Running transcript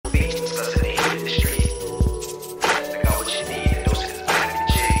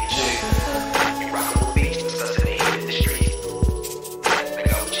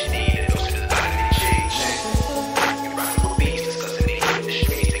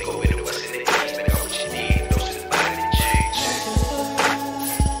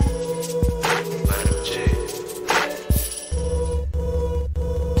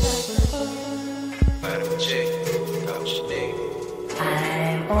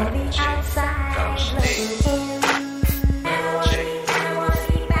wanna be outside looking in. I wanna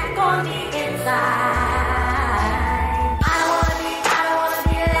be back on the inside. I don't wanna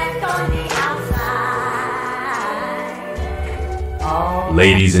be left on the outside.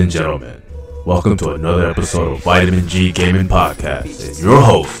 Ladies and gentlemen, welcome to another episode of Vitamin G Gaming Podcast. And your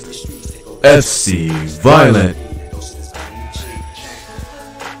host, FC Violent.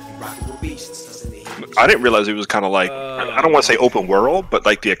 I didn't realize it was kind of like, I don't want to say open world, but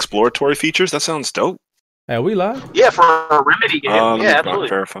like the exploratory features. That sounds dope. Hey, are we live? Yeah, for a Remedy game. Yeah, absolutely.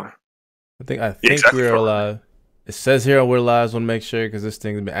 Verify. I think exactly we're live. It says here we're live. So I want to make sure because this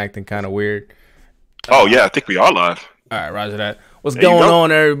thing's been acting kind of weird. Oh yeah, I think we are live. All right, roger that. What's There you going go.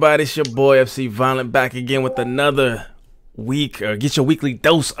 on, everybody? It's your boy FC Violent back again with another week, or get your weekly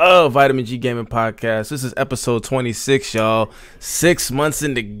dose of Vitamin G Gaming Podcast. This is episode 26, y'all. 6 months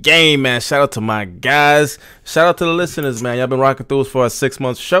in the game, man. Shout out to my guys. Shout out to the listeners, man. Y'all been rocking through us for a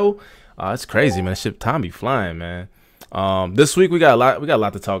 6-month show. It's crazy, man. Shit, time be flying, man. This week we got a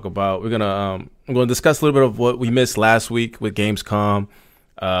lot to talk about. I'm gonna discuss a little bit of what we missed last week with Gamescom.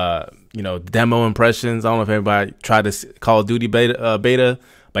 Demo impressions. I don't know if everybody tried this Call of Duty beta,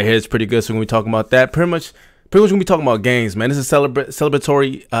 but I hear it's pretty good. So we're gonna be talking about that. Pretty much gonna be talking about games, man. This is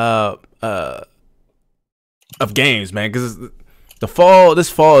celebratory of games, man. Because this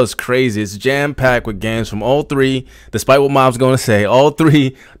fall is crazy. It's jam packed with games from all three. Despite what Mob's gonna say, all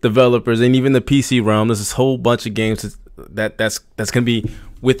three developers, and even the PC realm. There's this whole bunch of games that's gonna be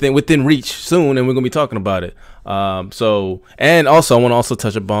within reach soon, and we're gonna be talking about it. And also I want to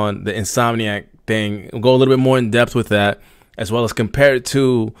touch upon the Insomniac thing. We'll go a little bit more in depth with that, as well as compare it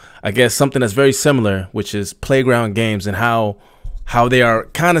to, I guess, something that's very similar, which is Playground Games, and how they are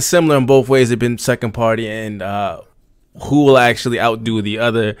kind of similar in both ways. They've been second party, and who will actually outdo the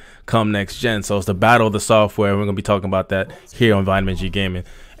other come next gen. So it's the battle of the software. We're gonna be talking about that here on Vitamin G Gaming.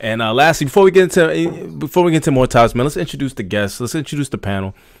 And lastly, before we get into more topics, man, let's introduce the guests. Let's introduce the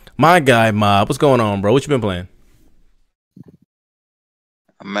panel. My guy Mob, what's going on, bro? What you been playing?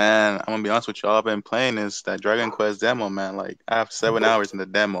 Man, I'm gonna be honest with you. All I've been playing is that Dragon Quest demo, man. Like, I have 7 hours in the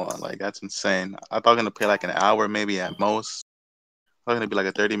demo. Like, that's insane. I thought gonna play like an hour, maybe at most. I thought gonna be like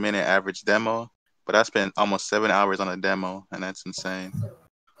a 30-minute average demo, but I spent almost 7 hours on a demo, and that's insane.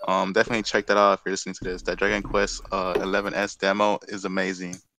 Definitely check that out if you're listening to this. That Dragon Quest 11S demo is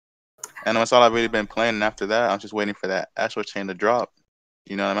amazing, and that's all I've really been playing. And after that, I'm just waiting for that Astral Chain to drop.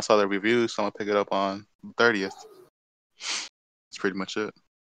 You know, and I saw the reviews, so I'm gonna pick it up on the 30th. That's pretty much it.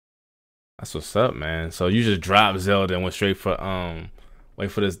 That's what's up, man. So you just dropped Zelda and went straight for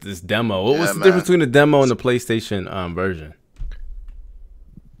wait for this demo. What was the difference between the demo and the PlayStation version?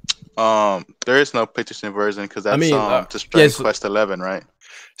 There is no PlayStation version because that's just Dragon Quest 11, right?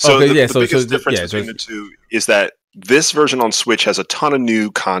 So okay, the biggest difference between the two is that this version on Switch has a ton of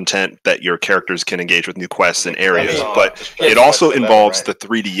new content that your characters can engage with, new quests and areas, but it also involves the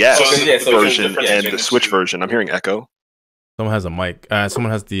 3DS version and the Switch version. I'm hearing echo. Someone has a mic.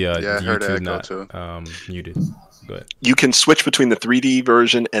 Someone has the YouTube not muted. Go ahead. You can switch between the 3D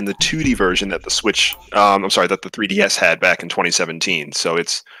version and the 2D version that the Switch, that the 3DS had back in 2017. So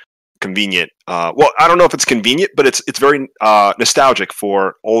it's convenient. Well, I don't know if it's convenient, but it's very nostalgic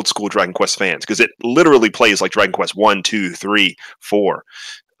for old school Dragon Quest fans because it literally plays like Dragon Quest 1, 2, 3, 4.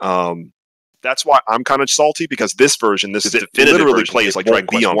 That's why I'm kind of salty because this literally plays like Dragon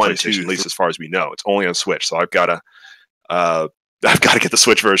Quest 1, 2, at least as far as we know. It's only on Switch, so I've got to get the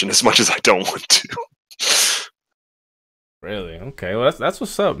Switch version as much as I don't want to. Really? Okay. Well, that's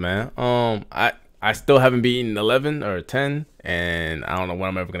what's up, man. I still haven't beaten 11 or 10, and I don't know when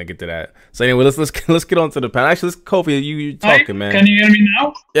I'm ever gonna get to that. So anyway, let's get on to the panel. Actually, Kofi, you talking, man? Can you hear me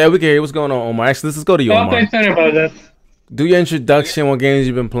now? Yeah, we can hear you. What's going on, Omar? Actually, let's go to you, Omar. Okay, sorry about that. Do your introduction. What games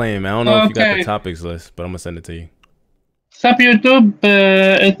you've been playing, man? I don't know if you got the topics list, but I'm gonna send it to you. Sup YouTube?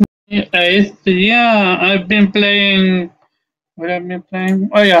 I've been playing. What have I been playing?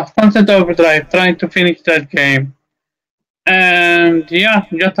 Oh yeah, Sunset Overdrive. Trying to finish that game, and yeah,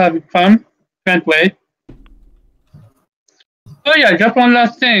 just having fun. Can't wait. Oh yeah, just one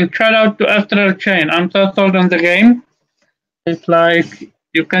last thing. Shout out to Astral Chain. I'm so sold on the game. It's like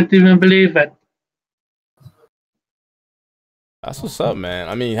you can't even believe it. That's what's up, man.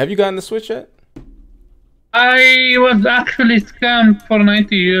 I mean, have you gotten the Switch yet? I was actually scammed for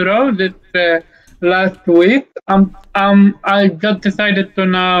 €90 last week. I just decided to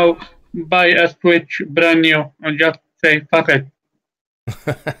now buy a Switch brand new and just say fuck it.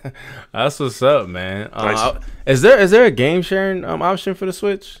 That's what's up, man. Nice. Is there a game sharing option for the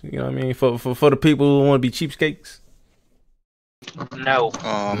Switch? You know what I mean, for the people who want to be cheapskates? No.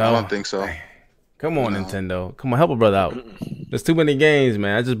 I don't think so. Come on, Nintendo. Come on, help a brother out. There's too many games,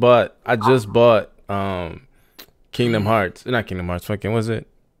 man. I just bought Kingdom Hearts. Not Kingdom Hearts. Fucking, was it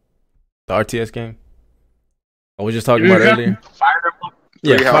the RTS game? I was just talking about earlier. Fire Emblem.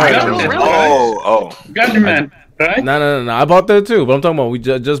 Yeah, Fire Emblem. Really? Oh. Gunman, right? No. I bought that too, but I'm talking about we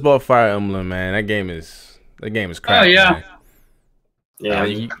just bought Fire Emblem, man. That game is crack. Oh, yeah. Man.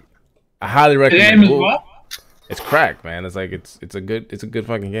 Yeah. I highly The recommend. game is what? It's crack, man. It's like it's a good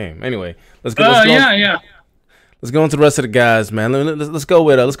fucking game. Anyway, let's Oh, go. yeah. Let's go into the rest of the guys, man. Let's go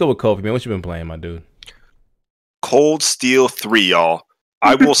with Kofi, man. What you been playing, my dude? Cold Steel 3, y'all.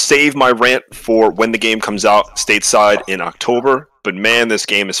 I will save my rant for when the game comes out stateside in October. But man, this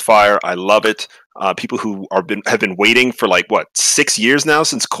game is fire. I love it. People who have been waiting for 6 years now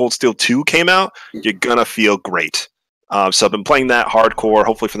since Cold Steel 2 came out, you're gonna feel great. So I've been playing that hardcore,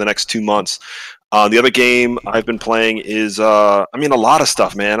 hopefully for the next 2 months. The other game I've been playing is, a lot of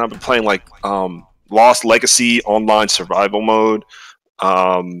stuff, man. I've been playing Lost Legacy online survival mode.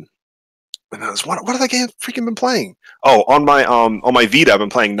 What other game I've freaking been playing? Oh, on my Vita, I've been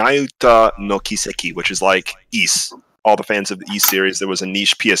playing Nayuta no Kiseki, which is like Ys. All the fans of the Ys series, there was a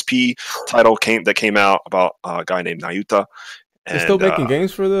niche PSP title that came out about a guy named Nayuta. They're still making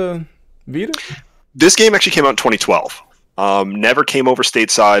games for the Vita? This game actually came out in 2012. Never came over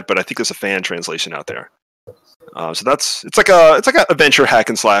stateside, but I think there's a fan translation out there. So it's like a adventure hack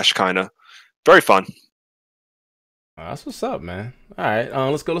and slash kind of. Very fun. That's what's up, man. All right,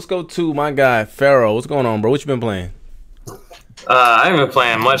 let's go to my guy Pharaoh. What's going on, bro? What you been playing? I haven't been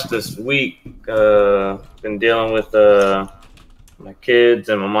playing much this week. Been dealing with my kids,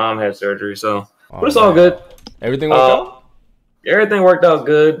 and my mom had surgery, so but it's all good. Everything worked out? Everything worked out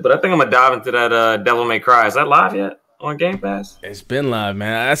good, but I think I'm gonna dive into that Devil May Cry. Is that live yet on Game Pass? It's been live,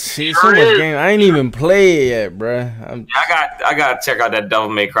 man. I see so much game. I ain't even played it yet, bruh. I got to check out that Devil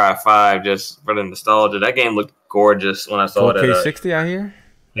May Cry 5 just for the nostalgia. That game looked gorgeous when I saw it. 4K60 out here?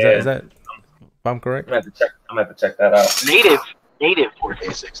 Is that if I'm correct? I'm gonna have to check that out. Native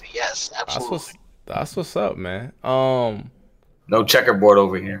 4K60. Yes, absolutely. That's what's up, man. No checkerboard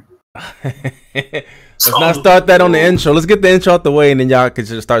over here. Let's not start that on the intro. Let's get the intro out the way, and then y'all can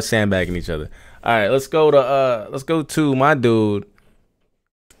just start sandbagging each other. All right, let's go to my dude,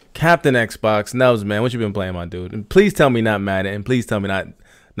 Captain Xbox. Nubs, man, what you been playing, my dude? And please tell me not Madden, and please tell me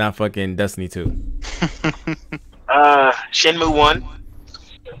not fucking Destiny 2. Shenmue 1.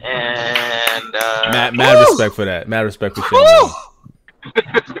 And mad respect for that. Mad respect for Shenmue.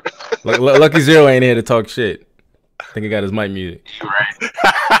 Lucky Zero ain't here to talk shit. I think he got his mic muted. You're right.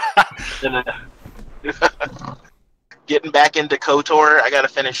 Getting back into KOTOR, I gotta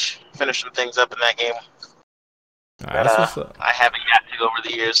finish some things up in that game. Right, that's what's up. I haven't got to over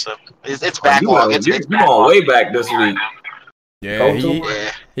the years, so it's backlog. You're going way back this week. Yeah,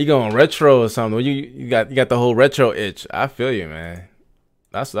 he going retro or something. You got the whole retro itch. I feel you, man.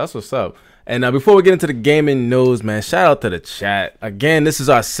 That's what's up. And before we get into the gaming news, man, shout out to the chat. Again, this is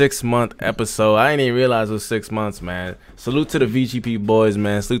our 6-month episode. I didn't even realize it was 6 months, man. Salute to the VGP boys,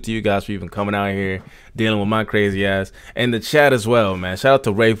 man. Salute to you guys for even coming out here, dealing with my crazy ass. And the chat as well, man. Shout out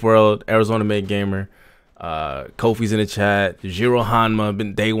to Rafe World, Arizona Made Gamer. Kofi's in the chat. Jiro Hanma,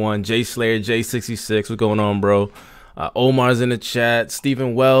 been day one. Jay Slayer, J66, what's going on, bro? Omar's in the chat.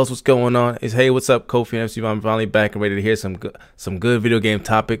 Stephen Wells, what's going on? Hey, what's up, Kofi and MC? I'm finally back and ready to hear some good video game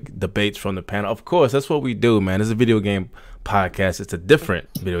topic debates from the panel. Of course, that's what we do, man. It's a video game podcast. It's a different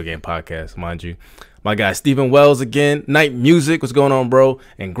video game podcast, mind you. My guy Stephen Wells again. Night Music, what's going on, bro?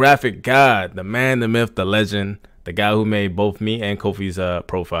 And Graphic God, the man, the myth, the legend, the guy who made both me and Kofi's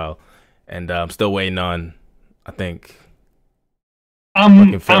profile. And I'm still waiting on, I think. I'm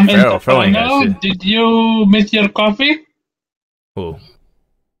in the panel. Did you miss your coffee? Who?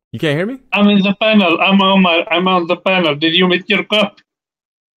 You can't hear me? I'm in the panel. I'm on the panel. Did you miss your coffee?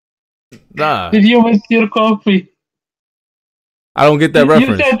 Nah. Did you miss your coffee? I don't get that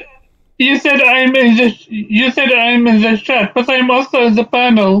reference. You said I'm in the chat, but I'm also in the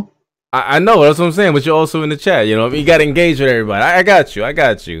panel. I know, that's what I'm saying, but you're also in the chat, you know. You got to engage with everybody. I got you.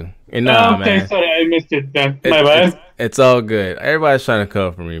 And okay, man. Sorry, I missed it then. My bad. It's all good. Everybody's trying to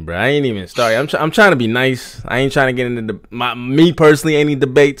cover for me, bro. I ain't even started. I'm trying to be nice. I ain't trying to get into me personally, any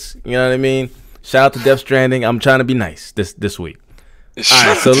debates. You know what I mean? Shout out to Death Stranding. I'm trying to be nice this week. All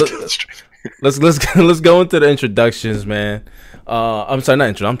right, so let's go into the introductions, man. I'm sorry, not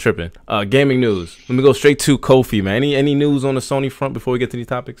intro. I'm tripping. Gaming news. Let me go straight to Kofi, man. Any news on the Sony front before we get to these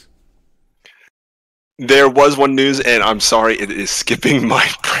topics? There was one news, and I'm sorry, it is skipping my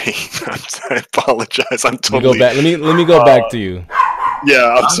brain. I apologize. I'm totally. Let me go back to you.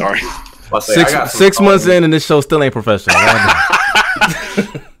 Yeah, I'm sorry. Six months in, and this show still ain't professional.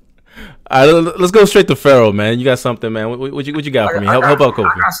 All All right, let's go straight to Pharaoh, man. You got something, man. What you got for me? Help out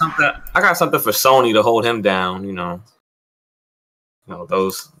Kofi. I got something for Sony to hold him down.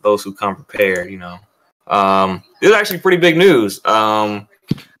 Those who come prepared. This is actually pretty big news.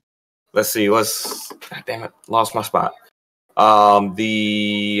 Let's see. God damn it, lost my spot.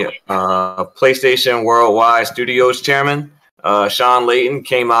 The PlayStation Worldwide Studios chairman, Sean Layton,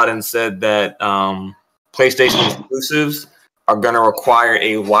 came out and said that PlayStation exclusives are going to require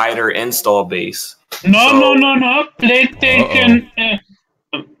a wider install base. No. PlayStation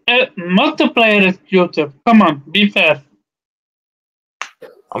multiplayer exclusive. Come on, be fair.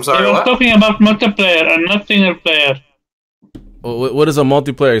 I'm sorry, I was talking about multiplayer and not single player. What is a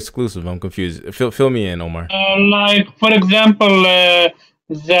multiplayer exclusive? I'm confused. Fill me in, Omar. Like, for example,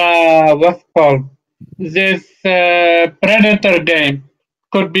 this Predator game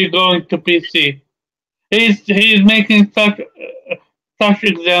could be going to PC. He's making such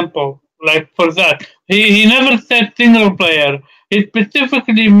example, like for that. He never said single player. He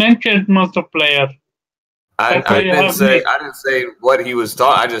specifically mentioned multiplayer. I didn't say what he was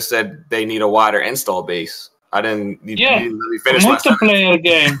talking. I just said they need a wider install base. I didn't. You didn't really finish multiplayer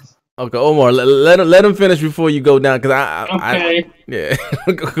game. Okay, Omar, let him finish before you go down, because Yeah.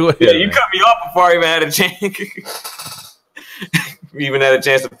 Go ahead, you cut me off before I even had a chance.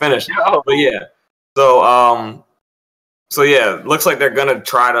 To finish. But yeah. So yeah, looks like they're gonna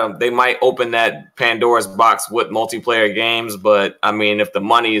they might open that Pandora's box with multiplayer games, but I mean, if the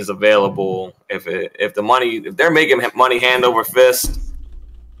money is available, if they're making money hand over fist,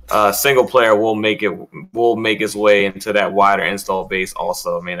 single player will make its way into that wider install base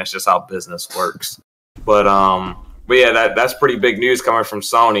also. I mean, that's just how business works. But yeah, that's pretty big news coming from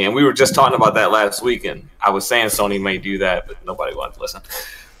Sony, and we were just talking about that last weekend. I was saying Sony may do that, but nobody wanted to listen.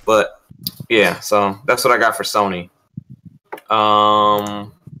 But yeah, so that's what I got for Sony.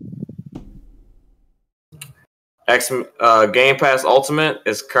 Game Pass Ultimate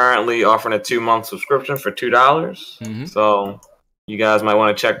is currently offering a 2-month subscription for $2. Mm-hmm. So you guys might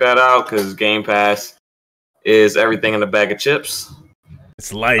want to check that out, because Game Pass is everything in a bag of chips.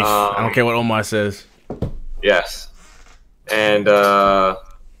 It's life. I don't care what Omar says. Yes, and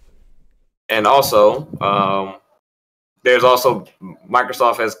also there's also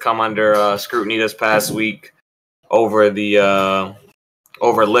Microsoft has come under scrutiny this past week over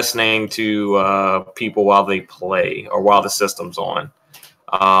listening to people while they play or while the system's on.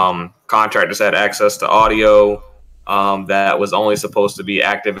 Contractors had access to audio that was only supposed to be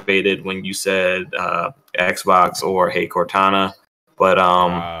activated when you said Xbox or Hey Cortana, but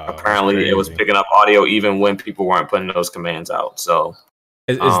apparently it was picking up audio even when people weren't putting those commands out. So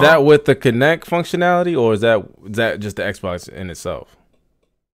is that with the Kinect functionality, or is that just the Xbox in itself?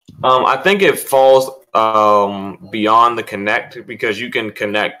 I think it falls beyond the Kinect, because you can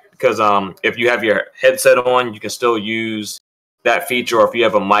connect. Because if you have your headset on, you can still use that feature, or if you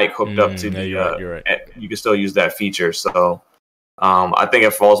have a mic hooked up to you're right. you can still use that feature. So I think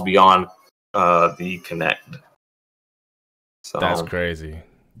it falls beyond the Kinect. So that's crazy.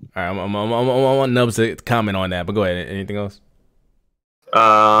 All right, I want Nubs to comment on that, but go ahead. Anything else?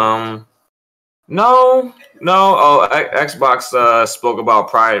 No. Oh, Xbox spoke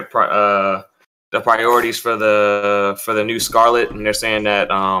about the priorities for the new Scarlet, and they're saying that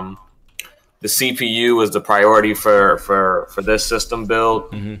the CPU is the priority for this system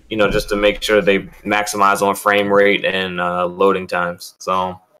build. Mm-hmm. Just to make sure they maximize on frame rate and loading times.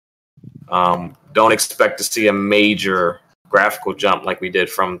 So don't expect to see a major graphical jump like we did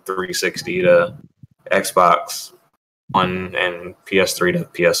from 360 to Xbox One and PS3 to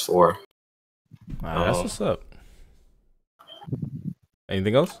PS4. Wow, that's what's up.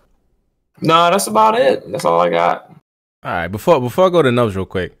 Anything else? No, that's about it. That's all I got. All right, before I go to Nubs real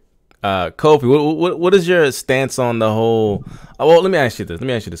quick, Kofi, what is your stance on the whole? Well, let me ask you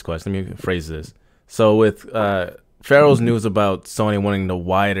this question. Let me phrase this. So with Pharaoh's news about Sony wanting the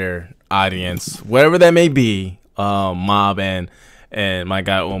wider audience, wherever that may be, Mob and my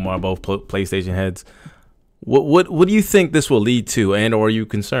guy Omar, both PlayStation heads. What do you think this will lead to, and or are you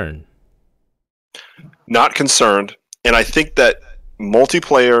concerned? Not concerned, and I think that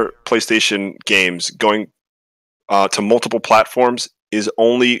multiplayer PlayStation games going to multiple platforms is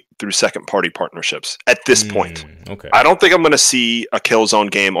only through second-party partnerships at this point. Okay. I don't think I'm going to see a Killzone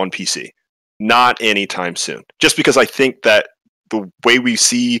game on PC. Not anytime soon. Just because I think that the way we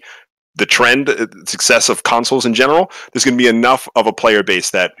see the trend, success of consoles in general, there's going to be enough of a player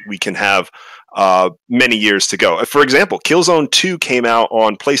base that we can have many years to go. For example, Killzone 2 came out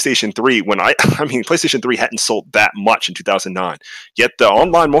on PlayStation 3 when I mean, PlayStation 3 hadn't sold that much in 2009. Yet the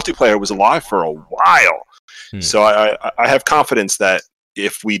online multiplayer was alive for a while. So I have confidence that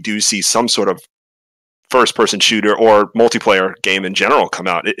if we do see some sort of first-person shooter or multiplayer game in general come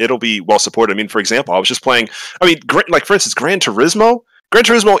out, it'll be well supported. I mean, for example, I was just playing. I mean, like for instance, Gran Turismo. Gran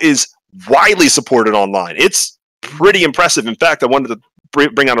Turismo is widely supported online. It's pretty impressive. In fact, I wanted to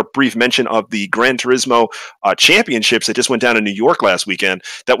bring out a brief mention of the Gran Turismo championships that just went down in New York last weekend.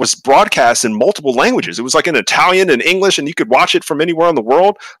 That was broadcast in multiple languages. It was like in Italian and English, and you could watch it from anywhere in the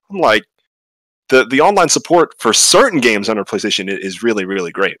world. I'm like, the online support for certain games on our PlayStation is really,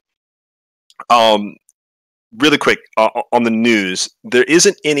 really great. Really quick, on the news, there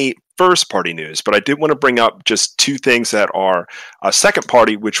isn't any first-party news, but I did want to bring up just two things that are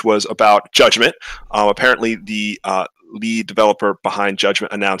second-party, which was about Judgment. Apparently, the lead developer behind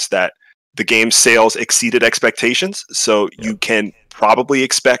Judgment announced that the game's sales exceeded expectations, so you can probably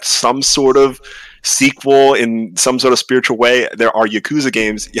expect some sort of sequel in some sort of spiritual way. There are Yakuza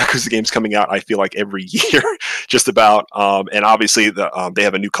games coming out, I feel like, every year, just about. And obviously, they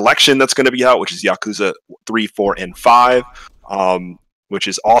have a new collection that's going to be out, which is Yakuza 3, 4, and 5, which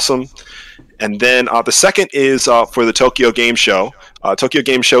is awesome. And then the second is for the Tokyo Game Show. Tokyo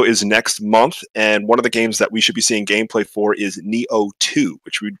Game Show is next month, and one of the games that we should be seeing gameplay for is Nioh 2,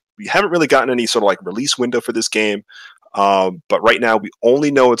 which we haven't really gotten any sort of like release window for this game. But right now, we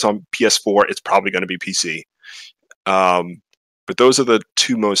only know it's on PS4. It's probably going to be PC. But those are the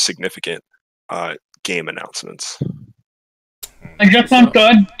two most significant game announcements. I just want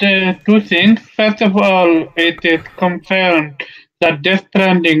to add two things. First of all, it is confirmed that Death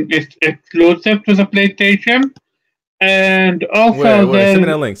Stranding is exclusive to the PlayStation. And also, wait, send me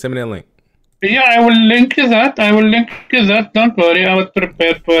that link. Yeah, I will link you that. Don't worry, I was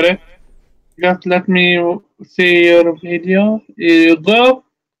prepared for it. Just let me see your video. Here you go.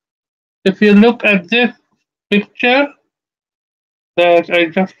 If you look at this picture, that I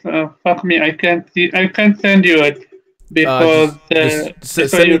just fuck me. I can't see. I can't send you it because I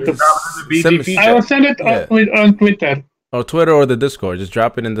will send it on Twitter. Or Twitter or the Discord. Just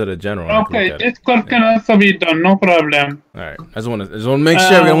drop it into the general. Okay, Discord can also be done. No problem. All right. I just want to make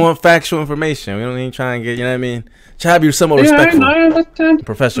sure we don't want factual information. We don't even try and get, you know what I mean? Try to be somewhat respectful. I understand.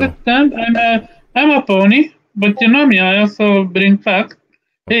 Professional. I'm a pony, but you know me. I also bring facts.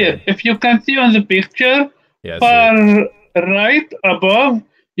 Okay. Here, if you can see on the picture, far right above,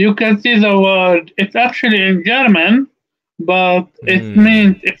 you can see the word. It's actually in German, but it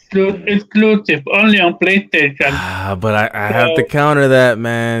means exclusive, only on PlayStation. But I have to counter that,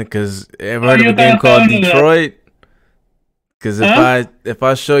 man, because I've heard of a game called Detroit. Because if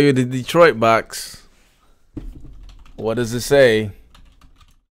I show you the Detroit box, what does it say?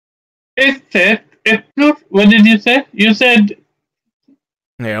 It said exclusive. What did you say? You said.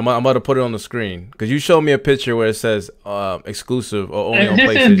 Hey, I'm about to put it on the screen because you showed me a picture where it says exclusive or only on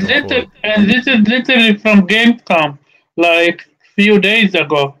PlayStation 4. And this is literally from Gamescom, like few days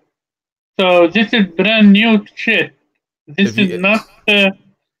ago. So this is brand new shit. This is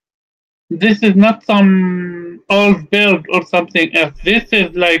not some old build or something else. This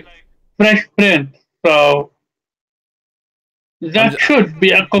is like fresh print. So that should be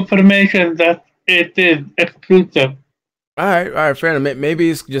a confirmation that it is exclusive. All right, fair enough.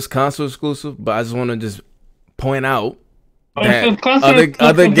 Maybe it's just console exclusive, but I just want to just point out that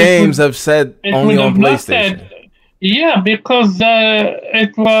other games have said only on PlayStation. Yeah, because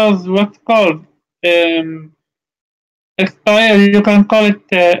it was what's called expired. You can call it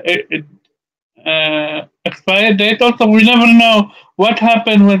expired date. Also, we never know what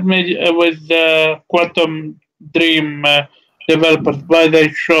happened with Quantum Dream developers, why they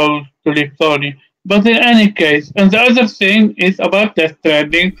chose to leave Sony. But in any case, and the other thing is about Death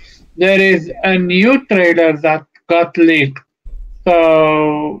Stranding, there is a new trailer that got leaked.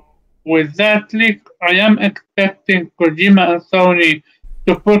 So with that leak, I am expecting Kojima and Sony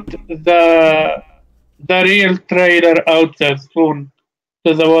to put the real trailer out there soon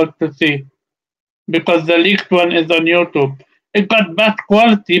to the world to see. Because the leaked one is on YouTube. It got bad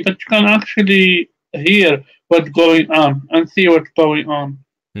quality, but you can actually hear what's going on and see what's going on.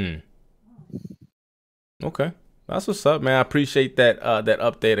 Okay, that's what's up, man. I appreciate that that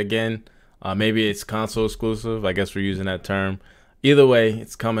update again. Maybe it's console exclusive. I guess we're using that term. Either way,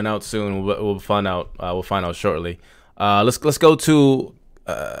 it's coming out soon. We'll find out. We'll find out shortly. Let's go to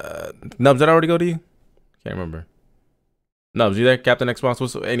Nubs. Did I already go to you? Can't remember. Nubs, you there? Captain Xbox.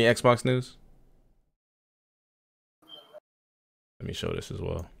 What's any Xbox news? Let me show this as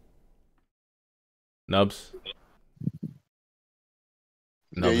well. Nubs.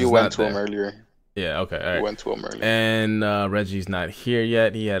 Yeah, you went to him earlier. Yeah, okay, all right. Went to him earlier. And Reggie's not here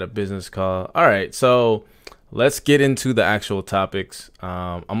yet. He had a business call. All right, so let's get into the actual topics.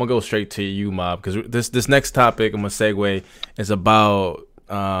 I'm gonna go straight to you, Mob, because this next topic I'm gonna segue is about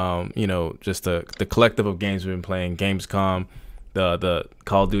just the collective of games we've been playing, Gamescom, the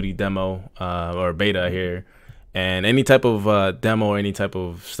Call of Duty demo or beta here, and any type of demo or any type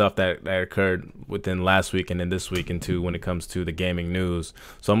of stuff that occurred within last week and then this week into when it comes to the gaming news.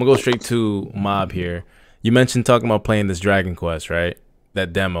 So I'm gonna go straight to Mob here. You mentioned talking about playing this Dragon Quest, right?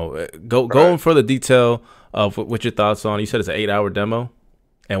 That demo. Go in further detail of what your thoughts on. You said it's an 8-hour demo,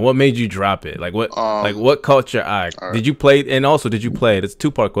 and what made you drop it? Like what caught your eye? Right. Did you play? And also, did you play? It's a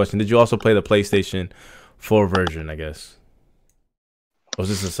 2-part question. Did you also play the PlayStation 4 version? I guess. Or was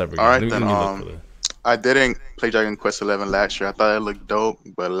this a separate game? All right, Let me then. look for this. I didn't play Dragon Quest 11 last year. I thought it looked dope,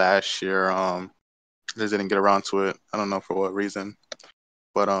 but last year, just didn't get around to it. I don't know for what reason.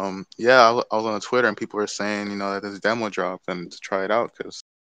 But yeah, I was on Twitter and people were saying, that this demo dropped and to try it out because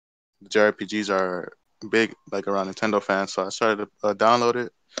the JRPGs are big, like around Nintendo fans. So I started to download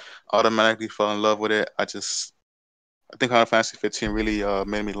it. Automatically fell in love with it. I think Final Fantasy 15 really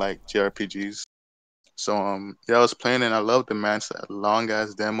made me like JRPGs. So yeah, I was playing and I loved it, man. It's a long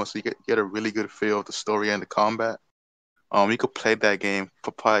ass demo, so you get a really good feel of the story and the combat. You could play that game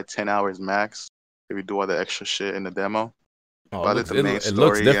for probably 10 hours max if you do all the extra shit in the demo. Oh, I it did looks, the main it story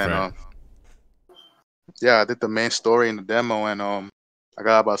looks different. and yeah, I did the main story in the demo and I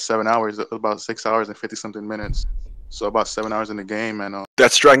got about 7 hours. It was about 6 hours and 50 something minutes. So about 7 hours in the game and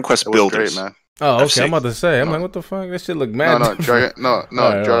That's Dragon Quest it was Builders. great, man. Oh, okay. FC. I'm about to say. I'm No. like, what the fuck? This shit look mad. No, Dragon,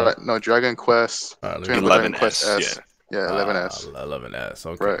 Alright. no, Dragon Quest. All right, Dragon 11S, Quest S. Yeah, 11S. 11S.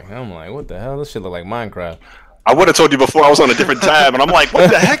 Okay. Right. I'm like, what the hell? This shit look like Minecraft. I would have told you before I was on a different tab, and I'm like,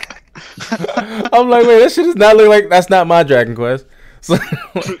 what the heck? I'm like, wait, that shit does not look like. That's not my Dragon Quest. So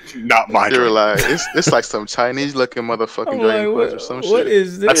Not my They were Dragon. like, it's like some Chinese looking motherfucking I'm Dragon like, Quest or some what shit.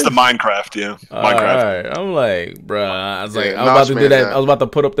 is this? That's the Minecraft, yeah. All Minecraft. right. I'm like, bruh. I was like, Yeah, I was about to do Notch made that. that. I was about to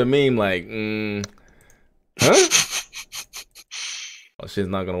put up the meme, like, huh? Oh, shit's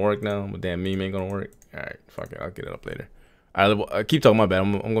not gonna work now. My damn meme ain't gonna work. All right, fuck it. I'll get it up later. All right, I keep talking. My bad.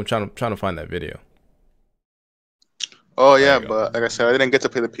 I'm gonna trying to find that video. Oh There yeah, you go. but like I said, I didn't get to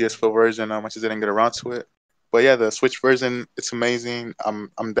play the PS4 version. I just didn't get around to it. But yeah, the Switch version, it's amazing. I'm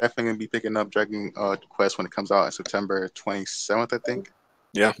definitely gonna be picking up Dragon Quest when it comes out on September 27th, I think.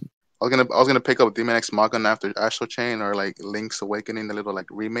 Yeah. I was gonna pick up Demon X Machina after Astral Chain or like Link's Awakening, the little like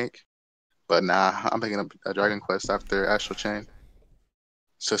remake. But nah, I'm picking up Dragon Quest after Astral Chain.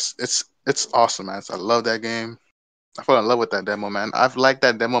 It's awesome, man. I love that game. I fell in love with that demo, man. I've liked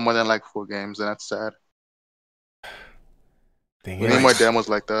that demo more than like full games, and that's sad. Dang We it. need more demos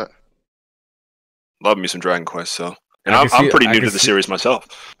like that. Love me some Dragon Quest, so. And I I'm can see- pretty I new can to the see- series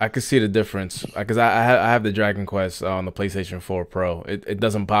myself. I could see the difference because I have the Dragon Quest on the PlayStation 4 Pro. It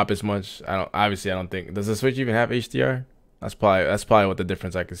doesn't pop as much. I don't think. Does the Switch even have HDR? That's probably what the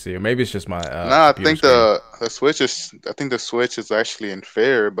difference I can see. Or maybe it's just my Nah, I computer think screen. the Switch is. I think the Switch is actually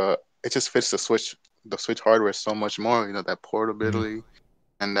inferior, but it just fits the Switch hardware so much more. That portability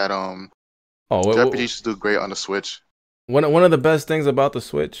and that Oh, what, JRPGs just do great on the Switch. one of the best things about the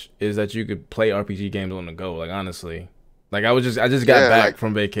Switch is that you could play RPG games on the go. Like honestly, like I just got Yeah, back like-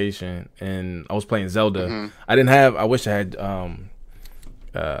 from vacation and I was playing Zelda. Mhm. I wish I had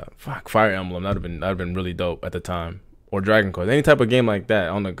Fire Emblem. That'd have been really dope at the time. Or Dragon Quest. Any type of game like that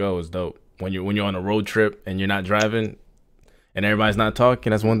on the go is dope. When you're on a road trip and you're not driving and everybody's not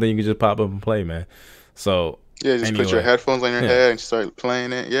talking, that's one thing you can just pop up and play, man. So Yeah, just put your Anyway. headphones on your Yeah. head and start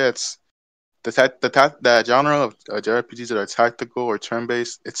playing it. Yeah, it's that genre of JRPGs that are tactical or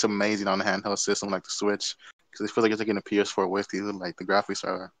turn-based. It's amazing on a handheld system like the Switch because it feels like you're taking a PS4 with you. Like the graphics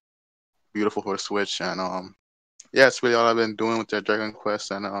are beautiful for the Switch, and yeah, it's really all I've been doing with the Dragon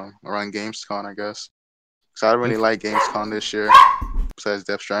Quest and around Gamescom, I guess. So I don't really like Gamescom this year, besides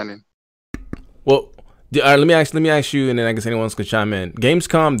Death Stranding. well, all right, let me ask you, and then I guess anyone else could chime in.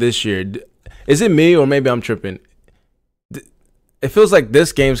 Gamescom this year, is it me or maybe I'm tripping? It feels like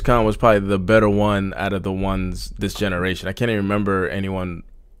this Gamescom was probably the better one out of the ones this generation. I can't even remember anyone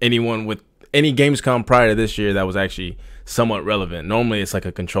with any Gamescom prior to this year that was actually somewhat relevant. Normally, it's like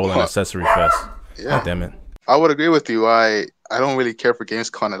a controller and accessory fest. Yeah, God damn it. I would agree with you. I don't really care for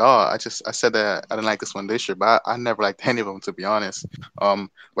Gamescom at all. I said that I didn't like this one this year, but I never liked any of them, to be honest.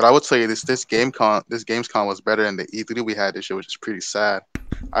 But I would say this Gamescom was better than the E3 we had this year, which is pretty sad.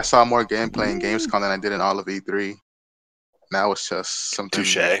 I saw more gameplay in Gamescom than I did in all of E3. Now it's just something.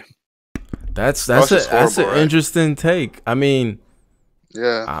 Touche. That's just an horrible, right? interesting take. I mean,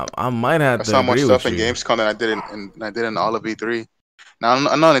 Yeah, I might have I to saw more agree stuff with in you. Gamescom than I did in all of E3. Now I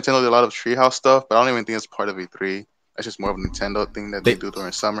know Nintendo did a lot of Treehouse stuff, but I don't even think it's part of E3. That's just more of a Nintendo thing that they do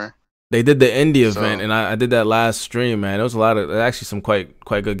during summer. They did the indie So- event, and I did that last stream, man. There was a lot of actually some quite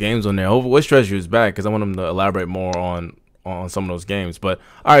good games on there. Hope Wish Treasure is back because I want them to elaborate more on some of those games. But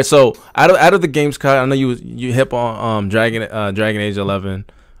all right, so out of the games, Kyle, I know you hip on Dragon Age 11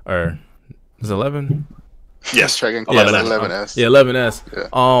 or is it 11? Yes. Dragon Yeah, Quest 11. 11S. Yeah, 11S. Yeah.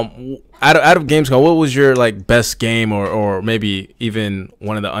 Out of Gamescom, what was your like best game or maybe even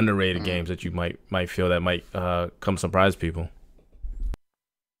one of the underrated games that you might feel that might come surprise people?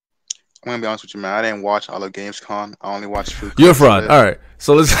 I'm gonna be honest with you, man. I didn't watch all of Gamescom. I only watched food. You're a fraud. All right,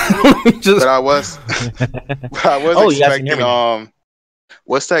 so let's just. But I was, Oh, you guys can hear expecting. me.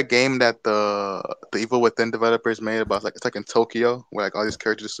 What's that game that the Evil Within developers made about? Like it's like in Tokyo where like all these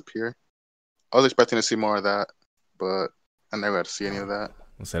characters disappear. I was expecting to see more of that, but I never got to see any of that.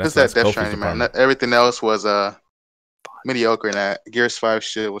 So Just that Death Stranding, man. Everything else was mediocre, and that Gears 5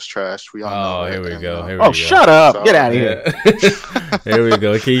 shit was trash. We all know. Oh, that, here we and, go. Here we Oh, go. shut up! So, Get out of here. Yeah. Here we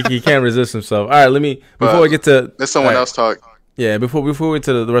go. He can't resist himself. All right, let me before But we get to let someone else talk. Yeah, before we get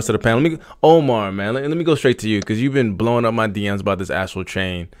to the rest of the panel, Omar, man, let me go straight to you because you've been blowing up my DMs about this Astral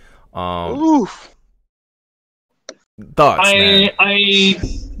Chain. Oof. Thoughts, man?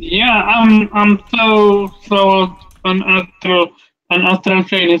 I'm so sold on Astral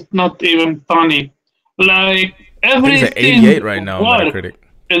Chain. It's not even funny. Like I think it's at everything 88 right now on works Metacritic.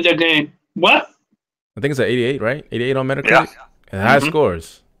 in the game. What? I think it's at 88, right? 88 on Metacritic. Yeah. And high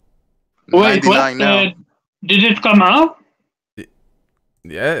scores. Wait, 99 what? now. Did it come out?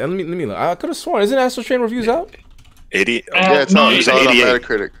 Yeah, let me look. I could have sworn. Isn't Astral Chain reviews out? 80. Yeah, it's No, all it's on 88.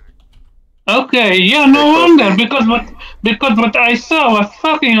 Metacritic. Okay, yeah, no wonder because what I saw was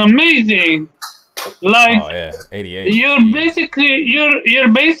fucking amazing. Like Oh yeah, 88. you're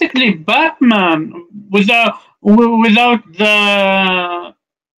basically Batman without the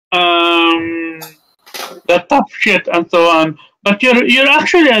tough shit and so on. But you're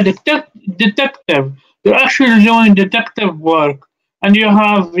actually a detective. You're actually doing detective work, and you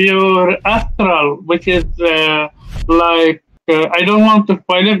have your astral, which is I don't want to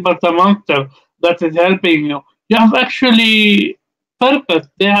spoil it, but the monster that is helping you. You have actually purpose.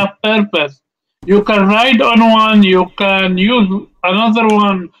 They have purpose. You can ride on one. You can use another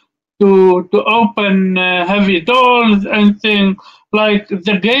one to open heavy doors and things. Like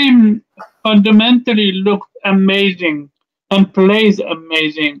the game fundamentally looks amazing and plays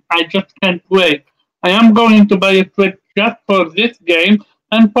amazing. I just can't wait. I am going to buy a Switch just for this game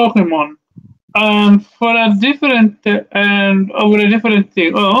and Pokemon. For a different and over a different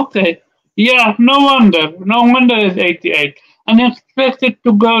thing. Oh, okay. Yeah, no wonder. No wonder it's 88. And I expect it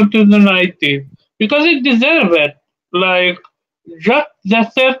to go to the 90s because it deserves it. Like just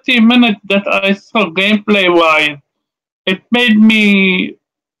the 30 minutes that I saw gameplay wise, it made me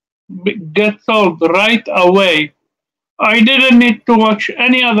get sold right away. I didn't need to watch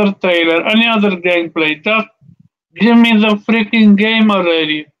any other trailer, any other gameplay. Just give me the freaking game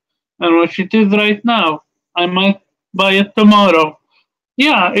already. And which it is right now. I might buy it tomorrow.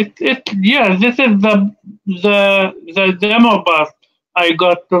 Yeah, this is the demo buff I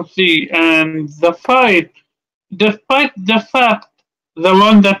got to see, and the fight, despite the fact the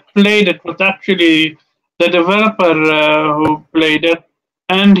one that played it was actually the developer who played it,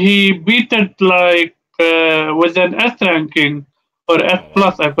 and he beat it like with an S ranking or S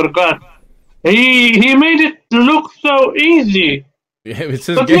plus, I forgot. He made it look so easy. Yeah, it's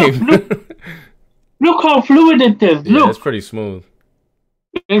his But game. Look how fluid it is. Yeah, Look, it's pretty smooth.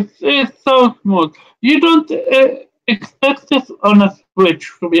 it's so smooth. You don't expect this on a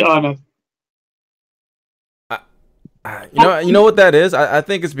Switch, to be honest. You know what that is? I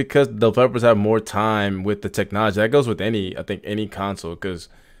think it's because the developers have more time with the technology. That goes with any console. Because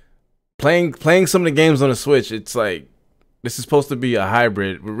playing some of the games on the Switch, it's like this is supposed to be a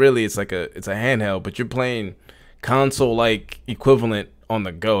hybrid. But really, it's a handheld. But you're playing console like equivalent on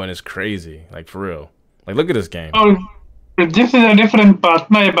the go, and it's crazy. Like for real. Like look at this game. Oh, this is a different path.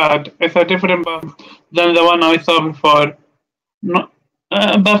 My bad. It's a different path than the one I saw before. No,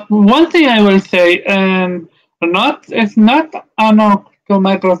 but one thing I will say, and it's not a knock to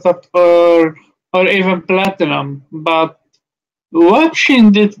Microsoft or even Platinum, but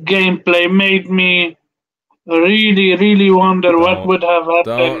watching this gameplay made me really, really wonder what would have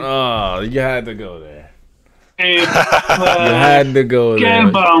happened. Oh, you had to go there. It's, You had to go there.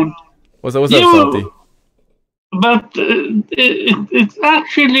 Scalebound. What's up, Salty? But it's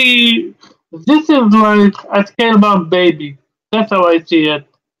actually, this is like a Scalebound baby. That's how I see it.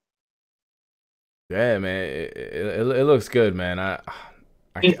 Yeah, man, it looks good, man.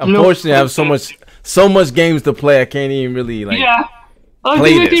 It Unfortunately, I have looks so much games to play. I can't even really Yeah. I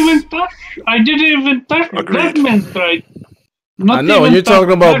play didn't this. even touch Agreed. Judgment Strike. I know, and you're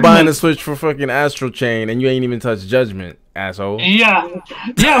talking about buying a Switch for fucking Astral Chain, and you ain't even touched Judgment, asshole. Yeah.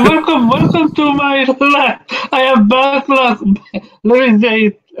 Welcome to my life. I have backlog. Let me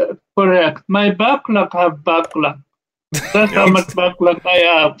say it correct. My backlog have backlog. That's how much backlog I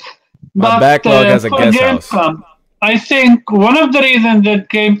have. My backlog has a guest house. I think one of the reasons that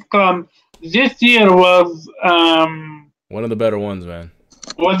Gamescom this year was one of the better ones, man.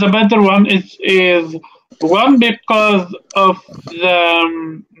 Was the better one is one because of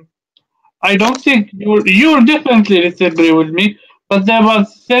the. I don't think you definitely disagree with me, but there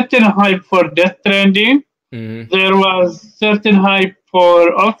was certain hype for Death Stranding. Mm-hmm. There was certain hype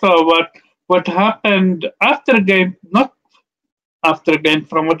for also what happened after game, not after game,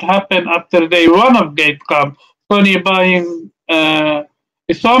 from what happened after day one of Gamescom. Sony buying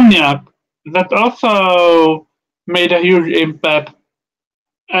Insomniac, that also made a huge impact.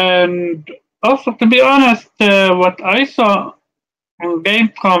 And also, to be honest, what I saw on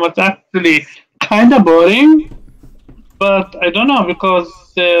Gamescom was actually kind of boring. But I don't know, because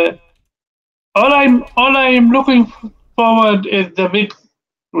all I'm looking forward is the big,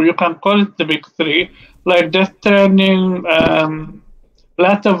 you can call it the big three, like Death Stranding,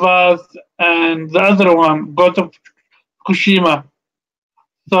 Last of Us, and the other one, Ghost of Tsushima.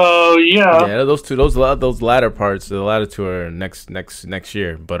 So yeah, those latter parts, the latter two are next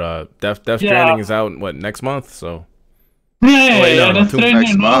year. But Death Stranding is out next month. So Death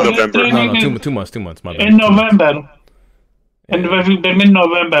Stranding, November. 2 months. My bad. In November, in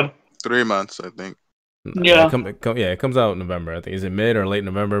mid-November. 3 months, I think. Yeah, it comes out in November. I think is it mid or late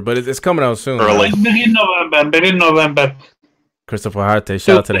November, but it's coming out soon. It's begin November. Christopher Harte,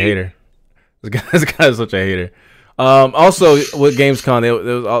 shout out to the hater. This guy is such a hater. Also with Gamescom, there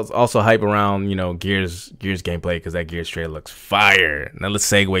was also hype around Gears gameplay because that Gears trailer looks fire. Now let's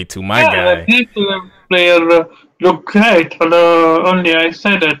segue to my guy. The player look great. Only I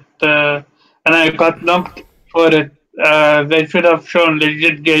said it, and I got knocked for it. They should have shown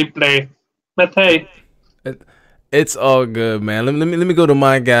legit gameplay, but hey, it's all good, man. Let me go to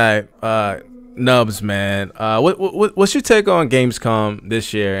my guy, Nubs, man. What's your take on Gamescom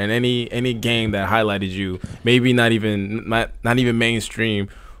this year, and any game that highlighted you? Maybe not even mainstream,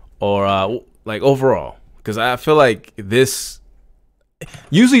 or like overall, because I feel like this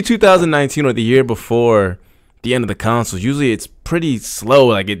usually 2019 or the year before the end of the consoles, usually it's pretty slow,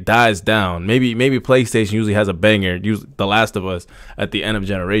 like it dies down. Maybe PlayStation usually has a banger, The Last of Us at the end of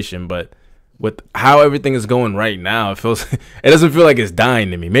generation, but with how everything is going right now, it doesn't feel like it's dying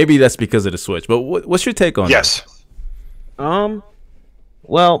to me. Maybe that's because of the Switch. But what's your take on that?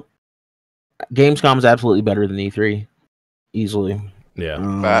 Well, Gamescom is absolutely better than E3, easily.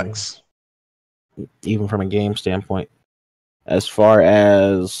 Yeah, facts. Even from a game standpoint. As far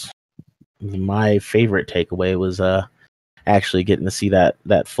as my favorite takeaway was actually getting to see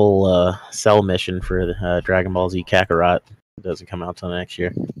that full Cell mission for Dragon Ball Z Kakarot. It doesn't come out till next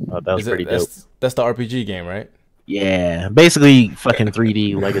year. That was pretty dope. That's the RPG game, right? Yeah, basically fucking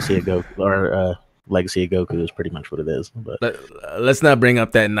 3D Legacy of Goku, or Legacy of Goku is pretty much what it is. But let's not bring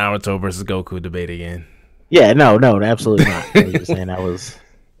up that Naruto versus Goku debate again. Yeah, no, absolutely not. I was just saying that was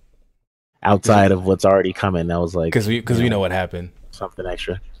outside of what's already coming. That was like because we know what happened. Something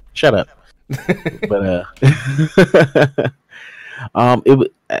extra. Shut up. But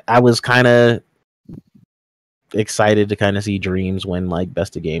I was kind of excited to kind of see Dreams win like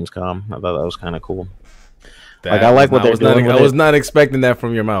Best of Gamescom. I thought that was kind of cool. I like what they're doing. I was not expecting that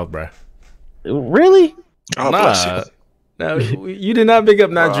from your mouth, bro. Really? Oh, bless you. No, you did not pick up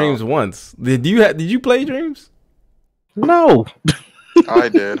Not Dreams once. Did you play Dreams? No. I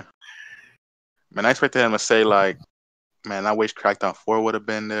did. Man, I expected him to say like, man, I wish Crackdown 4 would have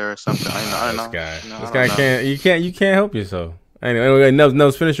been there or something. I don't know. This guy can't help yourself. Anyway,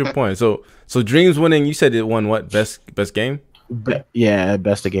 no, finish your point. So Dreams winning, you said it won what? Best game? Yeah,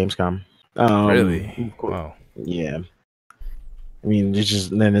 Best of Gamescom. Really? Wow. Yeah. I mean, it's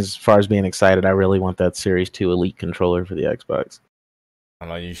just then as far as being excited, I really want that Series 2 Elite controller for the Xbox. I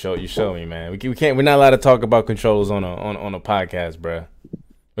know you show me, man. We can't. We're not allowed to talk about controllers on a podcast, bro.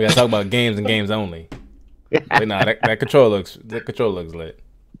 We gotta talk about games and games only. But nah, that controller looks lit.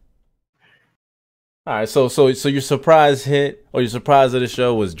 All right, so your surprise hit or your surprise of the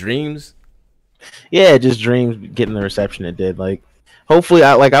show was Dreams? Yeah, just Dreams getting the reception it did. Like, hopefully,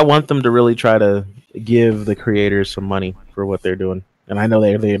 I want them to really try to give the creators some money for what they're doing, and I know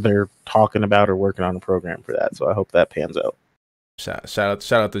they're talking about or working on a program for that. So I hope that pans out. Shout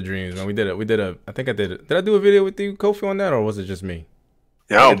out to Dreams, man. We did it. I think I did it. Did I do a video with you, Kofi, on that, or was it just me?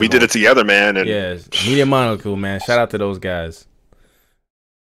 Yeah, we did it together, man. And yes, Media Monocle, man. Shout out to those guys.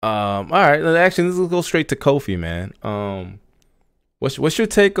 All right, actually, let's go straight to Kofi, man. What's your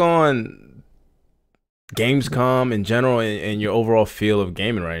take on Gamescom in general and your overall feel of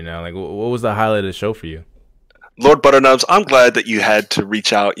gaming right now? Like, what was the highlight of the show for you? Lord Butternubs, I'm glad that you had to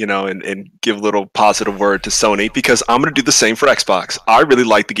reach out, and give a little positive word to Sony, because I'm going to do the same for Xbox. I really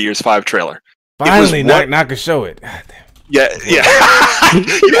like the Gears 5 trailer. Finally, not can show it. Yeah.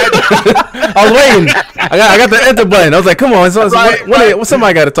 I was waiting. I got the enter button. I was like, come on.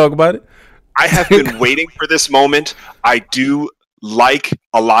 Somebody got to talk about it. I have been waiting for this moment. I do like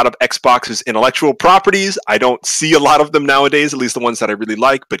a lot of Xbox's intellectual properties. I don't see a lot of them nowadays, at least the ones that I really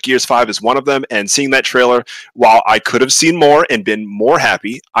like, but Gears 5 is one of them. And seeing that trailer, while I could have seen more and been more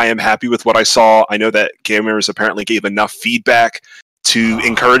happy, I am happy with what I saw. I know that gamers apparently gave enough feedback to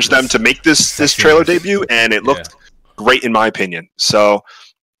encourage them to make this trailer debut, and it looked great in my opinion. So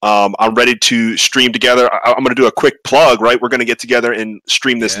I'm ready to stream together. I'm going to do a quick plug, right? We're going to get together and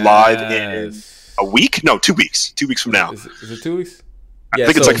stream this live in a week? No, 2 weeks. 2 weeks from now. Is it 2 weeks? I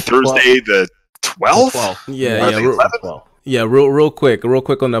think it's like Thursday the 12th? Yeah. Real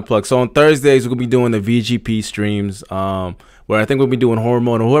quick on that plug. So on Thursdays, we're going to be doing the VGP streams, where I think we'll be doing Horde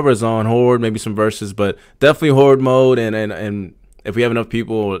mode, and whoever's on Horde, maybe some verses, but definitely Horde mode, and if we have enough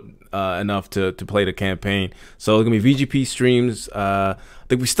people, enough to play the campaign. So it's going to be VGP streams. I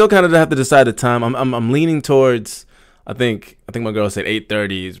think we still kind of have to decide the time. I'm leaning towards... I think my girl said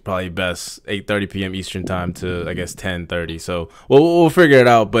 8:30 is probably best. 8:30 p.m. Eastern time to, I guess, 10:30. So we'll figure it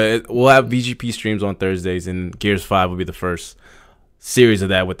out. But we'll have VGP streams on Thursdays, and Gears 5 will be the first series of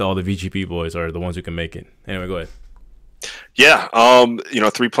that with all the VGP boys, or the ones who can make it. Anyway, go ahead. Yeah,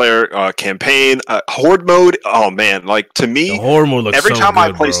 3-player campaign, Horde mode. Oh man, like to me, the Horde mode looks every so time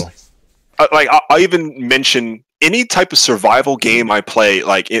good, I play, I even mention any type of survival game I play,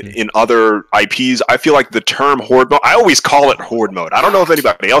 like in other IPs, I feel like the term Horde mode, I always call it Horde mode. I don't know if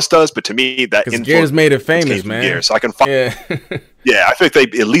anybody else does, but to me, that Gears made it famous, man. Gears, so I can find. Yeah, I think they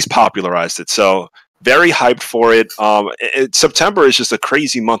at least popularized it. So very hyped for it. September is just a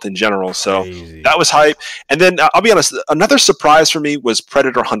crazy month in general, so that was hype. And then I'll be honest, another surprise for me was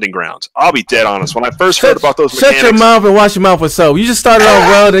Predator Hunting Grounds. I'll be dead honest. When I first heard about those mechanics, shut your mouth and wash your mouth with soap. You just started off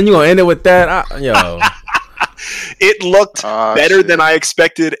well, then you gonna end it with that. It looked better than I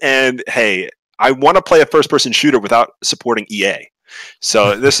expected, and hey, I want to play a first-person shooter without supporting EA.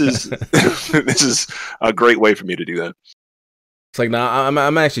 So this is this is a great way for me to do that. It's like, nah,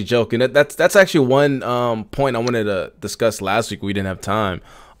 I'm actually joking. That's actually one point I wanted to discuss last week. We didn't have time.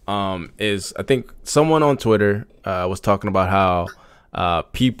 Is I think someone on Twitter was talking about how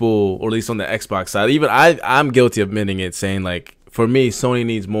people, or at least on the Xbox side, even I'm guilty of admitting it, saying like, for me, Sony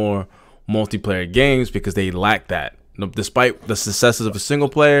needs more multiplayer games because they lack that. Despite the successes of a single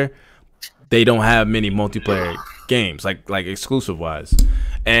player, they don't have many multiplayer games, like exclusive wise.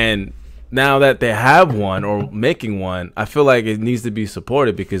 And now that they have one, or making one, I feel like it needs to be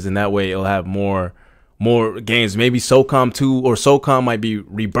supported, because in that way it'll have more games. Maybe SOCOM 2 or SOCOM might be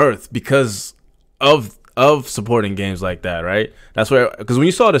rebirthed because of supporting games like that, right? That's where, because when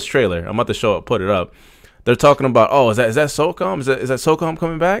you saw this trailer, I'm about to put it up. They're talking about, oh, is that SOCOM? Is that SOCOM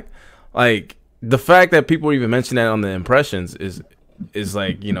coming back? Like, the fact that people even mention that on the impressions is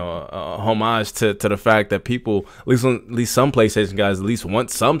like, a homage to the fact that people, at least some PlayStation guys, at least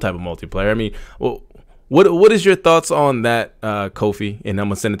want some type of multiplayer. I mean, well, what is your thoughts on that, Kofi? And I'm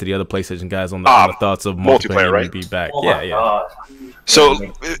gonna send it to the other PlayStation guys on the thoughts of multiplayer, right? Be back. Yeah.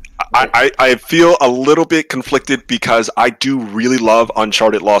 So I feel a little bit conflicted, because I do really love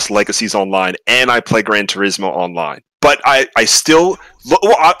Uncharted Lost Legacies online, and I play Gran Turismo online. But I still,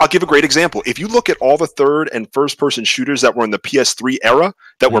 I'll give a great example. If you look at all the third and first person shooters that were in the PS3 era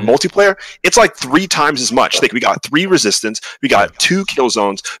that were multiplayer, it's like 3 times as much. Like, we got 3 Resistance, we got 2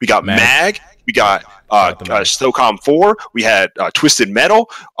 Killzones, we got MAG, we got SOCOM 4, we had Twisted Metal,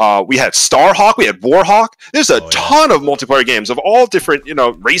 we had Starhawk, we had Warhawk. There's a ton of multiplayer games of all different,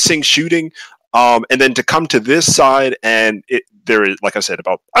 racing, shooting. And then to come to this side, and there is, like I said,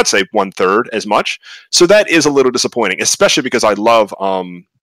 about, I'd say 1/3 as much. So that is a little disappointing, especially because I love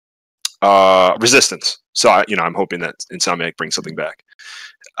Resistance. So I'm hoping that Insomniac brings something back.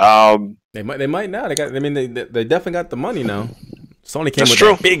 They might now. They definitely got the money now. Sony came with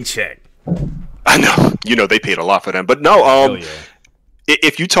a big check. I know. They paid a lot for them, but no.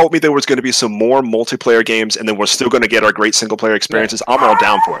 If you told me there was going to be some more multiplayer games, and then we're still going to get our great single player experiences, I'm all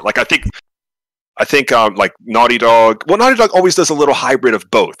down for it. Like, I think like Naughty Dog. Well, Naughty Dog always does a little hybrid of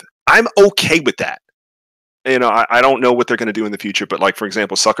both. I'm okay with that. I don't know what they're going to do in the future, but like, for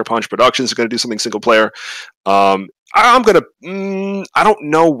example, Sucker Punch Productions is going to do something single player. I don't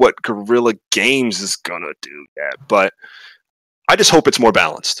know what Guerrilla Games is going to do yet, but I just hope it's more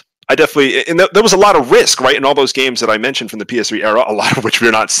balanced. I definitely, and there was a lot of risk, right, in all those games that I mentioned from the PS3 era, a lot of which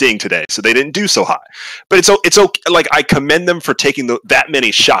we're not seeing today. So they didn't do so high, but it's okay. Like, I commend them for taking that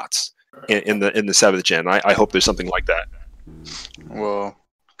many shots in the 7th gen. I hope there's something like that. Well,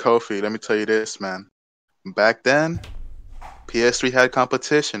 Kofi, let me tell you this, man. Back then, PS3 had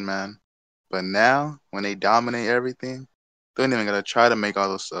competition, man. But now, when they dominate everything, they don't even gotta try to make all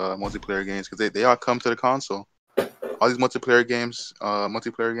those multiplayer games because they all come to the console. All these multiplayer games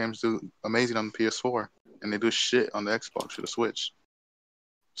do amazing on the PS4, and they do shit on the Xbox or the Switch.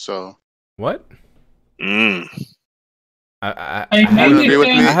 So what? I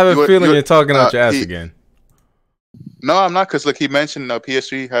have a feeling you're talking out your ass again. No, I'm not, because look, he mentioned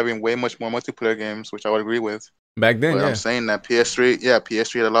PS3 having way much more multiplayer games, which I would agree with. Back then, but yeah. I'm saying that PS3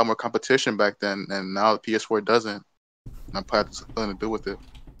 had a lot more competition back then, and now the PS4 doesn't. And I'm probably something to do with it.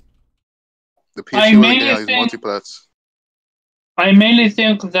 The PS4 wasn't getting all these multiplats. I mainly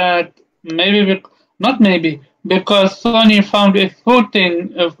think that because Sony found its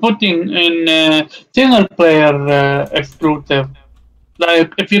footing in single player exclusive.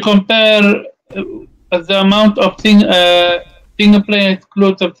 Like, if you compare the amount of single player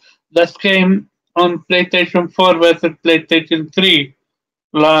exclusive that came on PlayStation 4 versus PlayStation 3,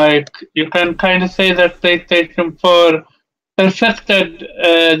 like, you can kind of say that PlayStation 4 perfected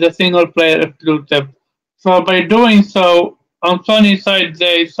the single player exclusive. So by doing so, on Sony's side,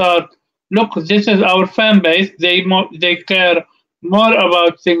 they thought, look, this is our fan base. They care more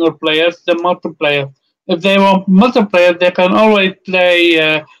about single players than multiplayer. If they want multiplayer, they can always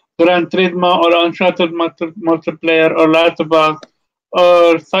play Gran Turismo or Uncharted multiplayer or Last of Us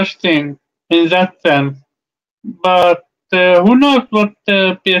or such thing in that sense. But who knows what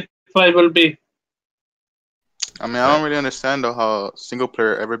PS5 will be? I mean, I don't really understand though how single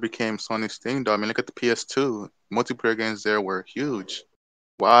player ever became Sony's thing though. I mean, look at the PS2. Multiplayer games there were huge.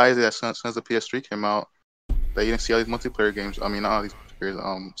 Why is it that since the PS3 came out, that you didn't see all these multiplayer games? I mean, not all these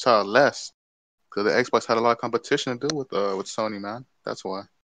multiplayer saw less. Because the Xbox had a lot of competition to do with Sony, man. That's why.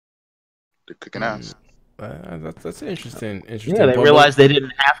 They're kicking ass. That's interesting. Yeah, they realized they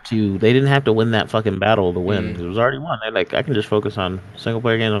didn't have to win that fucking battle to win. It was already won. They're like, I can just focus on single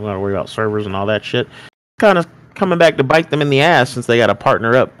player games. I'm not gonna worry about servers and all that shit. Kind of coming back to bite them in the ass since they got to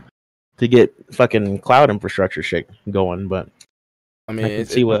partner up to get fucking cloud infrastructure shit going. But I mean,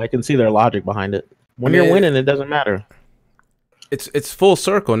 I can see their logic behind it. When you're winning, it doesn't matter. It's full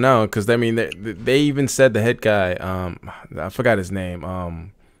circle now, because I mean they even said the head guy, I forgot his name. I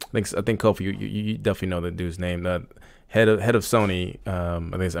think Kofi, you definitely know the dude's name. The head of Sony, I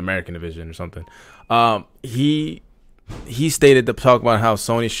think it's American division or something. He stated to talk about how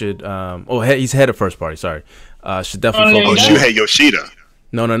Sony should. He's head of first party. Sorry, should definitely focus. Shuhei Yoshida.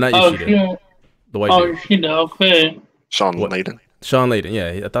 No, not Yoshida. The white dude. Yoshida, okay. Sean Layden. Sean Layden,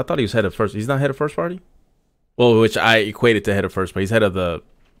 yeah. I thought he was head of first. He's not head of first party. Well, which I equated to head of first party. He's head of the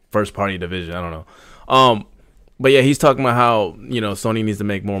first party division. I don't know. But yeah, he's talking about how Sony needs to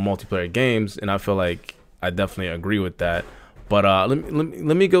make more multiplayer games, and I feel like I definitely agree with that. But let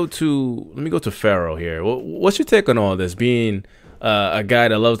me go to Pharaoh here. What's your take on all this? Being a guy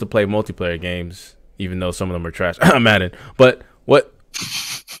that loves to play multiplayer games, even though some of them are trash. I'm at it. But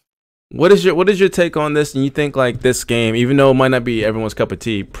what is your take on this? And you think like this game, even though it might not be everyone's cup of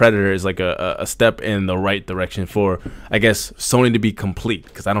tea, Predator is like a step in the right direction for, I guess, Sony to be complete?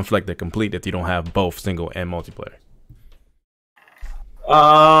 Because I don't feel like they're complete if you don't have both single and multiplayer.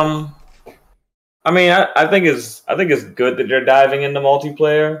 I mean, I think it's good that they're diving into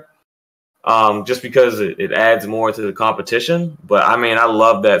multiplayer, just because it adds more to the competition. But I mean, I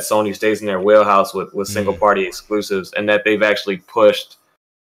love that Sony stays in their wheelhouse with single party exclusives, and that they've actually pushed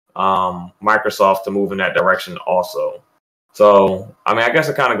Microsoft to move in that direction also. So I mean, I guess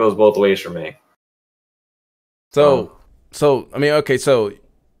it kind of goes both ways for me. So I mean, okay, so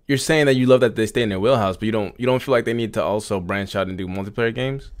you're saying that you love that they stay in their wheelhouse, but you don't feel like they need to also branch out and do multiplayer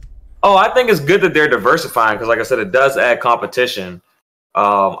games? Oh, I think it's good that they're diversifying, because like I said, it does add competition.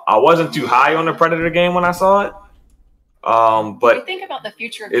 I wasn't too high on the Predator game when I saw it. But when you think about the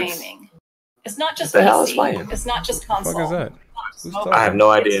future of gaming, it's not just PC, it's not just console. What the fuck is that? I have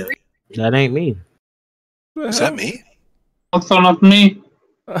no idea. That ain't me. Is that me? Also not me.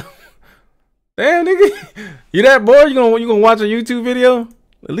 Damn, nigga. You that bored? You gonna watch a YouTube video?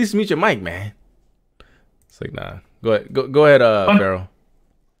 At least mute your mic, man. It's like, nah. Go ahead, Pharaoh.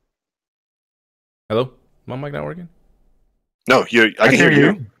 Hello? My mic not working? No, I can hear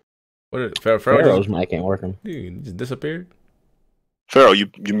you. What is it? Pharaoh's mic ain't working. Dude, you just disappeared? Pharaoh, you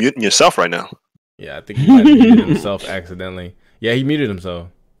muting yourself right now. Yeah, I think he might have muted himself accidentally. Yeah, he muted himself.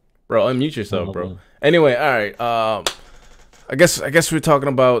 Bro, unmute yourself, bro. Anyway, all right. I guess we're talking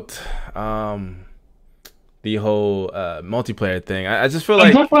about the whole multiplayer thing. I just feel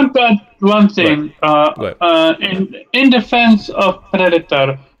like I just want to add one thing. In defense of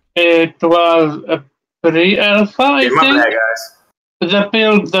Predator, it was a pre-alpha, I think. My bad, guys. The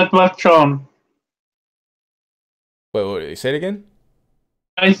build that was shown. Wait, say it again?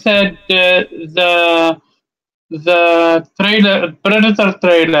 I said the trailer, Predator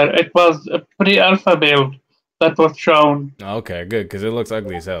trailer, it was a pre-alpha build that was shown. Okay, good, because it looks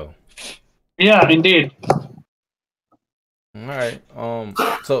ugly as hell. Yeah, indeed. All right.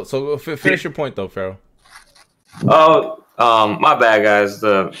 So finish your point though, Pharaoh. Oh, my bad, guys.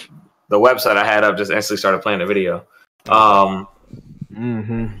 The website I had up just instantly started playing the video.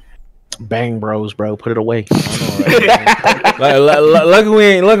 Bang Bros, bro. Put it away. I know, right? Lucky we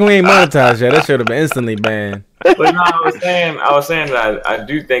ain't monetized yet. That should have been instantly banned. But no, I was saying that I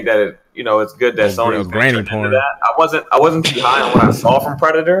do think that it's good that Sony's granny porn. That. I wasn't too high on what I saw from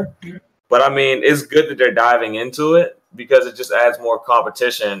Predator, but I mean, it's good that they're diving into it because it just adds more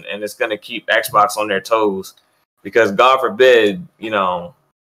competition and it's going to keep Xbox on their toes. Because God forbid,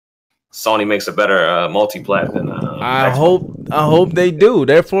 Sony makes a better multiplayer than I hope they do.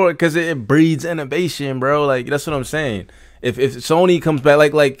 Therefore, because it breeds innovation, bro. Like that's what I'm saying. If Sony comes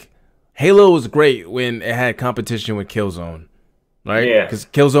back, like Halo was great when it had competition with Killzone, right? Yeah. Because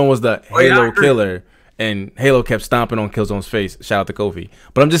Killzone was the Halo killer, and Halo kept stomping on Killzone's face. Shout out to Kofi.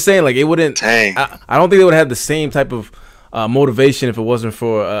 But I'm just saying, like it wouldn't. Dang. I don't think they would have the same type of motivation if it wasn't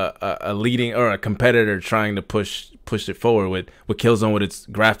for a leading or a competitor trying to push it forward with Killzone with its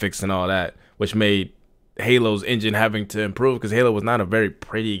graphics and all that, which made Halo's engine having to improve because Halo was not a very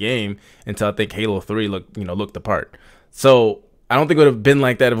pretty game until I think Halo 3 looked the part. So I don't think it would have been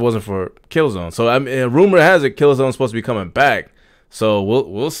like that if it wasn't for Killzone. So rumor has it Killzone's supposed to be coming back. So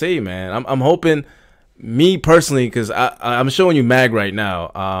we'll see, man. I'm hoping. Me personally, because I'm showing you Mag right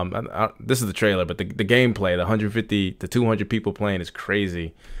now. This is the trailer, but the gameplay, the 150 to 200 people playing is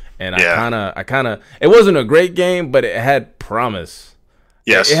crazy, and I kind of. It wasn't a great game, but it had promise.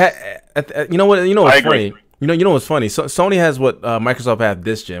 Yes. It had. You know what? What's funny? You know what's funny? So Sony has what Microsoft had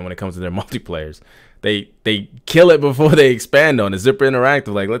this gen when it comes to their multiplayers. They kill it before they expand on it. Zipper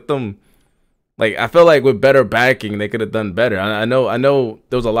Interactive, like let them. Like I feel like with better backing, they could have done better. I know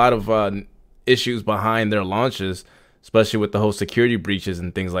there was a lot of issues behind their launches, especially with the whole security breaches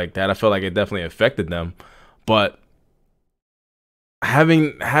and things like that. I feel like it definitely affected them, but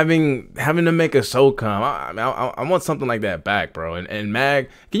having to make a SOCOM, I want something like that back, bro. And Mag,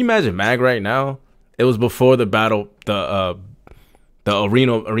 can you imagine Mag right now? It was before the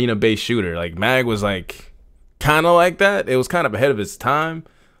arena based shooter. Like Mag was like kind of like that. It was kind of ahead of its time,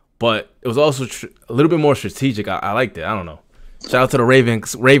 but it was also a little bit more strategic. I liked it. I don't know. Shout out to the Raven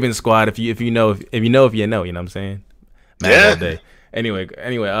squad if you know, you know what I'm saying? All day. Anyway,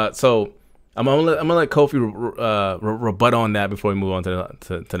 so I'm gonna let Kofi rebut on that before we move on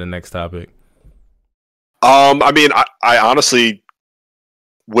to the next topic. I mean, I honestly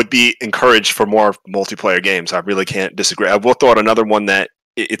would be encouraged for more multiplayer games. I really can't disagree. I will throw out another one that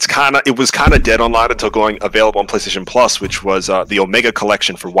it was kind of dead online until going available on PlayStation Plus, which was the Omega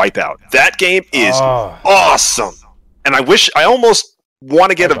Collection for Wipeout. That game is awesome. And I almost want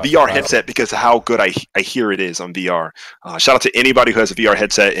to get a VR headset because of how good I hear it is on VR. Shout out to anybody who has a VR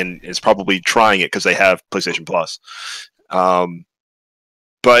headset and is probably trying it because they have PlayStation Plus.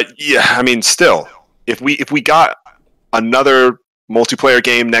 But yeah, I mean, still, if we got another multiplayer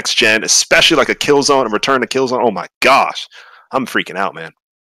game next gen, especially like a Killzone, a Return to Killzone, oh my gosh, I'm freaking out, man.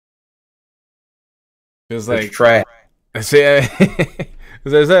 It's like trash. Is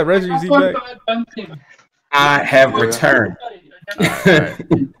that Reggie? Is he back? I have returned.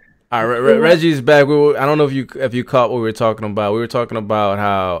 All right, Reggie's back. I don't know if you caught what we were talking about. We were talking about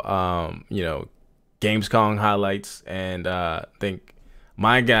how Gamescom highlights, and I think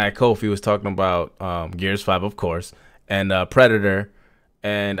my guy Kofi was talking about Gears 5, of course, and Predator,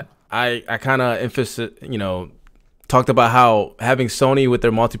 and I kind of talked about how having Sony with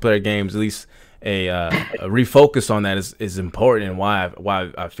their multiplayer games, at least a refocus on that is important, and why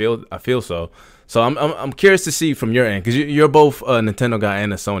I feel so. So I'm curious to see from your end, because you're both a Nintendo guy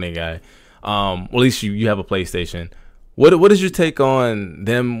and a Sony guy. Well, at least you have a PlayStation. What is your take on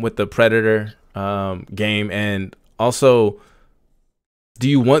them with the Predator game, and also, do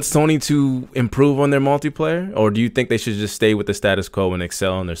you want Sony to improve on their multiplayer, or do you think they should just stay with the status quo and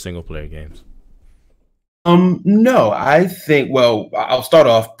excel in their single player games? No, I think. Well, I'll start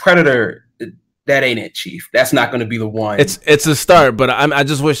off. Predator, that ain't it, Chief. That's not going to be the one. It's a start, but I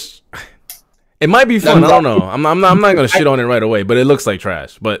just wish. It might be fun. I don't know. I'm not gonna shit on it right away, but it looks like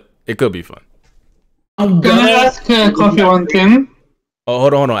trash. But it could be fun. Can I ask Coffee one thing? Oh,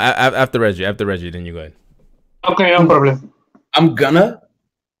 hold on. After Reggie, then you go ahead. Okay, no problem. I'm gonna,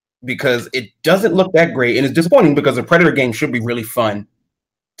 because it doesn't look that great, and it's disappointing because the Predator game should be really fun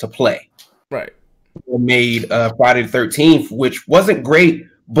to play. Right. They made Friday the 13th, which wasn't great,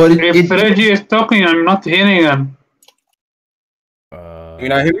 but if Reggie is talking, I'm not hearing him. You're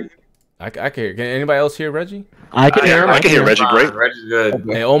not hearing? I can hear. Can anybody else hear Reggie? I can hear him. I can hear Reggie great. Reggie's good.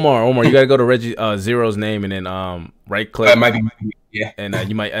 Hey, Omar, you gotta go to Reggie Zero's name and then right click. Might be, yeah. And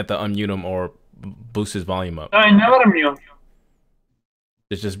you might have to unmute him or boost his volume up. I never mute.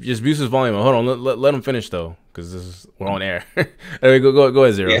 Just boost his volume up. Hold on, let him finish though, because we're on air. There we go. Go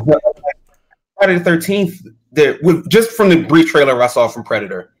ahead, Zero. Yeah. Friday the 13th, just from the brief trailer I saw from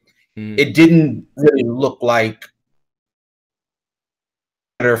Predator, it didn't really look like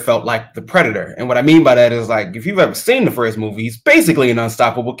Predator felt like the Predator. And what I mean by that is, like, if you've ever seen the first movie, he's basically an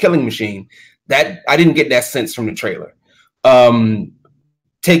unstoppable killing machine. That I didn't get that sense from the trailer.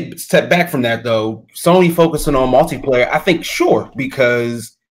 Take a step back from that though. Sony focusing on multiplayer, I think sure,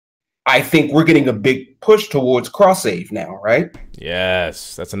 because I think we're getting a big push towards cross save now, right?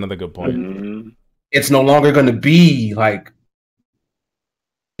 Yes, that's another good point. It's no longer going to be like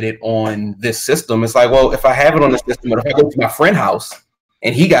it on this system. It's like, well, if I have it on the system, but if I go to my friend's house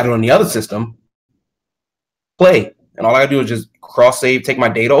and he got it on the other system, play, and all I gotta do is just cross save, take my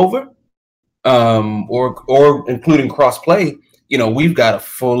data over, or including cross play. You know, we've got a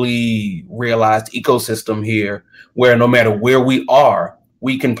fully realized ecosystem here where no matter where we are,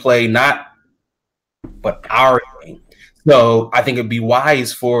 we can play but our game. So I think it'd be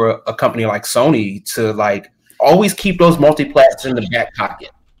wise for a company like Sony to like always keep those multiplats in the back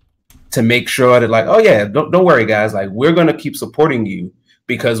pocket to make sure that, like, oh yeah, don't worry guys, like we're gonna keep supporting you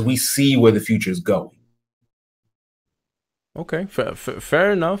because we see where the future is going. Okay,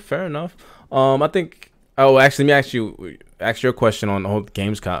 fair enough. I think. Oh, actually, let me ask you a question on the whole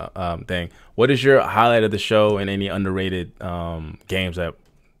games thing. What is your highlight of the show and any underrated games that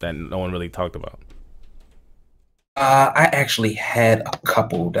no one really talked about? I actually had a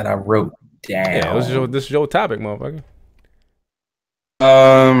couple that I wrote down. Yeah, this is your topic, motherfucker.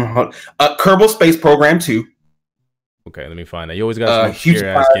 Kerbal Space Program 2. Okay, let me find that. You always got some obscure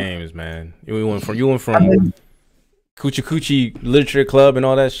ass games, man. You went from Coochie Coochie Literature Club and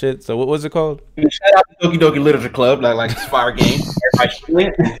all that shit. So what was it called? Shout out to Doki Doki Literature Club, like it's fire game.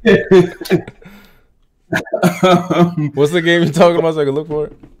 What's the game you're talking about so I can look for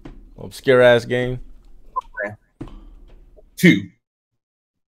it? Obscure ass game. 2.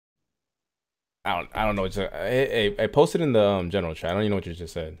 I don't know. I posted in the general chat. I don't even know what you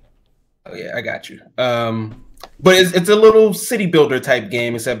just said. Oh yeah, I got you. But it's a little city builder type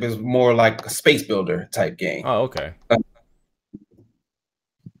game, except it's more like a space builder type game. Oh, okay.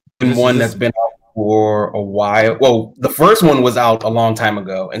 One that's been out for a while. Well, the first one was out a long time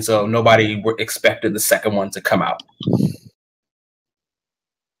ago, and so nobody expected the second one to come out.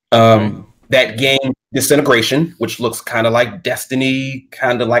 That game, Disintegration, which looks kind of like Destiny,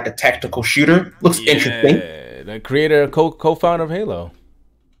 kind of like a tactical shooter, looks interesting. The creator, co-founder of Halo.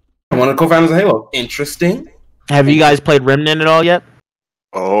 One of the co-founders of Halo. Interesting. Have you guys played Remnant at all yet?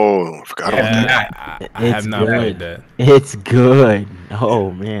 Oh, I forgot about that. I have not played that. It's good.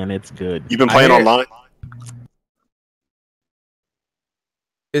 Oh man, it's good. You've been playing online?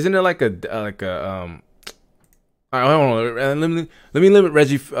 Isn't it like a I don't know. Let me limit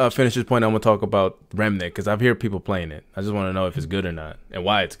Reggie finish his point. I'm gonna talk about Remnant because I've heard people playing it. I just want to know if it's good or not and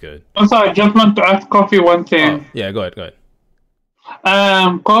why it's good. Also, I just want to ask Coffee one thing. Yeah, go ahead.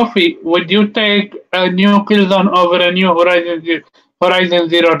 Coffee, would you take a new Killzone over a new Horizon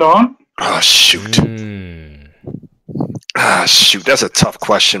Zero Dawn? Oh shoot! Shoot, that's a tough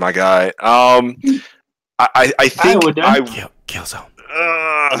question, my guy. I think Killzone.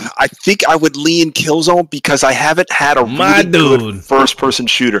 I think I would lean Killzone because I haven't had a really good first-person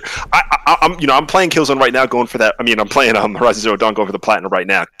shooter. I'm playing Killzone right now, going for that. I mean, I'm playing Horizon Zero Dawn, going for the platinum right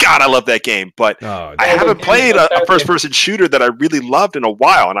now. God, I love that game, but I haven't played a first-person shooter that I really loved in a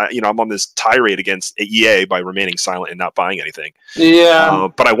while. And I'm on this tirade against EA by remaining silent and not buying anything. Yeah,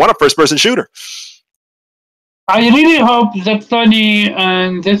 but I want a first-person shooter. I really hope that Sony,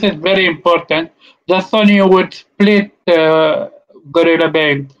 and this is very important, that Sony would split Guerrilla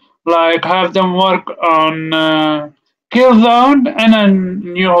Games, like have them work on Killzone and a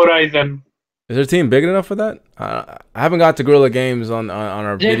New Horizon. Is their team big enough for that? I haven't got to Guerrilla Games on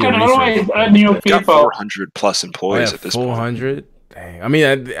our they video can research. always add new They've people. got 400 plus employees at this 400? Dang. I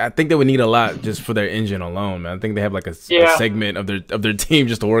mean, I think they would need a lot just for their engine alone, man. I think they have like a segment of their team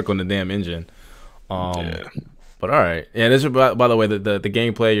just to work on the damn engine. But But all right, yeah. This is by the way, the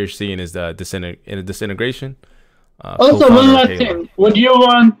gameplay you're seeing is the disintegration. Also, one last thing: would you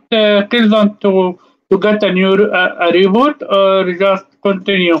want Killzone to get a new a reboot or just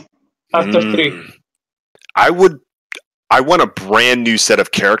continue after 3? I want a brand new set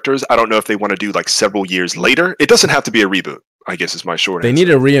of characters. I don't know if they want to do like several years later. It doesn't have to be a reboot, I guess is my short answer. They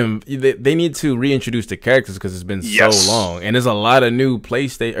need to reintroduce the characters because it's been so long, and there's a lot of new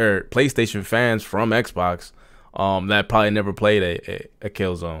PlayStation fans from Xbox that probably never played a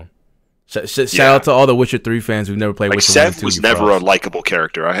Killzone. Shout out to all the Witcher 3 fans who've never played like Witcher 1 Seb and 2. was never a likable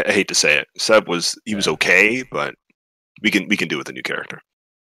character. I hate to say it. Seb was okay, but we can do with a new character.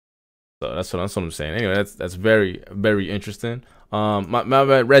 So that's what I'm saying. Anyway, that's very, very interesting. My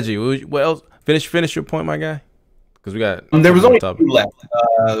bad, Reggie. What else? Finish your point, my guy. Because we got there was only 2 left.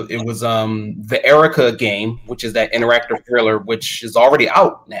 It was the Erica game, which is that interactive thriller, which is already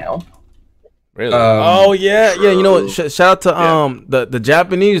out now. Really? Oh yeah. You know what? Shout out to the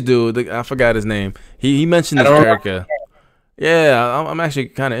Japanese dude. I forgot his name. He mentioned this Erica. Yeah, I'm actually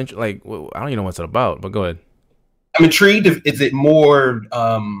kind of like I don't even know what's it about. But go ahead. I'm intrigued. Is it more?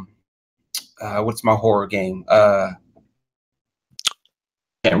 What's my horror game?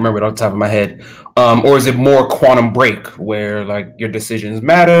 Can't remember it off the top of my head. Or is it more Quantum Break, where like your decisions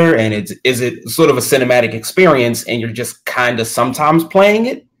matter, and is it sort of a cinematic experience, and you're just kind of sometimes playing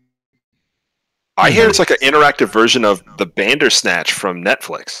it? I hear it's like an interactive version of the Bandersnatch from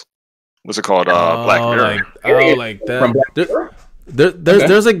Netflix. What's it called? Black Mirror. Like that.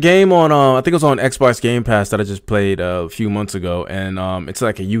 There's a game on I think it was on Xbox Game Pass that I just played a few months ago, and it's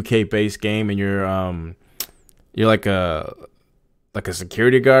like a UK based game, and you're like a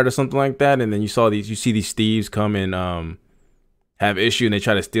security guard or something like that, and then you see these thieves come and have issue, and they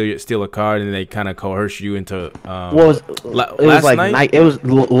try to steal a card, and they kind of coerce you into it was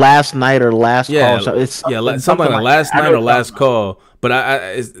last night or last call. So it's something like last night or last call. But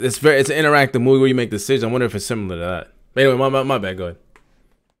it's an interactive movie where you make decisions. I wonder if it's similar to that. But anyway, my bad. Go ahead.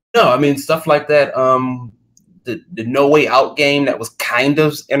 No, I mean stuff like that. The No Way Out game that was kind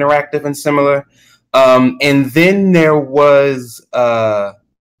of interactive and similar. And then there was interactive.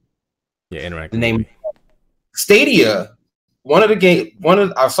 The name Stadia.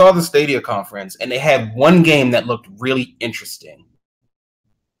 I saw the Stadia conference, and they had one game that looked really interesting.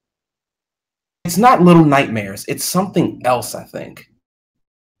 It's not Little Nightmares. It's something else, I think.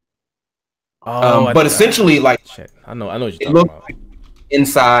 But essentially, like I know what it you're looked talking about. like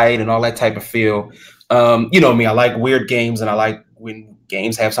inside and all that type of feel. You know me, I like weird games, and I like when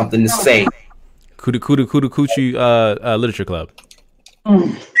games have something to say. Coochie Literature Club.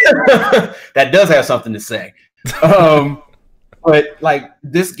 That does have something to say. But like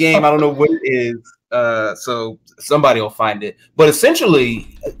this game, I don't know what it is. So somebody will find it. But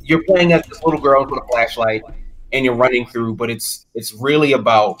essentially, you're playing as this little girl with a flashlight, and you're running through. But it's really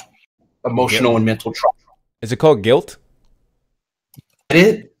about emotional and mental trauma. Is it called Guilt?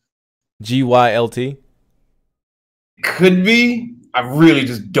 It GYLT? Could be. I really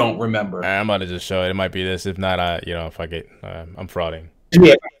just don't remember. I'm about to just show it. It might be this. If not, if I get, I'm frauding.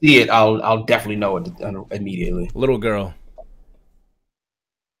 Yeah, if I see it, I'll definitely know it immediately. Little girl.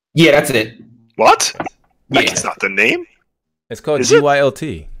 Yeah, that's it. What? Like it's not the name? It's called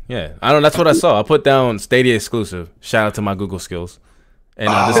GYLT. Yeah, I don't know. That's what I saw. I put down Stadia exclusive. Shout out to my Google skills. And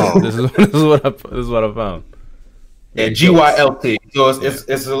this is what I found. Yeah, GYLT.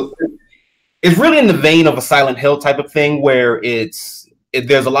 So it's really in the vein of a Silent Hill type of thing, where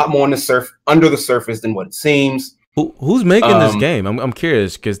there's a lot more under the surface than what it seems. Who's making this game? I'm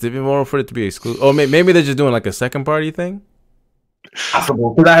curious because they've been more for it to be exclusive. Or maybe they're just doing like a second party thing.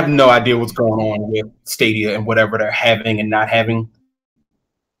 Possible, because I have no idea what's going on with Stadia and whatever they're having and not having.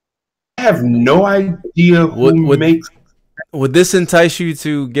 I have no idea who makes. Would this entice you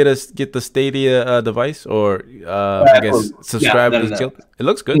to get the Stadia device, or I guess subscribe to this Guild? It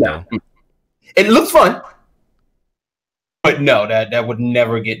looks good though. It looks fun, but no, that would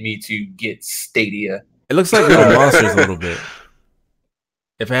never get me to get Stadia. It looks like Little Monsters a little bit.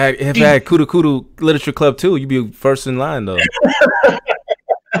 If I had Kudu Literature Club too, you'd be first in line though.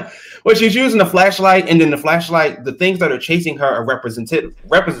 Well, she's using a flashlight, and then the flashlight, the things that are chasing her are representative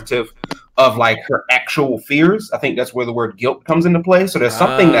of like her actual fears. I think that's where the word guilt comes into play. So there's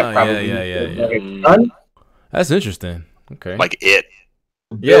something that probably done. That's interesting. Okay, like it.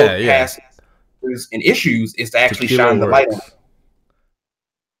 Past and issues is to actually shine the light on.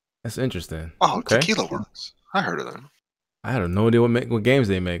 That's interesting. Oh, okay. Tequila Works. I heard of them. I have no idea what games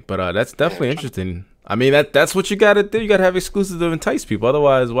they make, but that's definitely interesting. I mean, that's what you gotta do. You gotta have exclusives to entice people.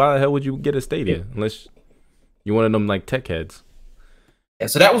 Otherwise, why the hell would you get a Stadia unless you're one of them like tech heads? Yeah,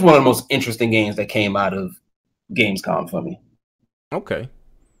 so that was one of the most interesting games that came out of Gamescom for me. Okay.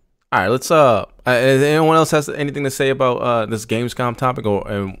 All right. Let's. Anyone else has anything to say about this Gamescom topic,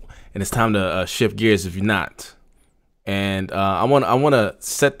 and it's time to shift gears if you're not. And I want to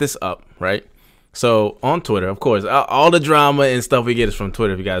set this up right. So on Twitter, of course, all the drama and stuff we get is from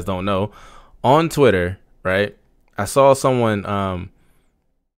Twitter. If you guys don't know, on Twitter, right? I saw someone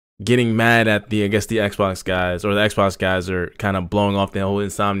getting mad at the Xbox guys, or the Xbox guys are kind of blowing off the whole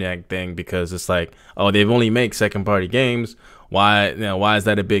Insomniac thing because it's like, oh, they've only make second party games. Why is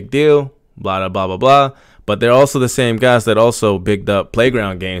that a big deal? Blah blah blah blah blah. But they're also the same guys that also bigged up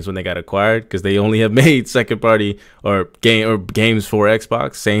Playground Games when they got acquired because they only have made second party or games for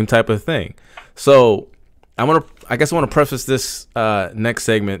Xbox. Same type of thing. So I want to preface this next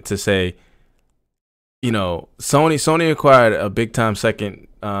segment to say, Sony acquired a big time second.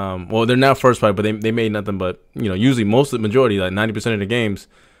 Well, they're now first party, but they made nothing but usually majority, like 90% of the games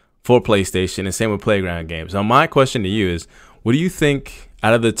for PlayStation, and same with Playground Games. Now, my question to you is, what do you think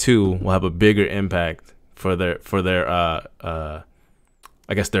out of the two will have a bigger impact for their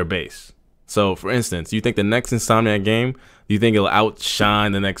their base? So, for instance, do you think the next Insomniac game, do you think it'll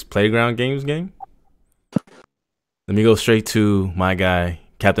outshine the next Playground Games game? Let me go straight to my guy,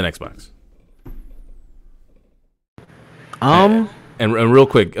 Captain Xbox. And real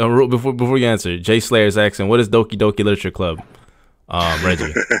quick, before you answer, Jay Slayer's asking, what is Doki Doki Literature Club?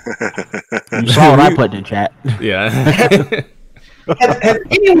 Reggie. You saw what I put in chat. Yeah. Has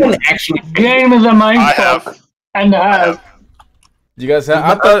anyone actually? Game is a mindfuck. And I have. You guys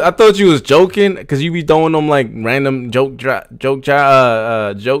have? I thought you was joking because you be throwing them like random jokes,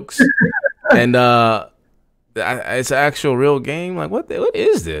 and it's an actual real game. Like what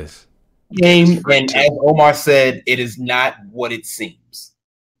is this game? And as Omar said, it is not what it seems.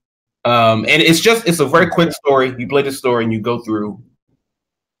 And it's a very quick story. You play the story and you go through.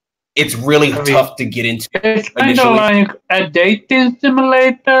 It's really tough to get into. It's kind of like a dating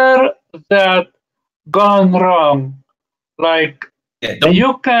simulator that gone wrong. Like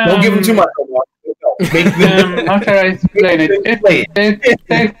don't give them too much. How should I explain it? It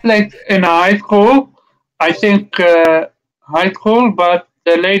takes place in high school. I think high school, but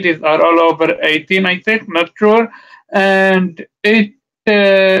the ladies are all over 18. I think, not sure, and it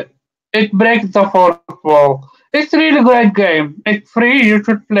breaks the fourth wall. It's a really great game. It's free. You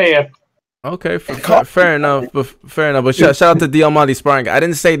should play it. Okay, fair enough. But shout out to D. Almighty Sparring. I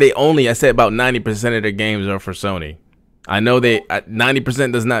didn't say they only. I said about 90% of their games are for Sony. I know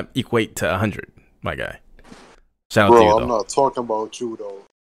 90% does not equate to 100. My guy. Shout out to you, though. I'm not talking about you though.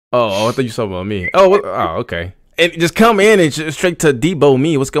 Oh, I thought you were talking about me. Oh, okay. And just come in and straight to Debo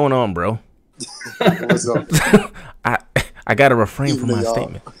me. What's going on, bro? What's up? I gotta refrain from my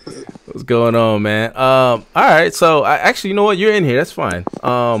statement. What's going on, man? All right. So actually, you know what? You're in here. That's fine.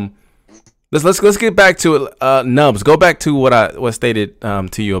 Let's get back to it. Nubs, go back to what stated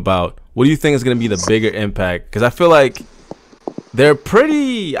to you about what do you think is gonna be the bigger impact? Because I feel like they're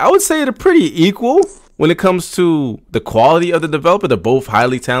pretty. I would say they're pretty equal when it comes to the quality of the developer. They're both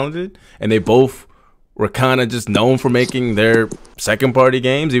highly talented, and they both were kind of just known for making their second party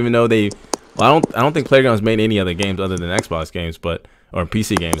games, even though they. Well, I don't think Playground's made any other games other than Xbox games, or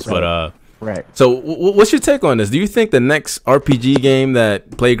PC games. But right. So, what's your take on this? Do you think the next RPG game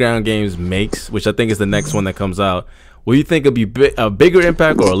that Playground Games makes, which I think is the next one that comes out, will you think it'll be a bigger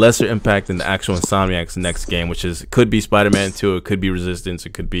impact or a lesser impact than the actual Insomniac's next game, which could be Spider-Man 2, it could be Resistance,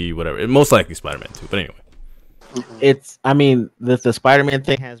 it could be whatever. Most likely Spider-Man 2. But anyway. The Spider-Man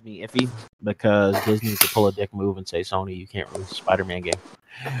thing has me iffy because Disney needs to pull a dick move and say, Sony, you can't release a Spider-Man game.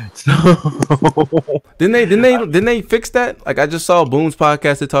 So didn't they fix that? Like I just saw Boom's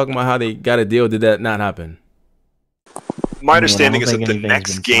podcast, they're talking about how they got a deal. Did that not happen? My understanding is that the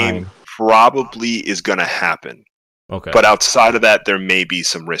next game probably is going to happen. Okay. But outside of that, there may be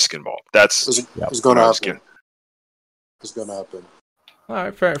some risk involved. It's going to happen. It's going to happen. All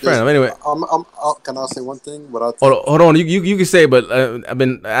right, fair enough. Anyway, can I say one thing? Hold on. You can say, but I've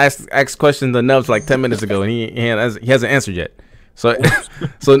been asked questions to Nubs like 10 minutes ago, and he hasn't answered yet. So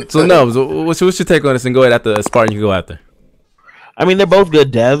Nubs, what's your take on this? And go ahead after Spartan. You can go after. I mean, they're both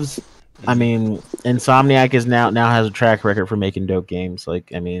good devs. I mean, Insomniac is now has a track record for making dope games.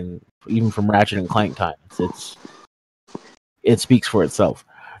 Like, I mean, even from Ratchet and Clank times, it speaks for itself.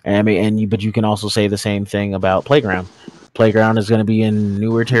 And I mean, but you can also say the same thing about Playground. Playground is going to be in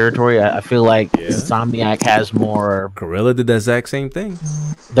newer territory. I feel like Insomniac has more. Guerrilla did the exact same thing.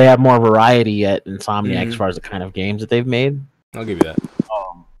 They have more variety at Insomniac as far as the kind of games that they've made. I'll give you that.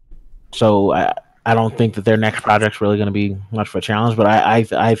 So I don't think that their next project's really going to be much of a challenge. But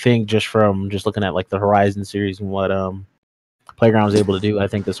I think just looking at like the Horizon series and what Playground's able to do, I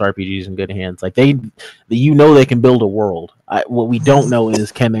think this RPG is in good hands. Like they can build a world. What we don't know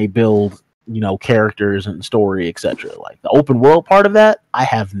is can they build characters and story, etc. Like the open world part of that, I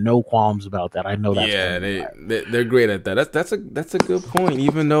have no qualms about that. I know that. Yeah, they're great at that. That's a good point.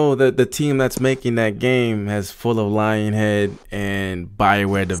 Even though the team that's making that game has full of Lionhead and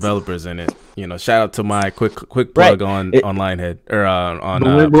BioWare developers in it. Shout out to my quick plug on Lionhead or on.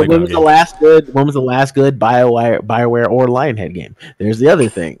 When was the last good BioWare or Lionhead game? There's the other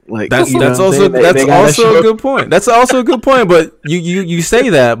thing. Like that's also a good point. That's also a good point. But you say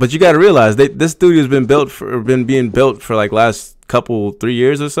that, but you got to realize this studio's been being built for like last 3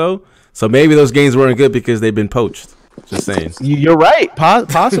 years or so. So maybe those games weren't good because they've been poached. Just saying. You're right.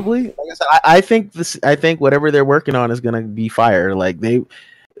 Possibly. Like I said, I think whatever they're working on is gonna be fire. Like they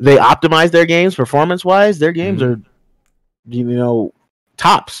optimize their games performance wise. Their games are,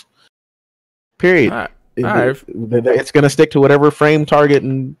 tops. Period. All right. It's gonna stick to whatever frame, target,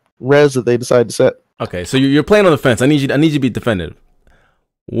 and res that they decide to set. Okay, so you're playing on the fence. I need you to be definitive.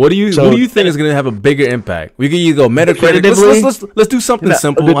 What do you think is going to have a bigger impact? We can either go Metacritic. Let's do something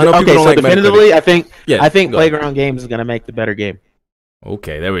simple. I know people don't like definitively, Metacritic. I think Playground Games is going to make the better game.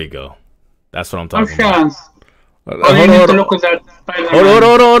 Okay, there we go. That's what I'm talking about. Chance. Hold on.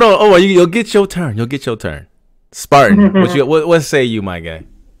 Oh, you'll get your turn. Spartan, what say you, my guy?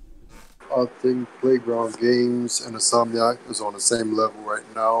 I think Playground Games and Insomniac is on the same level right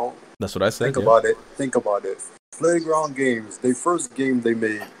now. That's what I said. Think about it. Playground Games, the first game they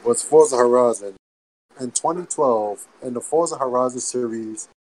made was Forza Horizon in 2012, and the Forza Horizon series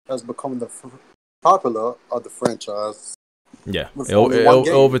has become the popular of the franchise. Yeah, it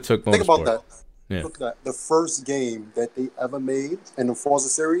overtook Motorsport. Think about that. Yeah. Look at that. The first game that they ever made in the Forza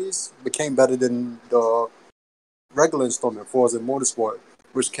series became better than the regular installment, Forza Motorsport,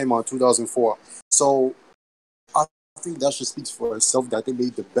 which came out in 2004. So I think that just speaks for itself that they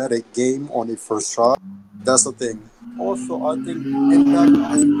made the better game on their first try. That's the thing. Also, I think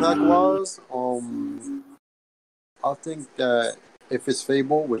impact-wise, I think that if it's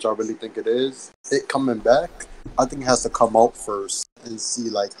Fable, which I really think it is, it coming back, I think it has to come out first and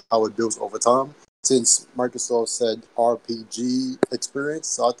see like how it builds over time. Since Microsoft said RPG experience,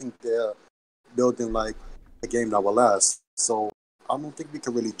 so I think they're building like a game that will last. So I don't think we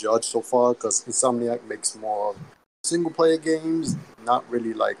can really judge so far because Insomniac makes more single-player games, not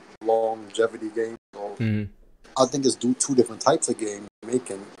really like longevity games. So I think it's two different types of games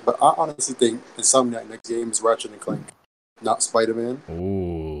making. But I honestly think Insomniac next game is Ratchet and Clank, not Spider-Man.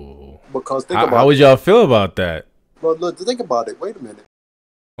 Ooh. Because how would y'all feel about that? Well, look, think about it. Wait a minute.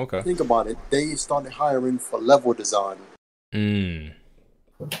 Okay. Think about it. They started hiring for level design.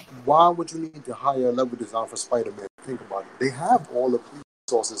 Why would you need to hire a level design for Spider-Man? Think about it. They have all the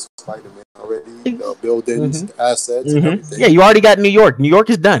resources for Spider-Man already. The buildings, the assets, and everything. Yeah, you already got New York. New York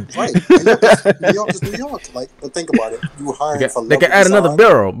is done. Right. New York is New York. Like, but think about it. You hiring for level They can add design. another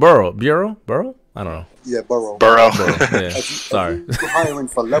Bureau? I don't know. Yeah, Burrow. Yeah. Sorry. If you're hiring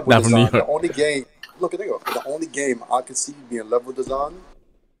for level Not from New design, York. the only game. Look, think of it. The only game I can see being level design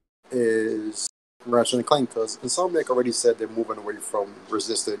is Ratchet and Clank because Insomniac already said they're moving away from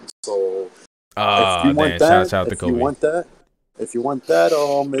Resistance. So if you want that,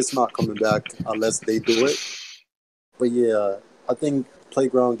 it's not coming back unless they do it. But yeah, I think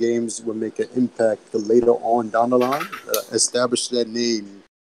Playground Games will make an impact later on down the line, establish their name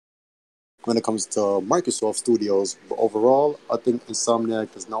when it comes to Microsoft Studios. But overall, I think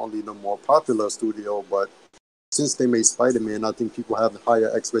Insomniac is not only the more popular studio, but since they made Spider-Man, I think people have higher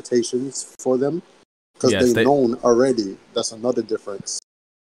expectations for them because they're known already. That's another difference.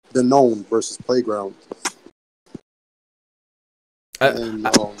 They're known versus Playground.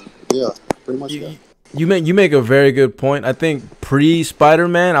 Yeah, pretty much that. You make a very good point. I think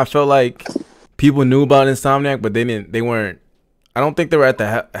pre-Spider-Man, I felt like people knew about Insomniac, but they weren't. I don't think they were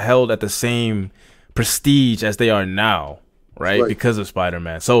held at the same prestige as they are now, right? Because of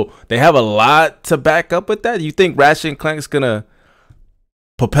Spider-Man. So they have a lot to back up with that. You think Ratchet and Clank is gonna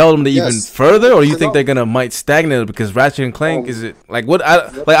propel them to even further, or you think they're might stagnate because Ratchet and Clank is it like what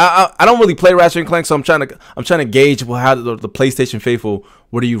I don't really play Ratchet and Clank, so I'm trying to gauge how the PlayStation faithful.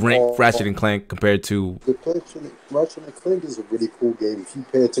 Where do you rank Ratchet and Clank compared to? Ratchet and Clank is a really cool game. If you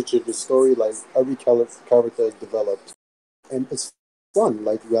pay attention to the story, like every character is developed, and it's fun.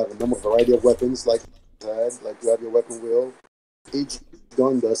 Like you have a variety of weapons, like you have your weapon wheel. Each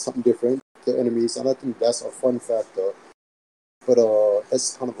gun does something different to enemies, and I think that's a fun factor. But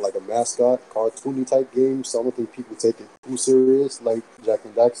it's kind of like a mascot, cartoony type game, so I don't think people take it too serious, like Jak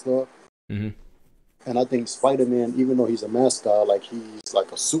and Daxter. Mm-hmm. And I think Spider-Man, even though he's a mascot, like he's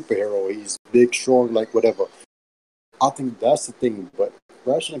like a superhero, he's big, strong, like whatever. I think that's the thing. But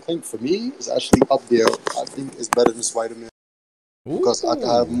Ratchet and Clank for me is actually up there. I think it's better than Spider-Man because I can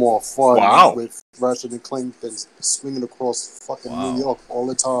have more fun with Ratchet and Clank than swinging across fucking New York all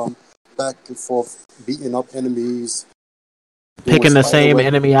the time, back and forth, beating up enemies, picking the same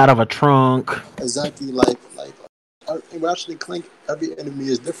enemy out of a trunk. Exactly, like in Ratchet and Clank, every enemy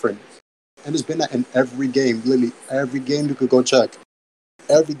is different, and it's been that in every game. Literally, every game you could go check.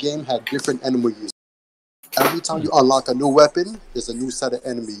 Every game had different enemies. Every time you unlock a new weapon, there's a new set of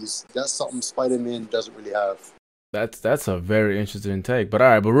enemies. That's something Spider-Man doesn't really have. That's a very interesting take. But all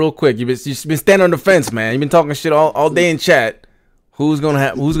right, but real quick, you've been standing on the fence, man. You've been talking shit all day in chat. Who's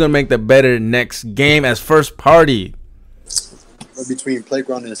gonna make the better next game as first party? Between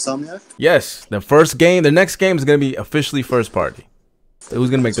Playground and Insomniac? Yes, the next game is gonna be officially first party. So who's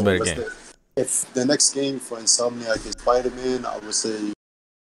gonna make the better game? If the next game for Insomniac is Spider-Man, I would say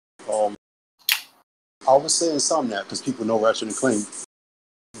Insomniac because people know Ratchet and Clank.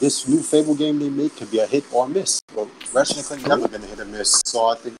 This new Fable game they make could be a hit or miss. But Ratchet and Clank never been a hit or miss, so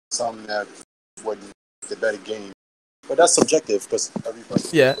I think Insomniac would be the better game. But that's subjective because everybody.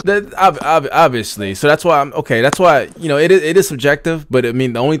 Yeah, obviously. So that's why That's why it is subjective. But I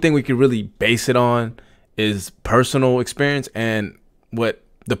mean, the only thing we can really base it on is personal experience and what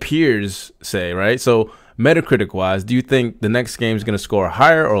the peers say, right? So Metacritic wise, do you think the next game is going to score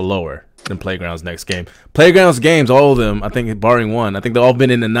higher or lower than Playground's next game? Playground's games, all of them, I think, barring one, I think they've all been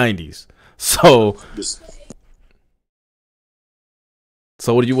in the 90s. So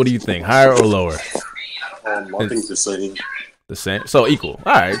what do you think? Higher or lower? I think the same. The same. So equal.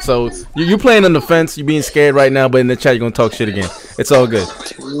 All right. So you're playing on the fence. You're being scared right now, but in the chat you're gonna talk shit again. It's all good.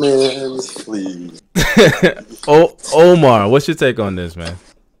 Man, please. Omar, what's your take on this, man?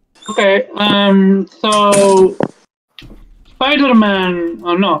 Okay. So Spider-Man,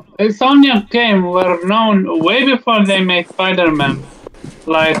 Insomniac game were known way before they made Spider-Man.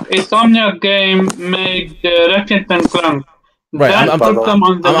 Like Insomniac game made Ratchet and Clank. Right.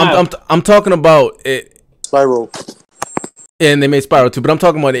 I'm talking about it. Spyro. And they made Spyro too, but I'm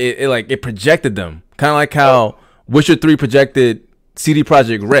talking about it projected them. Kind of like how Witcher 3 projected CD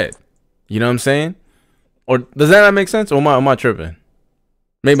Projekt Red. You know what I'm saying? Or does that not make sense? Or am I tripping?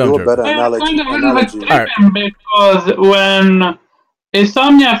 Maybe I'm tripping. Better analogy. Right. Because when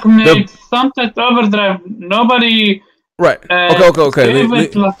Insomniac made Sunset Overdrive, nobody okay. gave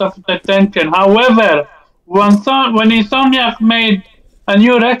it lots of attention. However, when Insomniac made a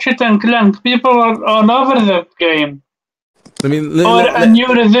new Ratchet and Clank, people were all over that game. A new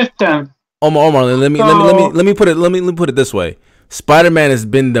Resistance. Omar, let me put it this way. Spider-Man has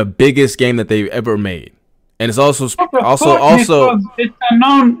been the biggest game that they've ever made, and it's also it's a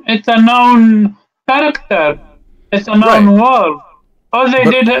known character. It's a known world. All they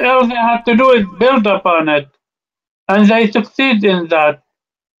had to do is build upon it, and they succeed in that.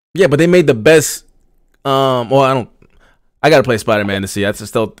 Yeah, but they made the best. I gotta play Spider-Man to see. That's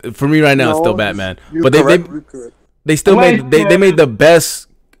still for me right now. It's still Batman, but they still made the best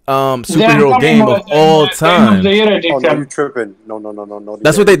superhero game of all time. Oh, no, you tripping? No.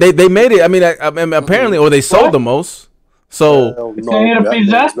 That's what they made it. I mean, apparently, or they sold the most. So can you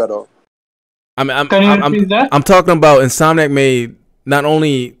repeat that? I'm talking about Insomniac made not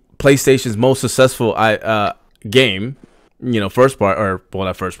only PlayStation's most successful game. First part, or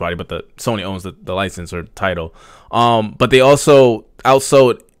not first party, but the Sony owns the license or title. But they also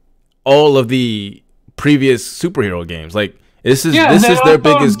outsold all of the previous superhero games. Like this is their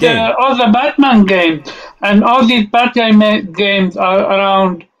biggest game. All the Batman games and all these Batman games are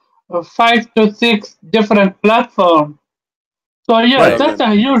around 5 to 6 different platforms. So that's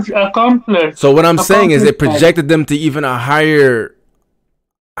a huge accomplishment. So what I'm saying is it projected them to even a higher.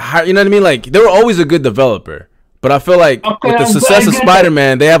 You know what I mean? Like they were always a good developer. But I feel like with the success of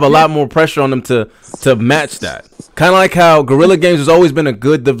Spider-Man, they have a lot more pressure on them to match that. Kind of like how Guerrilla Games has always been a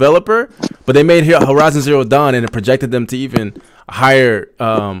good developer, but they made Horizon Zero Dawn and it projected them to even a higher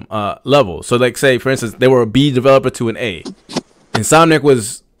level. So like say, for instance, they were a B developer to an A. Insomniac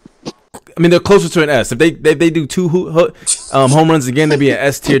was, they're closer to an S. If they do 2 home runs again, they'd be an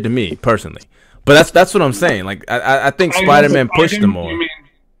S tier to me, personally. But that's what I'm saying. Like I think Spider-Man pushed them more.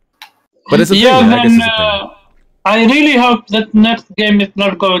 But it's opinion. I guess it's opinion. I really hope that next game is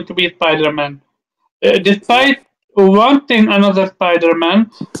not going to be Spider-Man. Despite wanting another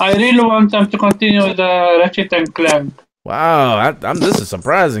Spider-Man, I really want them to continue with Ratchet and Clank. Wow, this is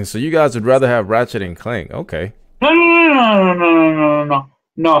surprising. So you guys would rather have Ratchet and Clank? Okay. No.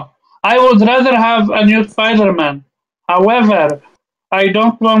 I would rather have a new Spider-Man. However, I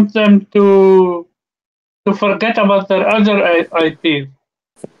don't want them to forget about their other IPs.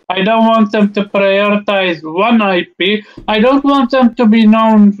 I don't want them to prioritize one IP. I don't want them to be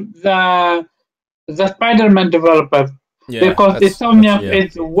known the Spider-Man developer because Insomniac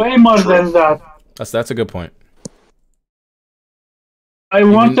is way more than that. That's a good point. I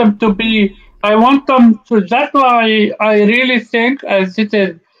want them to be. I want them to. That's why I really think, as it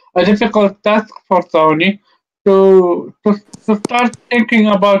is a difficult task for Sony, to start thinking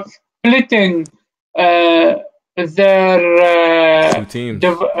about splitting their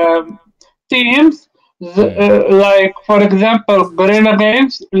teams. Like for example, Guerrilla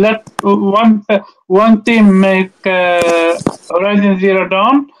Games let one team make Horizon Zero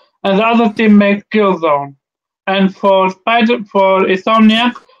Dawn, and the other team make Killzone. And for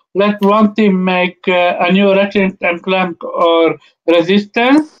Insomniac, let one team make a new Ratchet and Clank or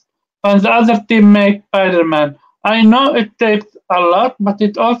Resistance, and the other team make Spider-Man. I know it takes a lot, but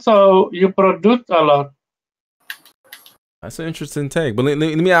it also you produce a lot. That's an interesting take. But I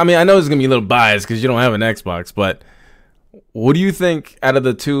mean, I know it's gonna be a little biased because you don't have an Xbox. But what do you think out of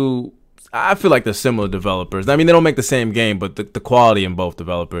the two? I feel like they're similar developers. I mean, they don't make the same game, but the quality in both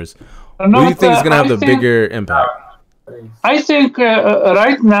developers. What do you think is gonna have the bigger impact? I think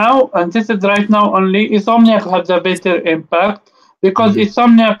right now, and this is right now only, Insomniac has a better impact because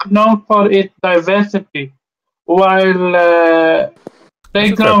Insomniac known for its diversity, while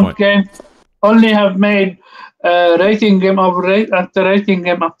Playground Games only have made rating game after rating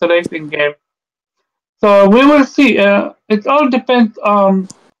game after rating game. So we will see. It all depends on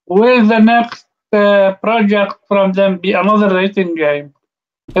will the next project from them be another rating game.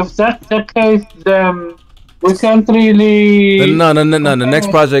 If that's the case, then we can't really. No. The next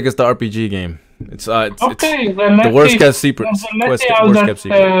project is the RPG game. It's okay. The worst kept secret. Let's see how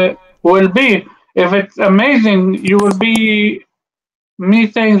that will be. If it's amazing, you will be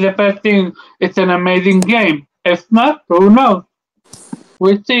me saying the first thing. It's an amazing game. If not, who knows?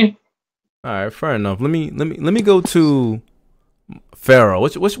 We'll see. All right, fair enough. Let me go to Pharaoh.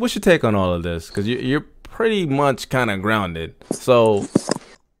 What's your take on all of this? Because you're pretty much kind of grounded. So,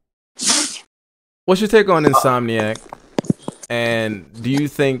 what's your take on Insomniac? And do you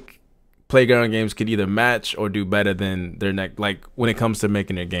think Playground Games could either match or do better than their next? Like when it comes to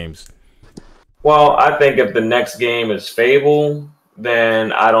making their games. Well, I think if the next game is Fable,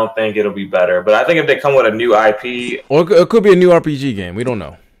 then I don't think it'll be better. But I think if they come with a new IP, or it could be a new RPG game. We don't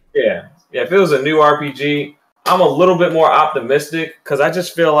know. Yeah. If it was a new RPG, I'm a little bit more optimistic because I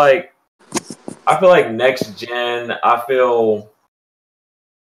just feel like next gen. I feel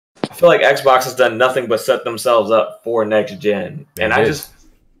like Xbox has done nothing but set themselves up for next gen, and I just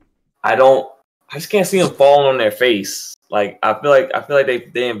can't see them falling on their face. Like I feel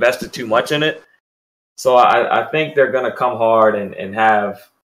like they invested too much in it. So I think they're gonna come hard and have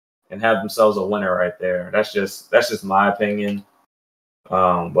themselves a winner right there. That's just my opinion.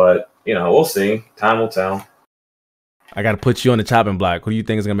 But we'll see. Time will tell. I gotta put you on the chopping block. Who do you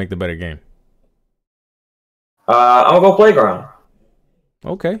think is gonna make the better game? I'm gonna go Playground.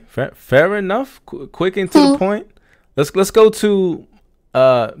 Okay, fair enough. Quick and to the point. Let's go to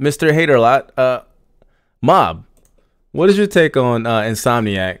Mr. Hater a lot. Mob, what is your take on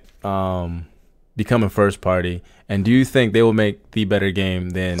Insomniac becoming first party, and do you think they will make the better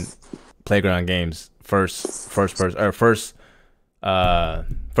game than Playground Games first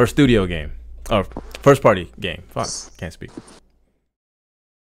studio game or first party game? Fuck, can't speak.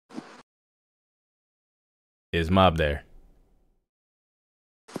 Is Mob there?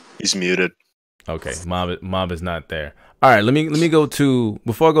 He's muted. Okay, Mob is not there. All right, let me go to,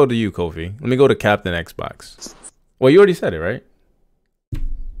 before I go to you, Kofi. Let me go to Captain Xbox. Well, you already said it, right?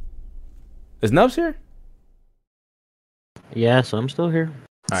 Is Nubs here? Yeah, so I'm still here.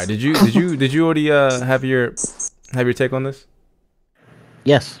 All right, did you already have your take on this?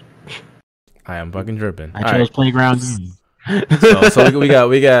 Yes. I am fucking dripping. I chose Playground. So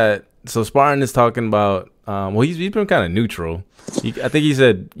we got. So Spartan is talking about. Well, he's been kind of neutral. I think he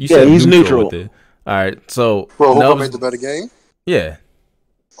said said he's neutral. With it. All right, so bro, who made the better game? Yeah.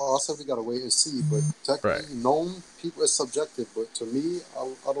 Oh, I said we gotta wait and see, but technically, known people is subjective. But to me,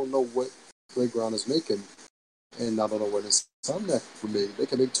 I don't know what Playground is making, and I don't know what Insomniac made. They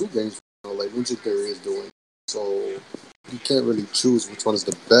can make two games, like Ninja Theory is doing. So you can't really choose which one is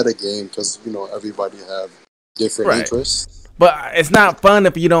the better game because everybody have different interests. But it's not fun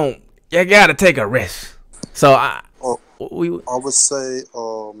if you don't. You gotta take a risk. So I would say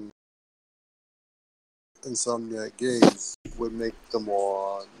Insomniac Games would make the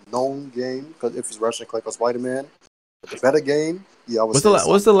more known game because if it's Ratchet & Clank or Spider-Man, the better game. Yeah, I would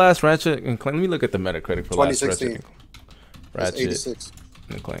what's the last Ratchet & Clank? Let me look at the Metacritic for 2016. last Ratchet & 86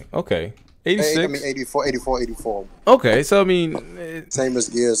 and Clank. Okay, 86. I mean 84. Okay, so I mean, same as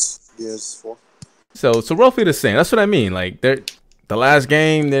Gears 4. So roughly the same. That's what I mean. Like the last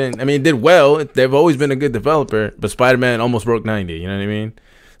game, it did well. They've always been a good developer, but Spider-Man almost broke 90. You know what I mean?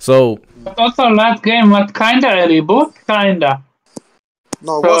 So. But also, last game was kinda a reboot, kinda.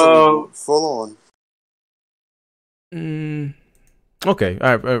 No, it wasn't full on. Okay,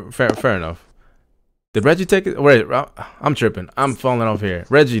 all right, fair enough. Did Reggie take it? Wait, I'm tripping. I'm falling off here.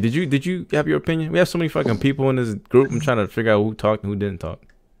 Reggie, did you have your opinion? We have so many fucking people in this group. I'm trying to figure out who talked and who didn't talk.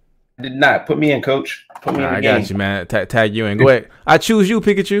 I did not. Put me in, coach. Put me in. I got you, man. Tag you in. Go ahead. I choose you,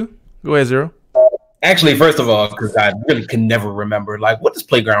 Pikachu. Go ahead, Zero. Actually, first of all, because I really can never remember, like, what does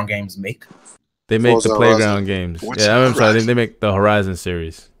Playground Games make? They make the Playground games. Yeah, I'm sorry. They make the Horizon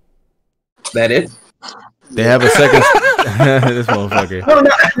series. That it? They have a second. This motherfucker.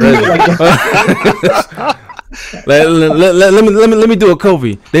 Let me do a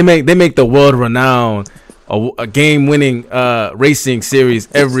Kobe. They make the world renowned a game-winning racing series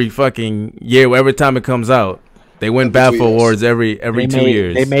every fucking year. Every time it comes out, they win BAFTA awards every 2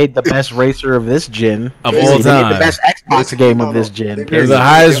 years. They made the best racer of this gen of all time. They made the best Xbox game of this gen. They're the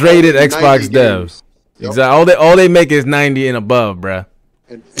highest rated Xbox devs. Yep. Exactly. All they make is 90 and above, bruh.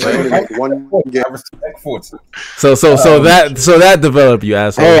 So that developed, you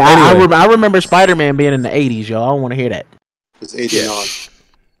asshole. Hey, anyway. I remember Spider-Man being in the 80s, y'all. I don't want to hear that. It's 89.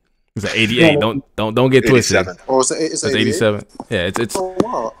 It's 88. Don't get twisted. Oh, it's 87. Yeah, it's oh,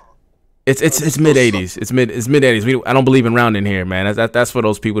 wow. It's mid 80s. It's mid 80s. I don't believe in rounding here, man. That's for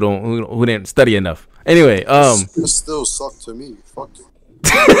those people who didn't study enough. Anyway, it still sucked to me. Fuck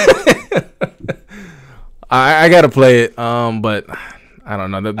it. I gotta play it, but I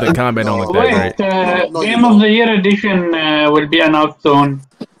don't know. The combat don't look that great. Game of the Year edition will be announced soon,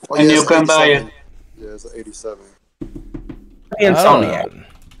 and you can buy it. Yeah, it's 87. Insomniac.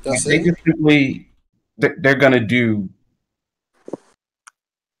 They just simply they're gonna do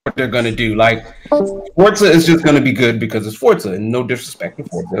what they're gonna do. Like Forza is just gonna be good because it's Forza, and no disrespect to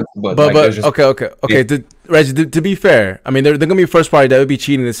Forza, but okay. Reggie, to be fair, I mean they're gonna be first party. That would be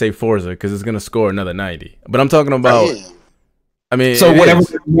cheating to say Forza because it's gonna score another 90. But I'm talking about. I mean, so whatever.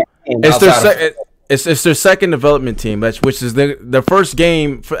 It's their second development team, which is their first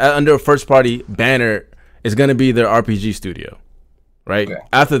game under a first party banner is gonna be their RPG studio, right? Okay.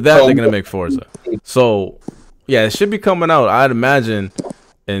 After that, they're gonna make Forza. So yeah, it should be coming out. I'd imagine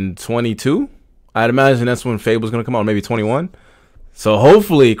in 22. I'd imagine that's when Fable's gonna come out, maybe 21. So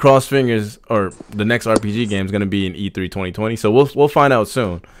hopefully, cross fingers, or the next RPG game is gonna be in E3 2020. So we'll find out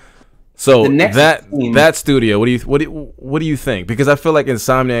soon. So that studio, what do you think? Because I feel like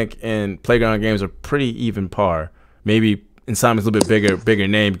Insomniac and Playground Games are pretty even par. Maybe Insomniac's a little bit bigger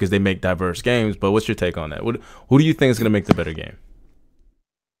name because they make diverse games. But what's your take on that? Who do you think is gonna make the better game?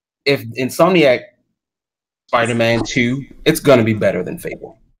 If Insomniac Spider-Man 2, it's gonna be better than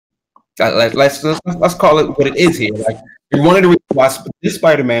Fable. Let's call it what it is here. Like, one of the reasons why this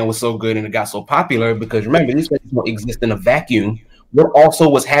Spider-Man was so good and it got so popular, because remember, these things don't exist in a vacuum. What also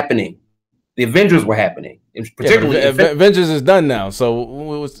was happening? The Avengers were happening. Particularly, Avengers is done now. So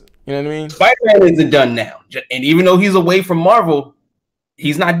you know what I mean? Spider-Man isn't done now, and even though he's away from Marvel,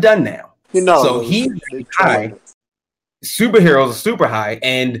 he's not done now. So he's high. Superheroes are super high,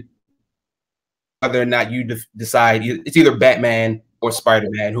 and whether or not you decide, it's either Batman or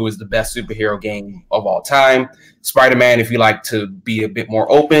Spider-Man, who is the best superhero game of all time. Spider-Man, if you like to be a bit more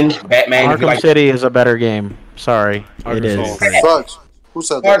open. Batman, Arkham City is a better game. Sorry, it is. Who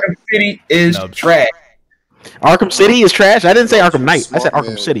said that? Arkham City is trash. Arkham City is trash? I didn't say Arkham Knight. I said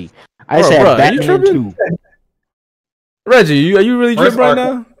Arkham City. I said Batman 2. Reggie, are you really tripping right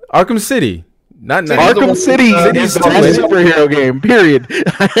now? Arkham City. Not Arkham City is the best superhero game, period.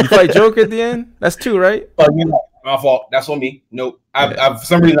 You fight Joker at the end? That's 2, right? My fault. That's on me. Nope. For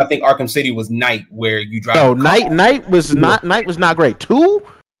some reason, I think Arkham City was Night, where you drive. No, Night was not great. 2?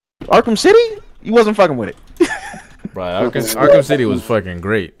 Arkham City? You wasn't fucking with it. Right. Arkham City was fucking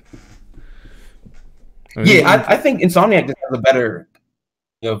great. Yeah, I think Insomniac just has a better,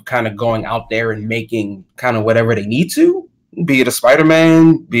 kind of going out there and making kind of whatever they need to, be it a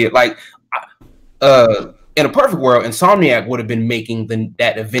Spider-Man, be it like, in a perfect world, Insomniac would have been making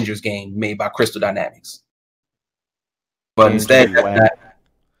that Avengers game made by Crystal Dynamics. But instead, that's not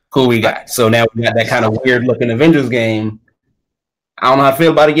who we got. So now we got that kind of weird looking Avengers game. I don't know how I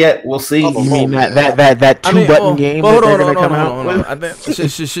feel about it yet. We'll see. You mean that two-button game that they're going to come out? I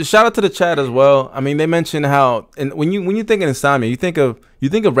think, shout out to the chat as well. I mean, they mentioned how, and when you think of Insomnia, you think of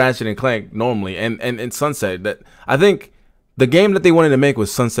Ratchet and Clank normally, and Sunset. That I think the game that they wanted to make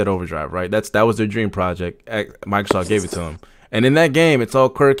was Sunset Overdrive, right? That was their dream project. Microsoft gave it to them, And in that game, it's all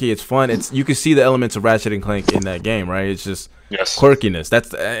quirky. It's fun. You can see the elements of Ratchet and Clank in that game, right? It's just quirkiness.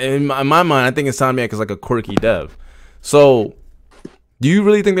 That's in my mind. I think Insomniac is like a quirky dev. So, do you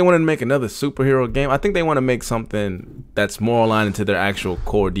really think they want to make another superhero game? I think they want to make something that's more aligned into their actual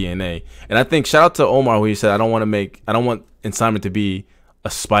core DNA. And I think shout out to Omar who he said I don't want Insomniac to be a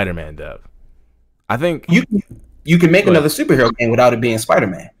Spider-Man dev. I think you can make another superhero game without it being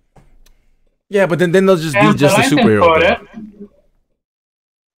Spider-Man. Yeah, but then they'll just be just a superhero game.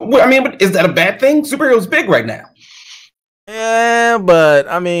 Well, I mean, but is that a bad thing? Superhero's big right now. Yeah, but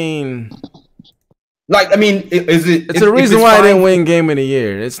I mean, is it? It's a reason why I didn't win Game of the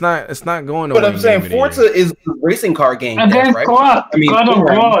Year. It's not going to. But I'm saying Forza is a racing car game, right? God of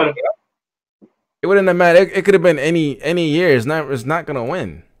War. It wouldn't have mattered. It could have been any year. It's not going to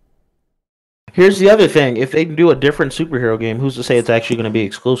win. Here's the other thing: if they do a different superhero game, who's to say it's actually going to be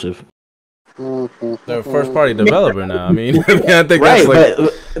exclusive? They're a first-party developer now. I mean, I think right,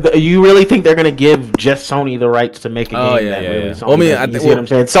 that's but you really think they're going to give just Sony the rights to make a game? Well, I mean, you see what I'm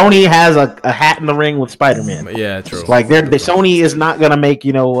saying? Sony has a hat in the ring with Spider-Man. Yeah, true. Like, Sony is not going to make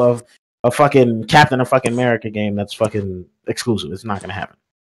a fucking Captain of fucking America game that's fucking exclusive. It's not going to happen.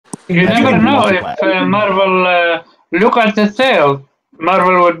 You never know if Marvel look at the sales.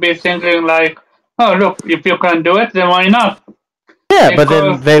 Marvel would be thinking like, oh look, if you can do it, then why not? Yeah, but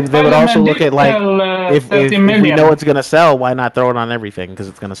then they would also look at like if we know it's gonna sell, why not throw it on everything? Because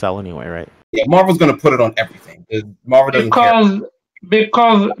it's gonna sell anyway, right? Yeah, Marvel's gonna put it on everything. Marvel doesn't care.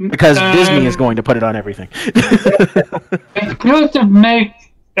 Because Disney is going to put it on everything. Exclusive make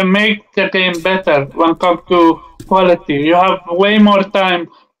the game better when it comes to quality. You have way more time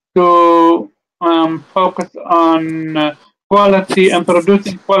to focus on quality and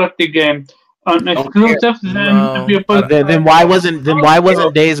producing quality games. On exclusives, then why wasn't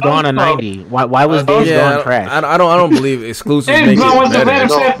Days Gone a 90? Why was Days Gone trash? I don't believe exclusives make Days Gone it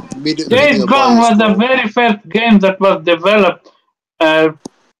better. Days Gone was the very first game that was developed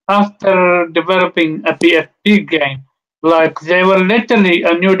after developing a PSP game. Like they were literally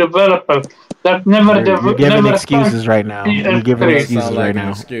a new developer that never You're giving excuses right now. You're giving excuses right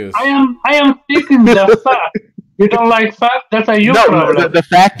now. I am speaking the fact. You don't like fact? That's a you problem. The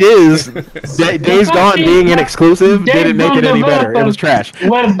fact is, Days Gone being an exclusive didn't make it any better. It was trash.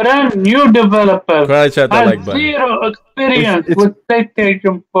 We're brand new developers. Had zero experience with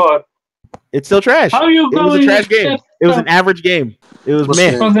PlayStation 4. It's still trash. How you it was a trash game. It was an average game. It was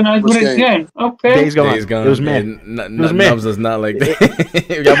meh. It was an average game. Okay. Days Gone. It was meh. Nubs is not like that.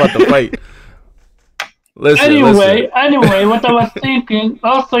 Y'all about to fight. Anyway, what I was thinking,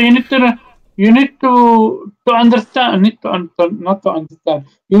 also you need to understand, not to understand.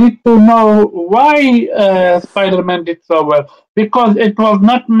 You need to know why Spider-Man did so well. Because it was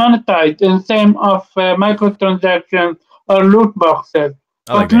not monetized in same of microtransactions or loot boxes.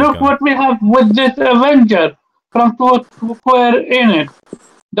 But look what we have with this Avenger from Square Enix.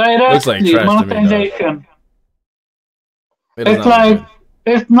 Directly monetization. It's like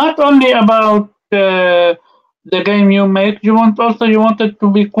it's not only about the game you make. You want it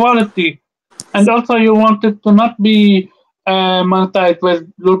to be quality. And also you want it to not be monetized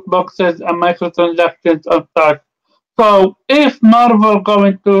with loot boxes and microtransactions and such. So if Marvel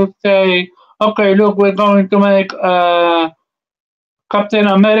going to say, okay, look, we're going to make a Captain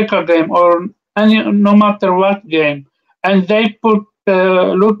America game or no matter what game, and they put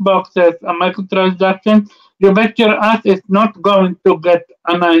loot boxes and microtransactions, you bet your ass it's not going to get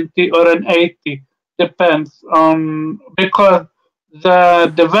a 90 or an 80. Depends on, because the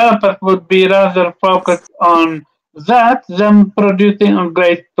developer would be rather focused on that than producing a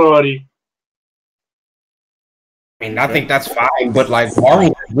great story. I mean, I think that's fine, but like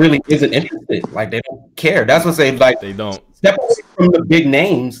Marvel really isn't interested. Like they don't care. That's what they like. They don't step away from the big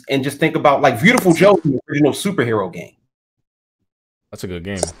names and just think about like Beautiful Joe, the original superhero game. That's a good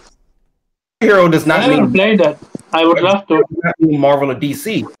game. Hero does not mean play that. I would love to. Not mean Marvel or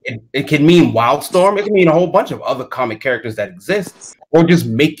DC. It can mean Wildstorm. It can mean a whole bunch of other comic characters that exist, or just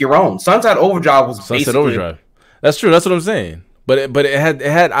make your own. Sunset Overdrive was Sunset Overdrive. That's true. That's what I'm saying. But it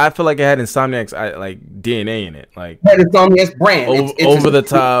had. I feel like it had Insomniac's like DNA in it. Like Insomniac's brand. It's over the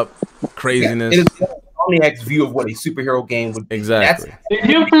top craziness. Yeah, it is Insomniac's view of what a superhero game would be. Exactly. Did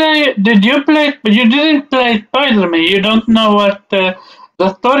you play? But you didn't play Spider-Man. You don't know what the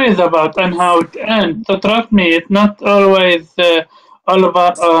story is about and how it ends. So trust me, it's not always all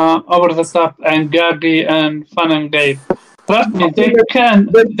about over the top and gaggy and fun and games. Trust me,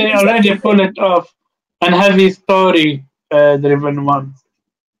 they already pull it off and heavy story driven ones.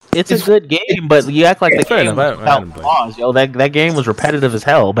 It's a good game, but you act like the game was without flaws, yo. That game was repetitive as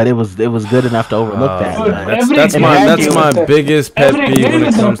hell, but it was good enough to overlook that. Man. That's my biggest pet peeve when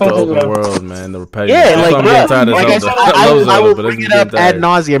it comes to open world, man. The repetitive. Yeah, I will bring it up ad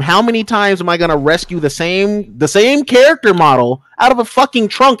nauseum. How many times am I gonna rescue the same character model out of a fucking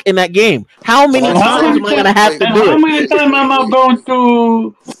trunk in that game? How many times am I gonna have to do it? How many times am I going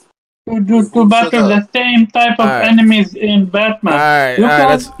to battle the same type of enemies in Batman?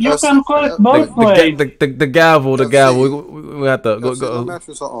 You can call it both ways. The gavel. We have to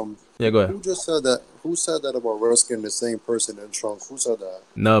go. Yeah, go ahead. Who said that about rescuing the same person in trunk? Who said that?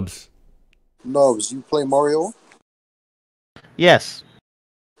 Nubs. You play Mario? Yes.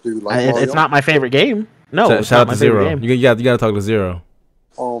 Do you like Mario? It's not my favorite game. No, shout out to Zero. You gotta talk to Zero.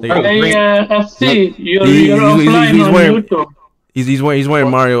 FC, you're offline on YouTube. He's wearing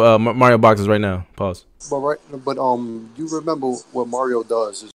Mario boxes right now. Pause. But you remember what Mario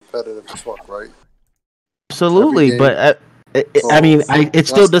does is repetitive as fuck, right? Absolutely, but it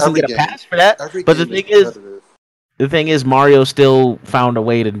still doesn't get a pass for that. But the thing is, Mario still found a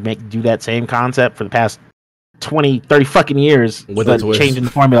way to do that same concept for the past 20, 30 fucking years, changing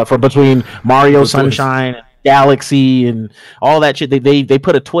the formula for between Mario Sunshine, and Galaxy, and all that shit. They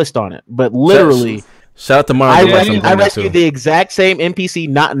put a twist on it, but literally. Shout out to Mario. I rescued the exact same NPC,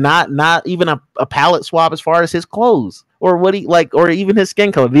 not even a palette swap as far as his clothes or what he like, or even his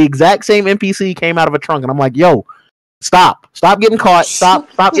skin color. The exact same NPC came out of a trunk, and I'm like, yo, stop getting caught, stop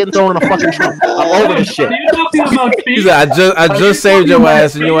getting thrown in a fucking trunk. I'm over this shit. He said, I just saved your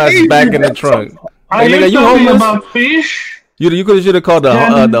ass, and your ass is back in the trunk. Are you talking about fish? You should have called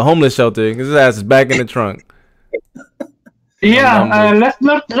the homeless shelter. His ass is back in the trunk. Yeah, let's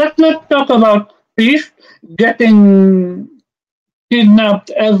not talk about fish getting kidnapped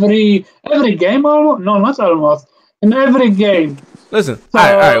every game, almost. No, not almost. In every game. Listen,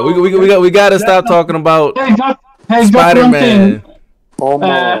 all right. We got to stop talking about Spider-Man.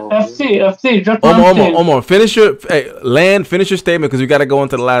 FC, just Omar, finish your statement because we got to go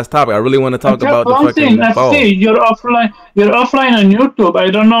into the last topic. I really want to talk about the fucking fall. FC, you're offline on YouTube. I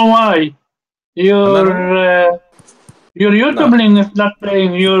don't know why. Your YouTube link is not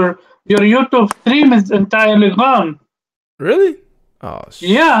playing. Your YouTube stream is entirely gone. Really? Oh shit.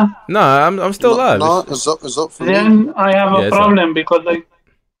 Yeah. No, I'm still live. No, it's up for then me. I have a problem because I.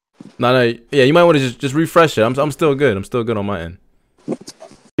 No. Yeah, you might want to just refresh it. I'm still good. I'm still good on my end.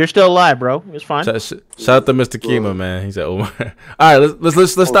 You're still alive, bro. It's fine. Shout out to Mr. Kima, man. He said, "Oh, all right.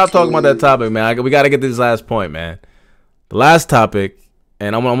 Let's stop talking about that topic, man. We got to get to this last point, man. The last topic,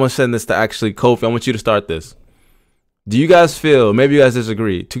 and I'm gonna send this to actually Kofi. I want you to start this. Do you guys feel? Maybe you guys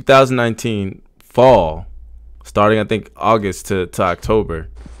disagree. 2019 fall, starting I think August to October,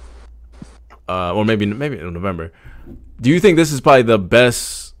 or maybe in November. Do you think this is probably the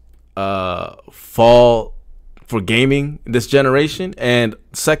best fall for gaming this generation? And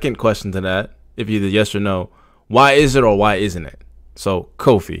second question to that, if either yes or no, why is it or why isn't it? So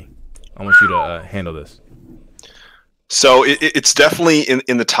Kofi, I want you to handle this. So it's definitely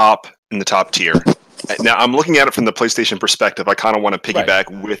in the top tier. Now I'm looking at it from the PlayStation perspective. I kind of want to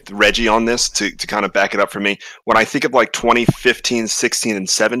piggyback with Reggie on this to kind of back it up for me. When I think of like 2015, 16, and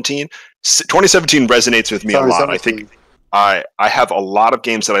 17, 2017 resonates with me a lot. 17. I think I have a lot of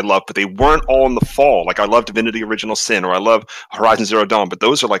games that I love, but they weren't all in the fall. Like I love Divinity Original Sin, or I love Horizon Zero Dawn, but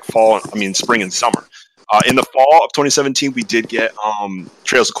those are like spring and summer. In the fall of 2017, we did get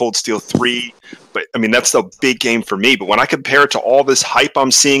Trails of Cold Steel 3, but I mean that's the big game for me. But when I compare it to all this hype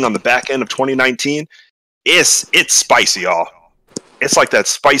I'm seeing on the back end of 2019, it's spicy, y'all. It's like that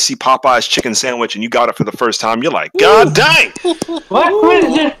spicy Popeyes chicken sandwich, and you got it for the first time. You're like, God dang! What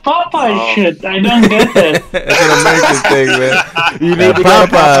is this Popeye shit? I don't get it. It's an American thing, man. You need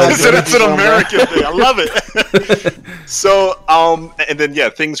Popeyes. It's an American thing. I love it. So, and then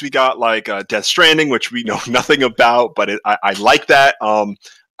things we got like Death Stranding, which we know nothing about, but I like that.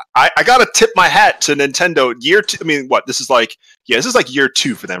 I gotta tip my hat to Nintendo. Year 2. I mean, what this is like? Yeah, this is like year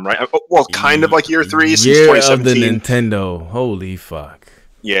 2 for them, right? Well, kind of like year 3 since 2017. Of the Nintendo. Holy fuck.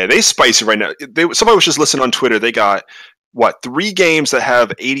 Yeah, they spicy right now. Somebody was just listening on Twitter. They got 3 games that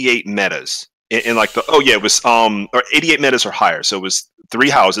have 88 metas in like the it was or 88 metas or higher. So it was 3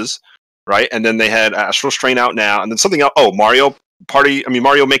 houses, right? And then they had Astral Strain out now, and then something else. Oh, Mario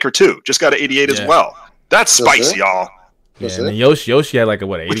Maker 2 just got an 88 as well. That's spicy, y'all. Yeah, and Yoshi had like a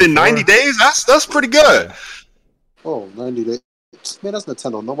 84? Within 90 days. That's pretty good. Oh, 90 days. Man, that's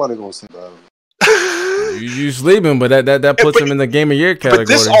Nintendo. Nobody gonna say that. You sleeping, but that puts him in the Game of Year category.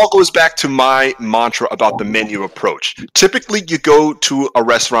 But this all goes back to my mantra about the menu approach. Typically, you go to a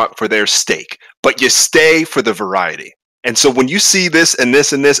restaurant for their steak, but you stay for the variety. And so when you see this and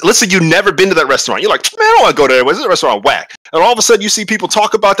this and this, let's say you've never been to that restaurant, you're like, man, I don't want to go there. Where's the restaurant whack? And all of a sudden you see people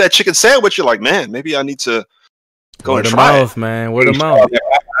talk about that chicken sandwich. You're like, man, maybe I need to go and try it. Man. Word of mouth.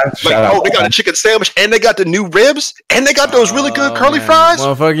 Like, oh, they got a chicken sandwich and they got the new ribs and they got those really good curly fries.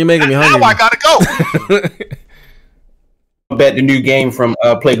 Motherfucker, you making me hungry. Now I gotta go. I bet the new game from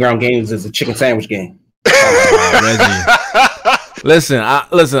Playground Games is a chicken sandwich game. Reggie. Listen.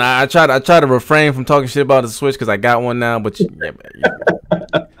 I try to refrain from talking shit about the Switch because I got one now. But you're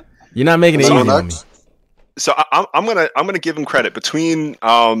not making it easy on me. So I'm gonna give him credit between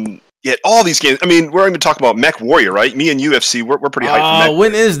all these games. I mean, we're even talking about Mech Warrior, right? Me and UFC, we're pretty hyped. Oh,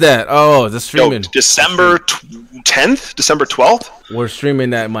 when is that? Oh, the streaming. December 10th, December 12th. We're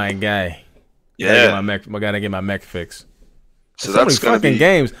streaming that, my guy. Yeah, I gotta get my mech fix. So that's so many fucking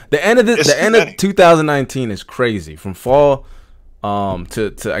games. The end of 2019 is crazy. From fall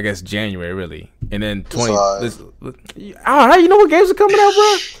to I guess January really, and then 20. How you know what games are coming out,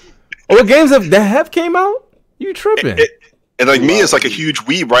 bro? Or what games that have came out? You tripping? And like me, it's like a huge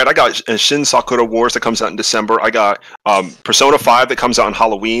weeb, right? I got Shin Sakura Wars that comes out in December. I got Persona 5 that comes out on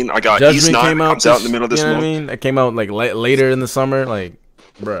Halloween. I got Judgment East 9 came that comes out in the middle of this month. I mean, it came out like later in the summer. Like,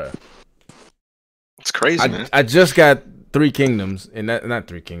 bruh, it's crazy, man. I just got Three Kingdoms, and not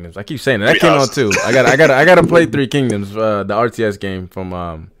Three Kingdoms. I keep saying that came out too. I gotta play Three Kingdoms, the RTS game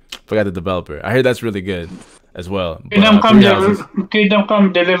from forgot the developer. I hear that's really good as well. Kingdom Come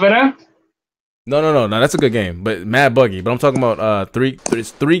Deliverance. No, that's a good game, but mad buggy. But I'm talking about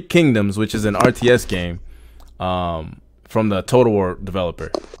Three Kingdoms, which is an RTS game, from the Total War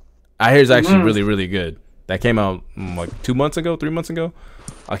developer. I hear it's actually really, really good. That came out like 3 months ago.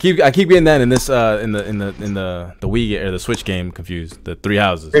 I keep getting that in this in the Wii or the Switch game confused. The Three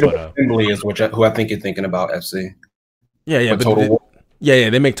Houses. Assembly is who I think you're thinking about, FC. Yeah, but Total War.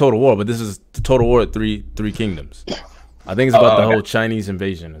 Yeah, they make Total War, but this is the Total War Three Kingdoms. I think it's about the whole Chinese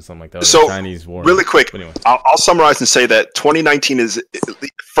invasion or something like that. So, Chinese war. Really quick, anyway. I'll summarize and say that 2019 is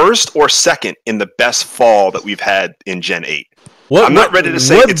first or second in the best fall that we've had in Gen 8. I'm not ready to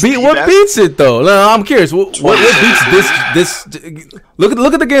say what beats it though. No, I'm curious. What beats this? Look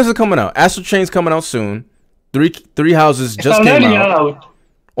at the games that are coming out. Astral Chain's coming out soon. Three Houses just came out.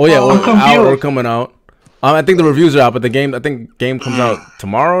 Oh yeah, or coming out. I think the reviews are out, but game comes out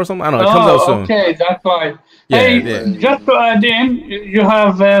tomorrow or something. I don't know. It comes out soon. Okay, that's why. Yeah. Just to add in, you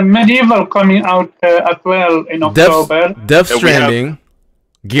have Medieval coming out as well in October. Death Stranding,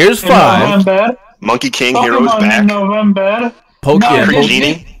 Gears 5, November. Monkey King Pokemon Heroes back. In November.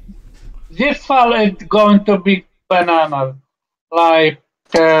 This fall is going to be bananas. Like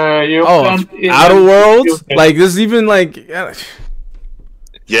you Outer Worlds. Like this, even like.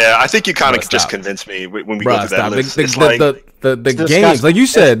 Yeah, I think you kind of just convinced me when we go through that list. The games, like you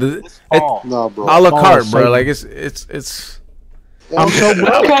said, a la carte, bro. Like it's. I'm so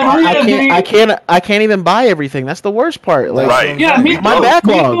I can't even buy everything. That's the worst part. Like, right? Yeah, me too. My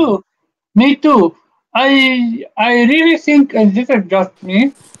backlog. Me too. I really think this is just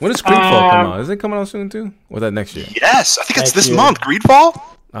me. When does Greedfall come out? Is it coming out soon too? Or that next year? Yes, I think it's this month. Greedfall.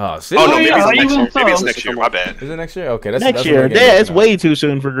 Oh, see? Oh no, maybe it's next year. Maybe it's next year. My bad. Is it next year? Okay, that's next year. Yeah, it's way too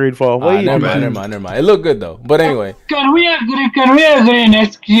soon for Greedfall. Never mind. It looked good though. But anyway, can we agree?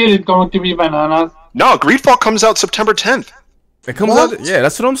 Next year is going to be bananas. No, Greedfall comes out September 10th. It comes out. Yeah,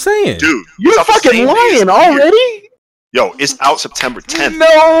 that's what I'm saying, dude. You're fucking lying already. Yo, it's out September 10th.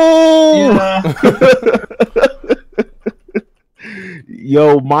 No.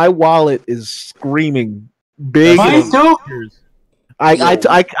 Yo, my wallet is screaming big. Mine too.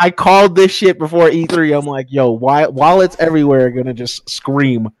 I called this shit before E3. I'm like, yo, wallets everywhere are gonna just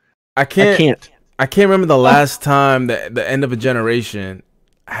scream. I can't remember the last time the end of a generation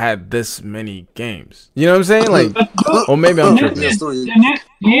had this many games. You know what I'm saying? Like, or maybe I'm tripping. The next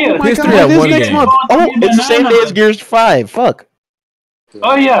year. PS3 had one game. Oh, it's the same day as Gears 5. Fuck.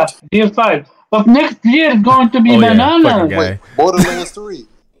 Oh yeah, Gears 5. But next year is going to be bananas. Wait, Borderlands 3.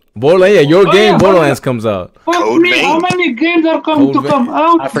 Borderlands, your game Borderlands comes out. Code Vein. How many games are going to come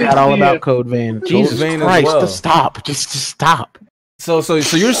out? I forgot all about Code Vein. Jesus Christ, just stop. Just stop. So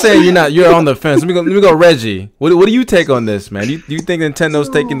you're saying you're on the fence. Let me go, Reggie. What do you take on this, man? Do you think Nintendo's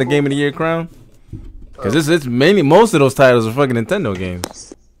taking the Game of the Year crown? Because it's mainly most of those titles are fucking Nintendo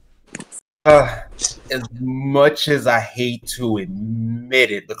games. As much as I hate to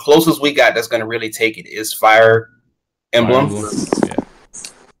admit it, the closest we got that's going to really take it is Fire Emblem. Yeah.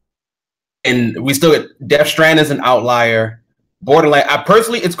 And we still get Death Stranding is an outlier. Borderlands.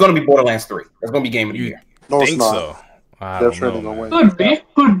 It's going to be Borderlands 3. That's going to be Game of the Year. No, it's not. So. Death Stranding gonna win.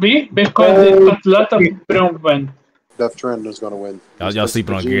 Could be because it got a lot of improvement. Death Stranding is gonna win. Y'all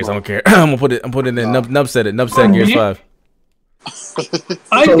sleeping on Gears? I don't care. I'm putting it in. Nub said it. Nub said Gears 5.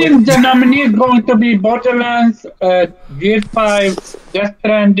 I think the nominee is going to be Borderlands, Gear 5, Death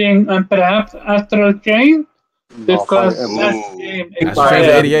Stranding, and perhaps Astral Chain. Because that game is Astral Chain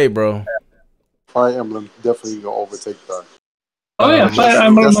 88, bro. Fire Emblem definitely gonna overtake that. Oh yeah, Fire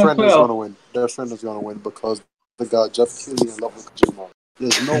Emblem as Death well. gonna win. Death Stranding's gonna win because they got Jeff Keighley and Love of Kojima.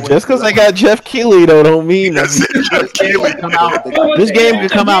 There's no way. Just because they got Jeff Keighley though don't mean that this game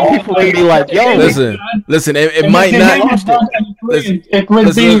could come out. People can be like, "Yo, listen, it might not." It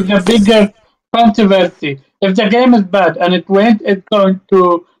will be the bigger controversy. If the game is bad and it wins, it's going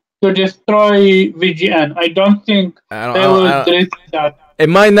to destroy VGN. I don't think they will risk that. It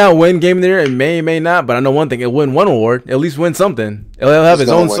might not win Game of the Year. It may not. But I know one thing: it'll win one award. At least win something. It'll have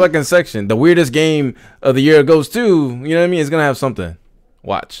its own second section. The weirdest game of the year goes to. You know what I mean? It's gonna have something.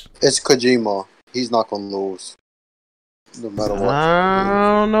 Watch. It's Kojima. He's not gonna lose, no matter what.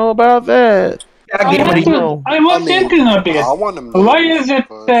 I don't know about that. I was thinking of it. Why is it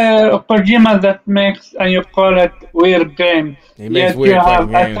Kojima that makes and you call it weird game? Yet you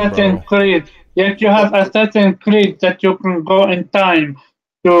have Assassin's Creed. Yet you have Assassin's Creed that you can go in time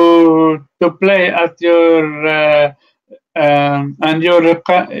to play as your and you're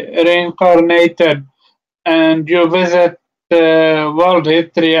reincarnated and you visit world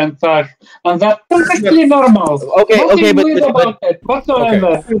history and such, and that's perfectly normal. Okay, but about it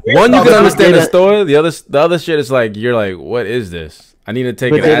whatsoever. One, you can understand the story. The other shit is like you're like, what is this? I need to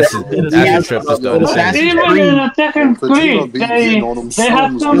take an acid trip just to understand. Even in Assassin's Creed, they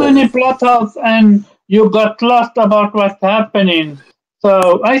have so many plot holes, and you got lost about what's happening.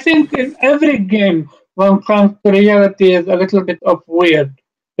 So I think in every game, when it comes to reality, is a little bit of weird.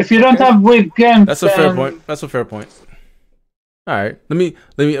 If you don't have weird games, that's a fair point. That's a fair point. All right, let me,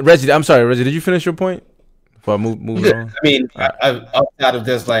 Reggie. I'm sorry, Reggie. Did you finish your point? Before I move on. I mean, outside of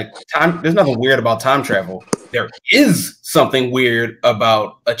this, like time, there's nothing weird about time travel. There is something weird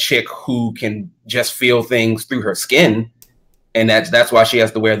about a chick who can just feel things through her skin, and that's why she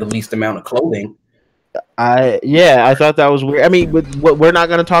has to wear the least amount of clothing. I thought that was weird. I mean, we're not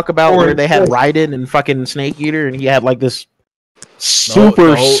going to talk about where they had Raiden and fucking Snake Eater, and he had like this super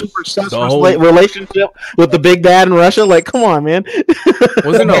relationship with the big bad in Russia. Like, come on, man.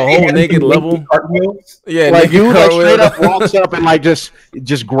 Wasn't a whole naked level? Yeah, like you like straight up walks up and like just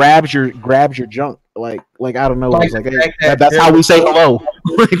grabs your junk. Like I don't know. It's like, hey, that's how we say hello.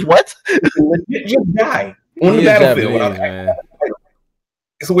 Like what? Just die on the battlefield.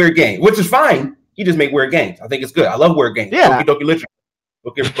 It's a weird game, which is fine. You just make weird games. I think it's good. I love weird games. Yeah. Doki Literature.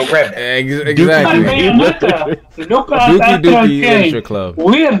 Go grab that. Exactly. Look at Astral Chain.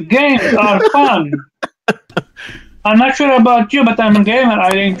 Weird games are fun. I'm not sure about you, but I'm a gamer. I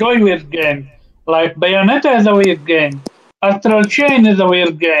enjoy weird games. Like Bayonetta is a weird game. Astral Chain is a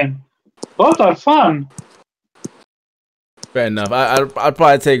weird game. Both are fun. Fair enough. I'd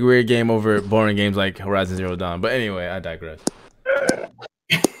probably take weird game over boring games like Horizon Zero Dawn. But anyway, I digress.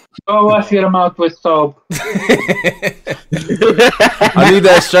 Go wash your mouth with soap. I need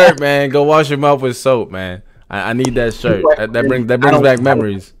that shirt, man. Go wash your mouth with soap, man. I need that shirt. That brings back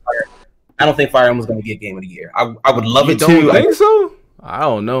memories. I don't think Fire Emblem is going to get Game of the Year. I would love it to. You think so? I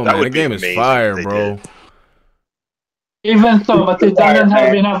don't know, man. The game is fire, bro. Even so, but it doesn't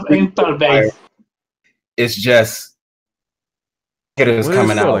have enough install base. It's just hitters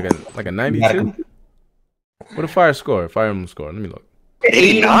coming out like a 92. What a Fire score? Fire Emblem score. Let me look.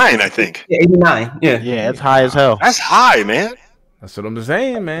 89, I think. Yeah, 89. Yeah, it's high as hell. That's high, man. That's what I'm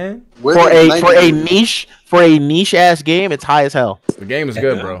saying, man. For a niche ass game, it's high as hell. The game is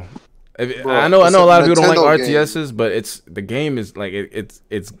good, bro. I know a lot of people don't like RTSs, but the game is like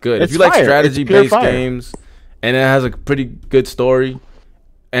it's good. If you like strategy based games and it has a pretty good story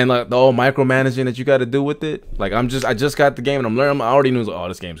and like the whole micromanaging that you got to do with it, like I just got the game and I'm learning. I already knew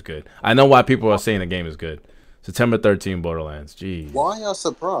this game's good. I know why people are saying the game is good. September 13, Borderlands. Jeez. Why are you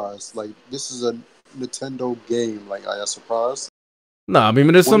surprised? Like, this is a Nintendo game. Like, are you surprised? No, I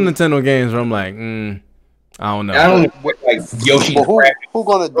mean, there's some Nintendo games where I'm like, I don't know. I don't like Yoshi. Who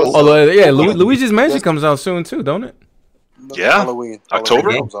gonna do? Yeah, Luigi's Mansion comes out soon too, don't it? Yeah, Halloween.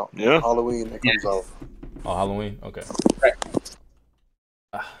 October. Comes out. Yeah, Halloween. It comes out. Oh, Halloween. Okay.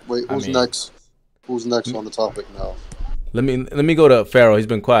 Wait, who's next? Who's next on the topic now? Let me go to Pharaoh. He's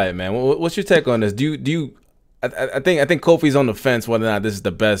been quiet, man. What's your take on this? Do you? I think Kofi's on the fence whether or not this is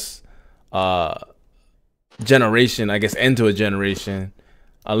the best generation, I guess, into a generation.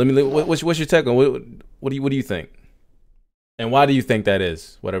 What's your take on what do you think, and why do you think that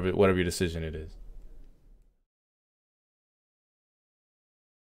is? Whatever your decision it is.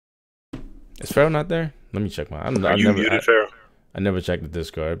 Is Pharaoh not there? Let me check my. Muted, Pharaoh? I never checked the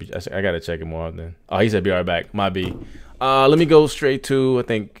Discord. I gotta check it more often. Oh, he said be right back. My B. Let me go straight to, I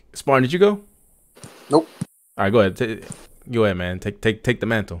think, Spartan, did you go? Nope. All right, go ahead. Go ahead, man. Take the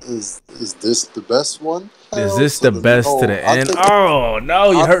mantle. Is this the best one? Is this the best to the end? Oh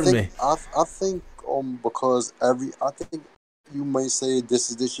no, you hurt me. I think because I think you may say this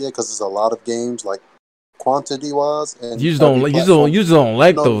is this year because there's a lot of games like quantity wise, and you just don't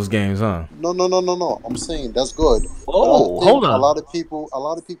like those games, huh? No. I'm saying that's good. Oh, hold on. A lot of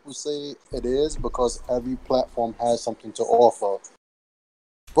people say it is because every platform has something to offer.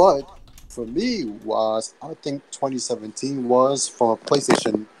 But for me, I think 2017 was from a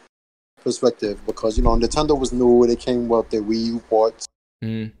PlayStation perspective because Nintendo was new. They came with their Wii U ports,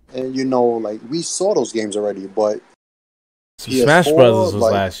 and like we saw those games already, but. Smash Brothers was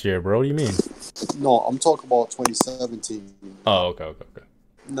last year, bro. What do you mean? No, I'm talking about 2017. Oh, okay.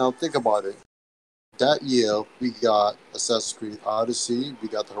 Now think about it. That year we got Assassin's Creed Odyssey, we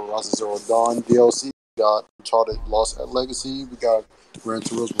got the Horizon Zero Dawn DLC, we got Uncharted Lost Legacy, we got Gran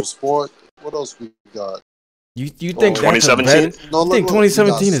Turismo Sport. What else we got? You think 2017? No, think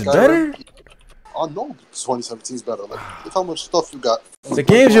 2017 is better? I know 2017 is better. Like, look how much stuff you got. The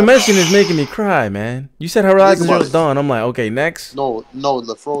games you're mentioning is making me cry, man. You said Horizon Zero Dawn. I'm like, okay, next. No,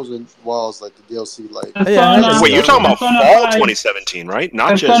 the Frozen Wilds, like the DLC, like. Wait, you're talking about fall 2017, right?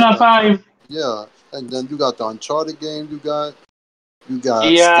 Not just. 5. Yeah, and then you got the Uncharted game. You got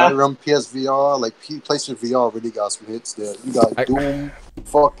Skyrim PSVR, like PlayStation VR really got some hits there. You got Doom,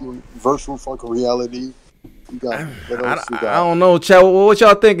 fucking virtual fucking reality. You got, I don't know, chat. What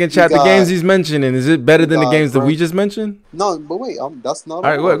y'all thinking, chat? The games he's mentioning, is it better than the games that we just mentioned? No, but wait, that's not. All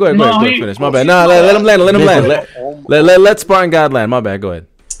right, go ahead, finish. My bad. No, let him land. Let Spartan God land. My bad. Go ahead.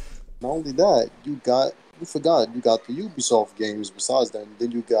 Not only that, you forgot you got the Ubisoft games. Besides that,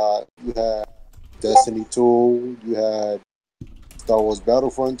 then you had Destiny 2, you had Star Wars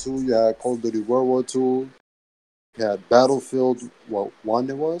Battlefront 2, you had Call of Duty World War 2, you had Battlefield 1.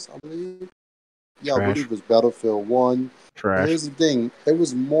 It was, I believe. Yeah, I believe it was Battlefield 1. Trash. Here's the thing. There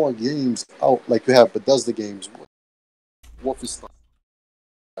was more games out. Like, you have Bethesda games. Wolfenstein.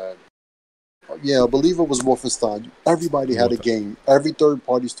 Yeah, I believe it was Wolfenstein. Everybody had a game. Every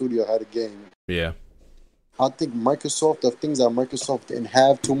third-party studio had a game. Yeah. I think Microsoft, the things that Microsoft didn't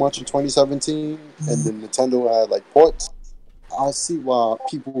have too much in 2017, and then Nintendo had, like, ports, I see why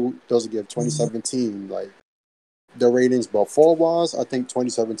people doesn't give 2017, like, the ratings. But fall-wise, I think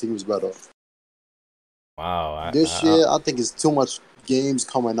 2017 was better. Wow. This year, I think it's too much games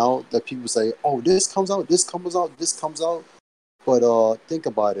coming out that people say, oh, this comes out. But think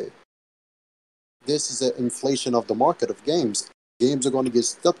about it. This is an inflation of the market of games. Games are going to get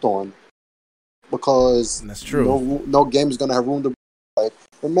stepped on because that's true. No game is going to have room to. Like,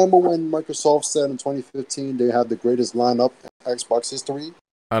 remember when Microsoft said in 2015 they had the greatest lineup in Xbox history?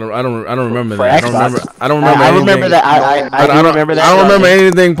 I don't remember that. I don't remember that. I remember that. I don't remember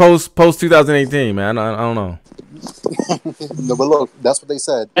anything post 2018, man. I don't know. No, but look, that's what they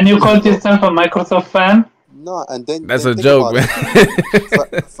said. And you called yourself a Microsoft fan? No, and then that's a joke, man.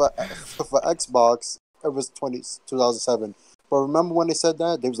 For Xbox, it was 2007. But remember when they said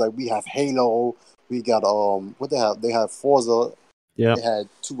that? They was like, we have Halo, we got what they have? They have Forza. Yeah. They had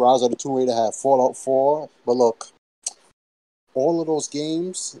Rise of the Tomb Raider, had Fallout 4. But look, all of those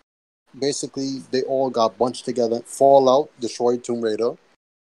games, basically, they all got bunched together. Fallout destroyed Tomb Raider.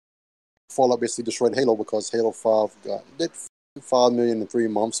 Fallout basically destroyed Halo because Halo 5 did 5 million in 3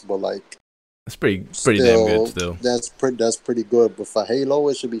 months, but like it's pretty damn good still. That's pretty good. But for Halo,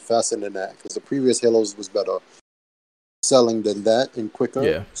 it should be faster than that because the previous Halos was better selling than that and quicker.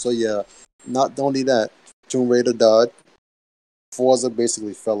 Yeah. So yeah, not only that, Tomb Raider died. Forza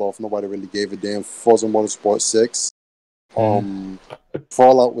basically fell off. Nobody really gave a damn. Forza Motorsport 6.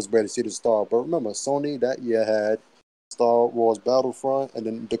 Fallout was barely see the star. But remember, Sony that year had Star Wars Battlefront and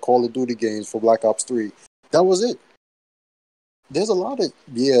then the Call of Duty games for Black Ops 3. That was it. There's a lot of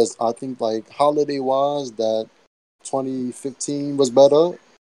years, I think, like holiday-wise, that 2015 was better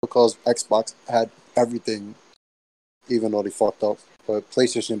because Xbox had everything, even though they fucked up. But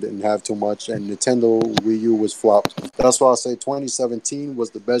PlayStation didn't have too much, and Nintendo Wii U was flopped. That's why I say 2017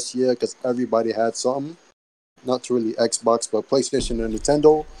 was the best year because everybody had something. Not really Xbox, but PlayStation and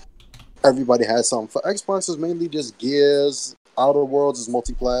Nintendo, everybody had something. For Xbox, it's mainly just Gears, Outer Worlds is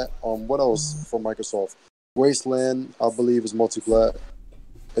multiplat. What else for Microsoft? Wasteland, I believe, is multiplat.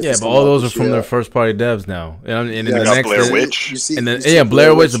 Yeah, but all those are from their first party devs now. And in the next Blair Witch.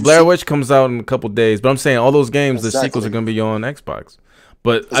 Blair Witch. The Blair Witch comes out in a couple days. But I'm saying all those games, the sequels are going to be on Xbox.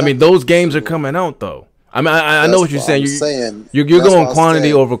 But I mean, those games are coming out though. I mean, I know what you're saying. You're going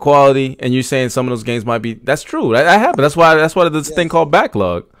quantity over quality, and you're saying some of those games might be. That's true. That happened. That's why there's this thing called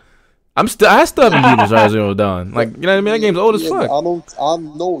backlog. I still haven't beaten Zero Dawn. Like, you know what I mean? That game's old as fuck. I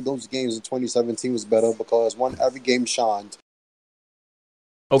know those games in 2017 was better because every game shined.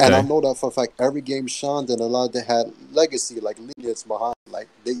 Okay. And I know that for a fact. Every game shined, and a lot of them had legacy, like lineage behind, like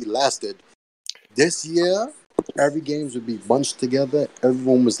they lasted. This year, every games would be bunched together.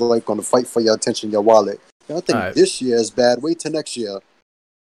 Everyone was like going to fight for your attention, your wallet. And I think this year is bad. Wait till next year.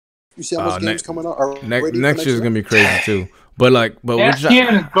 You see how much games coming out? Next year is gonna be crazy too. But next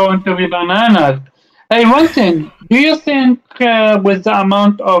year is going to be bananas. Hey, one thing. Do you think with the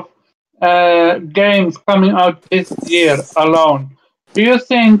amount of games coming out this year alone, do you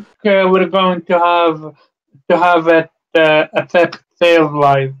think we're going to have it affect sales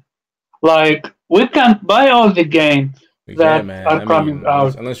wise? Like, we can't buy all the games that are coming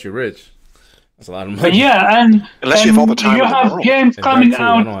out unless you're rich. That's a lot of money. Yeah, and unless you have all the time you in the have world. games coming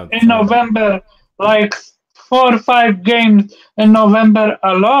out in November, like 4 or 5 games in November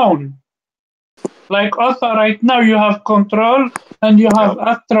alone. Like also right now you have Control and you have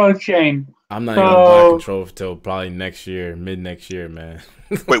Astral Chain. I'm not even gonna buy Control till probably next year, mid next year, man.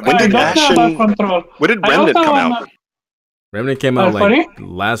 Wait, when did Remnant come out? Remnant came out like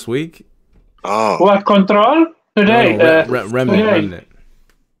last week. Oh, what Control today? No, Remnant.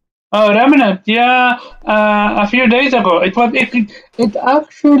 Oh, Remnant, yeah, a few days ago. It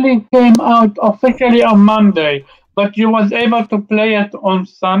actually came out officially on Monday, but you was able to play it on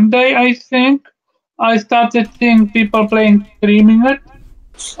Sunday, I think. I started seeing people streaming it.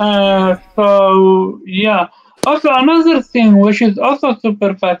 So, yeah. Also, another thing which is also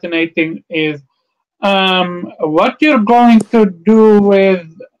super fascinating is what you're going to do with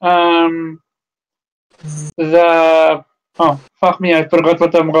the... Oh, fuck me, I forgot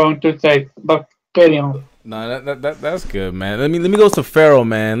what I'm going to say, but carry on. No, that's good, man. Let me go to Pharaoh,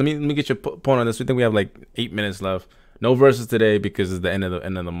 man. Let me get your point on this. We think we have like 8 minutes left. No verses today because it's the end of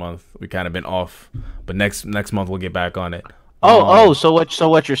the month. We kind of been off, but next month we'll get back on it. So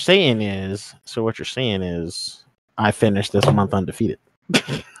what you're saying is I finished this month undefeated.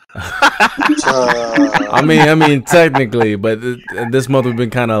 I mean technically, but this month we've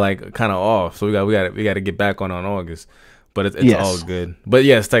been kind of off, so we got to get back on August. But it's all good. But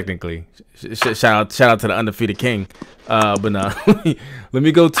yes, technically, shout out to the undefeated king. But nah, let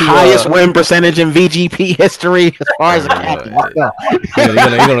me go to highest win percentage in VGP history as far as the captain. You're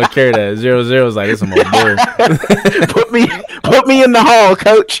gonna carry that 0-0 is like it's some old bull. put me in the hall,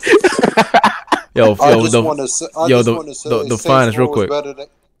 coach. the finest real quick.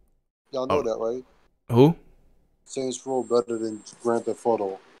 Y'all know that, right? Who? Saints Row better than Grand Theft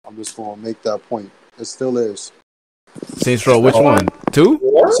Auto. I'm just gonna make that point. It still is. Saints Row, which one?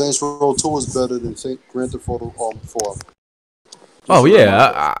 2? Saints Row 2 is better than Grand Theft Auto 4. Oh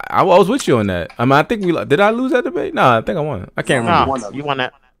yeah, I was with you on that. I mean, I think did I lose that debate? No, I think I won. I can't remember. You won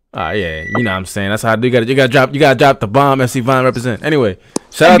that. Yeah, you know what I'm saying. That's how I do. You gotta drop the bomb. FC Vine represent. Anyway,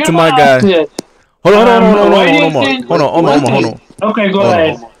 shout out to my guy. Hold on. Okay, go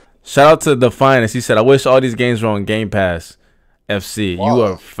ahead. Shout out to the Finest. He said, "I wish all these games were on Game Pass." FC, wow. You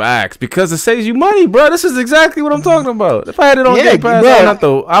are facts because it saves you money, bro. This is exactly what I'm talking about. If I had it on Game Pass,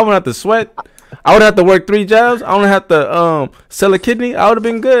 I wouldn't have to sweat. I would have to work 3 jobs. I wouldn't have to sell a kidney. I would have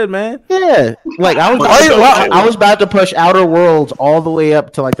been good, man. Yeah, like I was about to push Outer Worlds all the way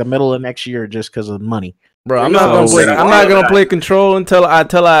up to like the middle of next year just because of money. Bro, I'm not gonna play Control until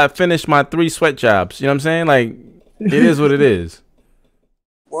I finish my 3 sweat jobs. You know what I'm saying? Like, it is what it is.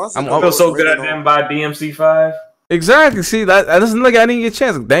 Well, I feel so good at them by DMC5. Exactly. See, that doesn't look. I didn't get a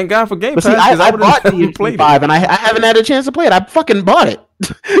chance. Thank God for Game Pass. See, I bought DMC5 and I haven't had a chance to play it. I fucking bought it.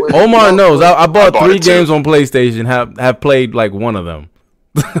 Omar knows. I bought 3 games on PlayStation. Have played like one of them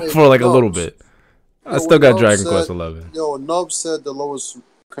for like a little bit. I still got Dragon Quest 11. Yo, Nub said the lowest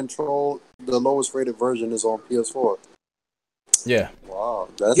rated version is on PS4. Yeah. Wow.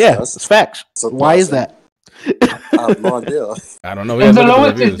 That's facts. Why is that? I have no idea. I don't know. And the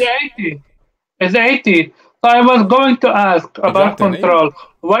lowest is 80. It's 80. So I was going to ask about Control.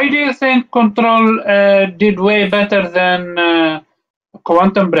 Why do you think Control did way better than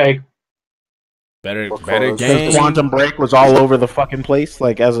Quantum Break? Better game. Quantum Break was all over the fucking place.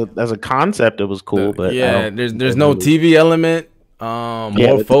 Like as a concept, it was cool, but there's no TV element.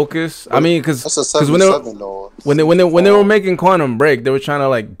 More focus. I mean, because when they were making Quantum Break, they were trying to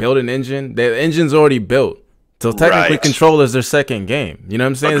like build an engine. The engine's already built, so technically Control is their second game. You know what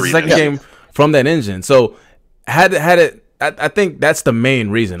I'm saying? It's the second game from that engine. So had it. I think that's the main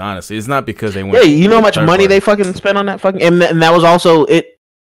reason. Honestly, it's not because they went. Yeah, you know how much money they fucking spent on that fucking, and that was also it.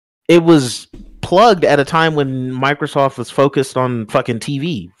 It was plugged at a time when Microsoft was focused on fucking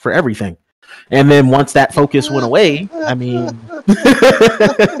TV for everything. And then once that focus went away, I mean,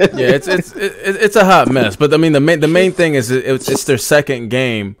 yeah, it's a hot mess. But I mean, the main thing is it's their second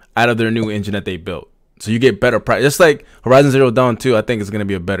game out of their new engine that they built, so you get better practice. Just like Horizon Zero Dawn 2, I think it's gonna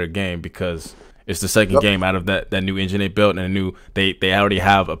be a better game because it's the second game out of that new engine they built, and they already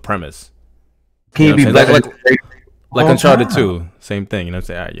have a premise. Can you be better? Like Uncharted 2, same thing. You know what I'm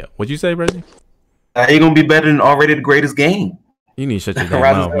saying? All right, yeah. What'd you say, Reggie? Ain't gonna be better than already the greatest game. You need to shut your damn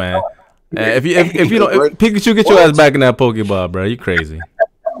mouth, man. If you don't, Pikachu, get your ass back in that Pokeball, bro. You crazy?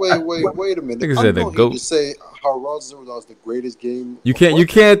 Wait a minute. Nigga said the goat. To say Horizon Zero Dawn is the greatest game. You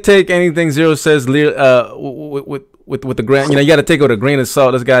can't take anything Zero says with the grain. You know, you got to take it with a grain of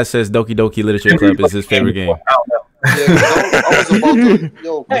salt. This guy says Doki Doki Literature Club is his favorite game. I was about to.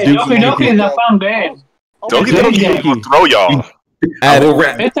 Yo, hey, Doki Doki is a fun game. Doki Doki will throw y'all. Add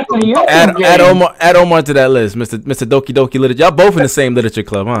Omar to that list, Mr. Doki Doki Literature. Y'all both in the same literature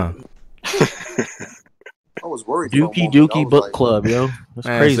club, huh? I was worried. Dookie Book Club, yo. That's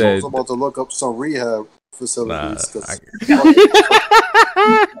crazy. I was about to look up some rehab facilities.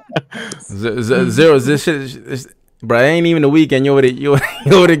 Zero, this shit, bro. It ain't even the weekend. You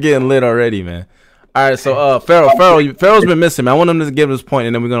already getting lit already, man. All right, so Farrell's been missing, man. I want him to give his point,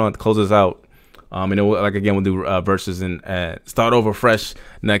 and then we're gonna close this out. And then we'll do versus and start over fresh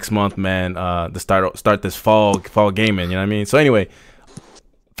next month, man. To start this fall gaming. You know what I mean? So anyway,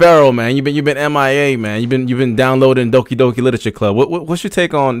 Farrell, man, you've been MIA, man. You've been downloading Doki Doki Literature Club. What's your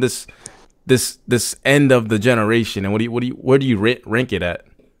take on this end of the generation, and where do you rank it at?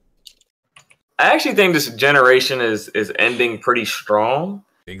 I actually think this generation is ending pretty strong.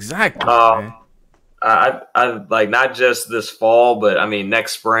 Exactly. I like not just this fall, but I mean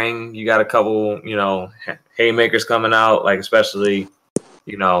next spring. You got a couple, haymakers coming out, like especially,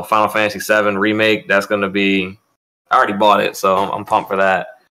 Final Fantasy VII remake. That's gonna be. I already bought it, so I'm pumped for that.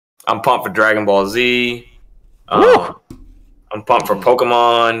 I'm pumped for Dragon Ball Z. I'm pumped for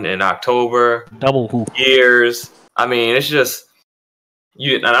Pokemon in October. Double hoop. Years. I mean, it's just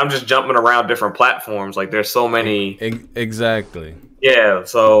and I'm just jumping around different platforms. Like there's so many. Exactly. Yeah.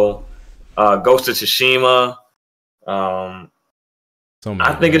 So. Ghost of Tsushima. I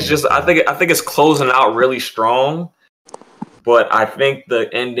think it's just. I think it's closing out really strong, but I think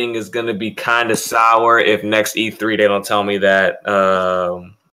the ending is going to be kind of sour if next E3 they don't tell me that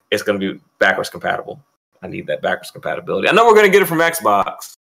it's going to be backwards compatible. I need that backwards compatibility. I know we're going to get it from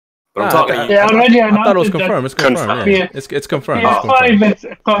Xbox, but I'm talking. Yeah, already I thought it was confirmed. It's confirmed. Yeah. It's confirmed. PS5 is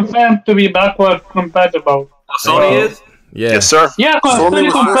confirmed to be backward compatible. Sony is. Yeah. Yes, sir. Yeah,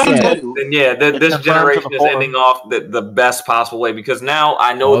 then this generation is ending off the best possible way because now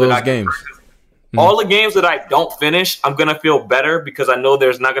I know that I can. All the games that I don't finish, I'm gonna feel better because I know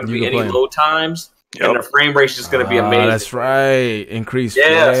there's not gonna be any load times, and the frame rate is just gonna be amazing. That's right, increase. So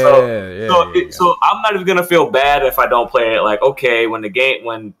I'm not even gonna feel bad if I don't play it. Like, okay, when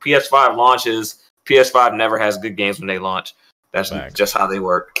PS5 launches, PS5 never has good games when they launch. That's just how they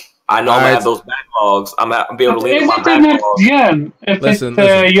work. I know I'm gonna have those backlogs. I'm gonna be able to leave my backlog. Gen, listen.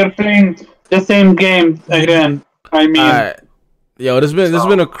 You're playing the same game again. I mean, yo, this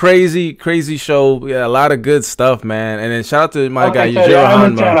been a crazy show. Yeah, a lot of good stuff, man. And then shout out to my guy Yujiro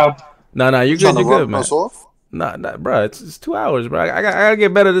Hanma. No, you're good, man. Nah, bro, it's 2 hours, bro. I gotta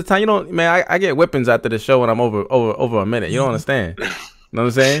get better this time. I get whippings after the show when I'm over a minute. You don't understand? You know what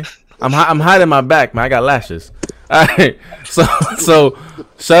I'm saying? I'm hiding my back, man. I got lashes. All right, so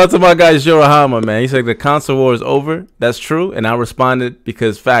shout out to my guy Shirahama, man. He said the console war is over. That's true, and I responded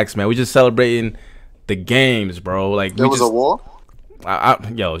because facts, man. We just celebrating the games, bro. Like there was a war.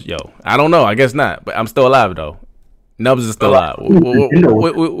 Yo, I don't know. I guess not, but I'm still alive though. Nubs is still alive.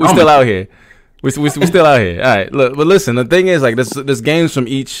 We still out here. We still out here. All right, look, but listen. The thing is, like, there's games from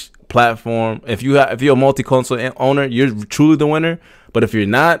each platform. If you're a multi-console owner, you're truly the winner. But if you're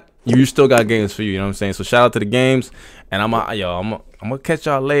not, you still got games for you. You know what I'm saying? So shout out to the games, and I'm gonna catch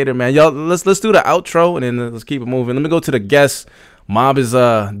y'all later, man. Y'all, let's do the outro and then let's keep it moving. Let me go to the guests. Mob is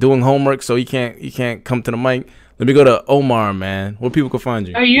doing homework, so he can't come to the mic. Let me go to Omar, man. Where people can find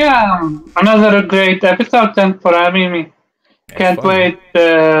you? Yeah, another great episode. Thanks for having me. Can't wait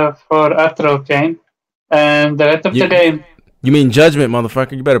for Astral Chain and the rest of the game. You mean Judgment,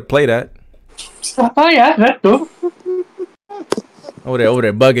 motherfucker? You better play that. Oh yeah, that too. Over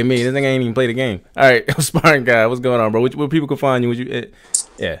there, bugging me. This thing ain't even play the game. All right, Sparring Guy, what's going on, bro? Where people can find you?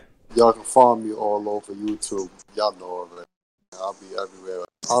 Yeah. Y'all can find me all over YouTube. Y'all know all that. I'll be everywhere.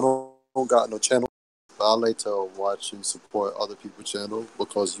 I don't got no channel, but I like to watch and support other people's channel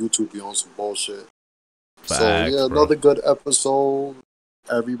because YouTube be on some bullshit. Another good episode.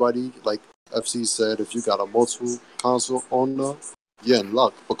 Everybody, like FC said, if you got a multiple console owner, you're in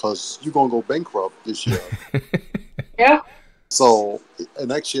luck because you're gonna go bankrupt this year. Yeah. So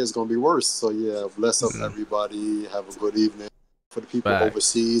next year is gonna be worse. So yeah, bless up everybody. Have a good evening. For the people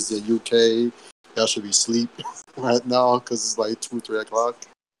overseas, the UK, y'all should be asleep right now because it's like 2-3 o'clock.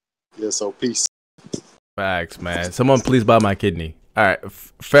 Yeah, so peace. Facts, man. Someone please buy my kidney. All right,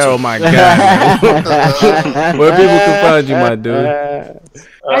 Pharaoh, my guy. Where people can find you, my dude?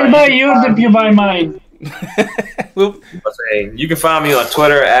 I'll buy yours if you buy mine. You can find me on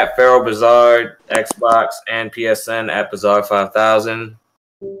Twitter at Pharaoh Bizarre, Xbox and PSN at Bizarre5000.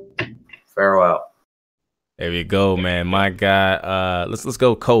 Pharaoh out. There we go, man. My guy. Let's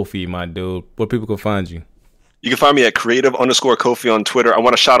go Kofi, my dude. Where people can find you? You can find me at creative_Kofi on Twitter. I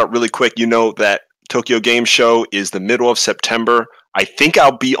want to shout out really quick. You know that Tokyo Game Show is the middle of September. I think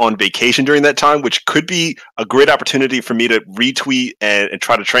I'll be on vacation during that time, which could be a great opportunity for me to retweet and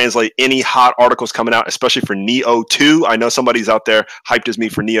try to translate any hot articles coming out, especially for Neo 2. I know somebody's out there hyped as me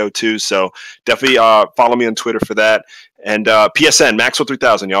for Neo 2, so definitely follow me on Twitter for that. And PSN, Maxwell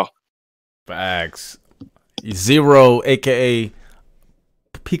 3000, y'all. Facts. Zero, a.k.a.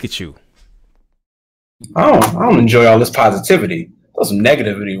 Pikachu. I don't enjoy all this positivity. There's some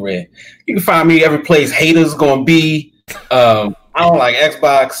negativity, Red. You can find me every place haters gonna be. I don't like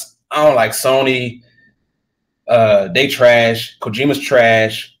Xbox. I don't like Sony. They trash. Kojima's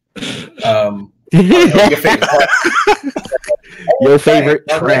trash. Your favorite part. Your favorite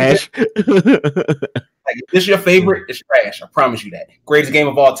trash. Like, if this is your favorite, it's trash. I promise you that. Greatest game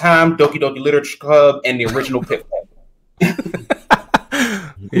of all time, Doki Doki Literature Club, and the original Pitfall.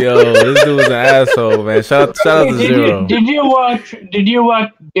 Yo, this dude's an asshole, man. Shout out to Zero. Did you watch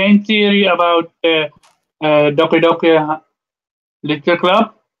Game Theory about Doki Doki Literature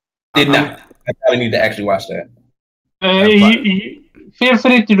Club? Did not. I probably need to actually watch that. Feel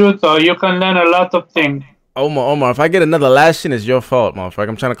free to do so. You can learn a lot of things. Omar, if I get another lashing, it's your fault, motherfucker.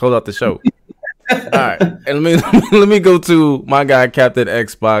 I'm trying to close out the show. All right, and let me go to my guy, Captain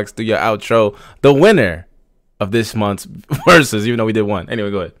Xbox, do your outro. The winner of this month's versus, even though we did one.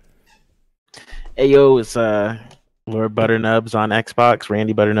 Anyway, go ahead. Hey, yo, it's Lord Butternubs on Xbox,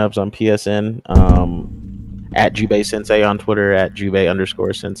 Randy Butternubs on PSN, at Jubei Sensei on Twitter, at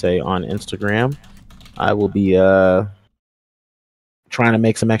Jubei_Sensei on Instagram. I will be trying to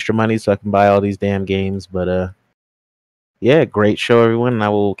make some extra money so I can buy all these damn games. But yeah, great show, everyone, and I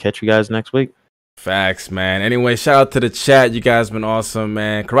will catch you guys next week. Facts, man. Anyway, shout out to the chat. You guys been awesome,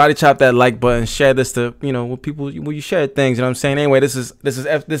 man. Karate chop that like button. Share this to with people. When you share things, you know what I'm saying. Anyway, this is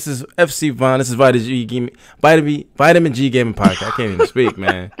FC Von. This is Vitamin G Gaming Podcast. I can't even speak,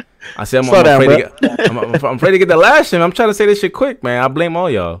 man. I said I'm afraid to get the last name. I'm trying to say this shit quick, man. I blame all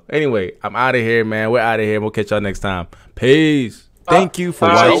y'all. Anyway, I'm out of here, man. We're out of here. We'll catch y'all next time. Peace. Thank you for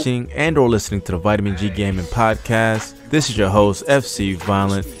watching and or listening to the Vitamin G Gaming Podcast. This is your host, FC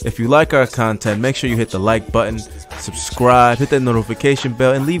Violent. If you like our content, make sure you hit the like button, subscribe, hit that notification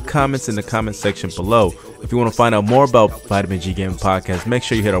bell, and leave comments in the comment section below. If you want to find out more about Vitamin G Gaming Podcast, make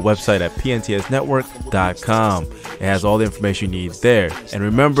sure you hit our website at pntsnetwork.com. It has all the information you need there. And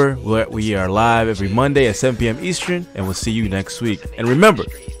remember, we are live every Monday at 7 p.m. Eastern, and we'll see you next week. And remember,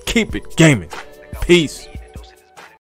 keep it gaming. Peace.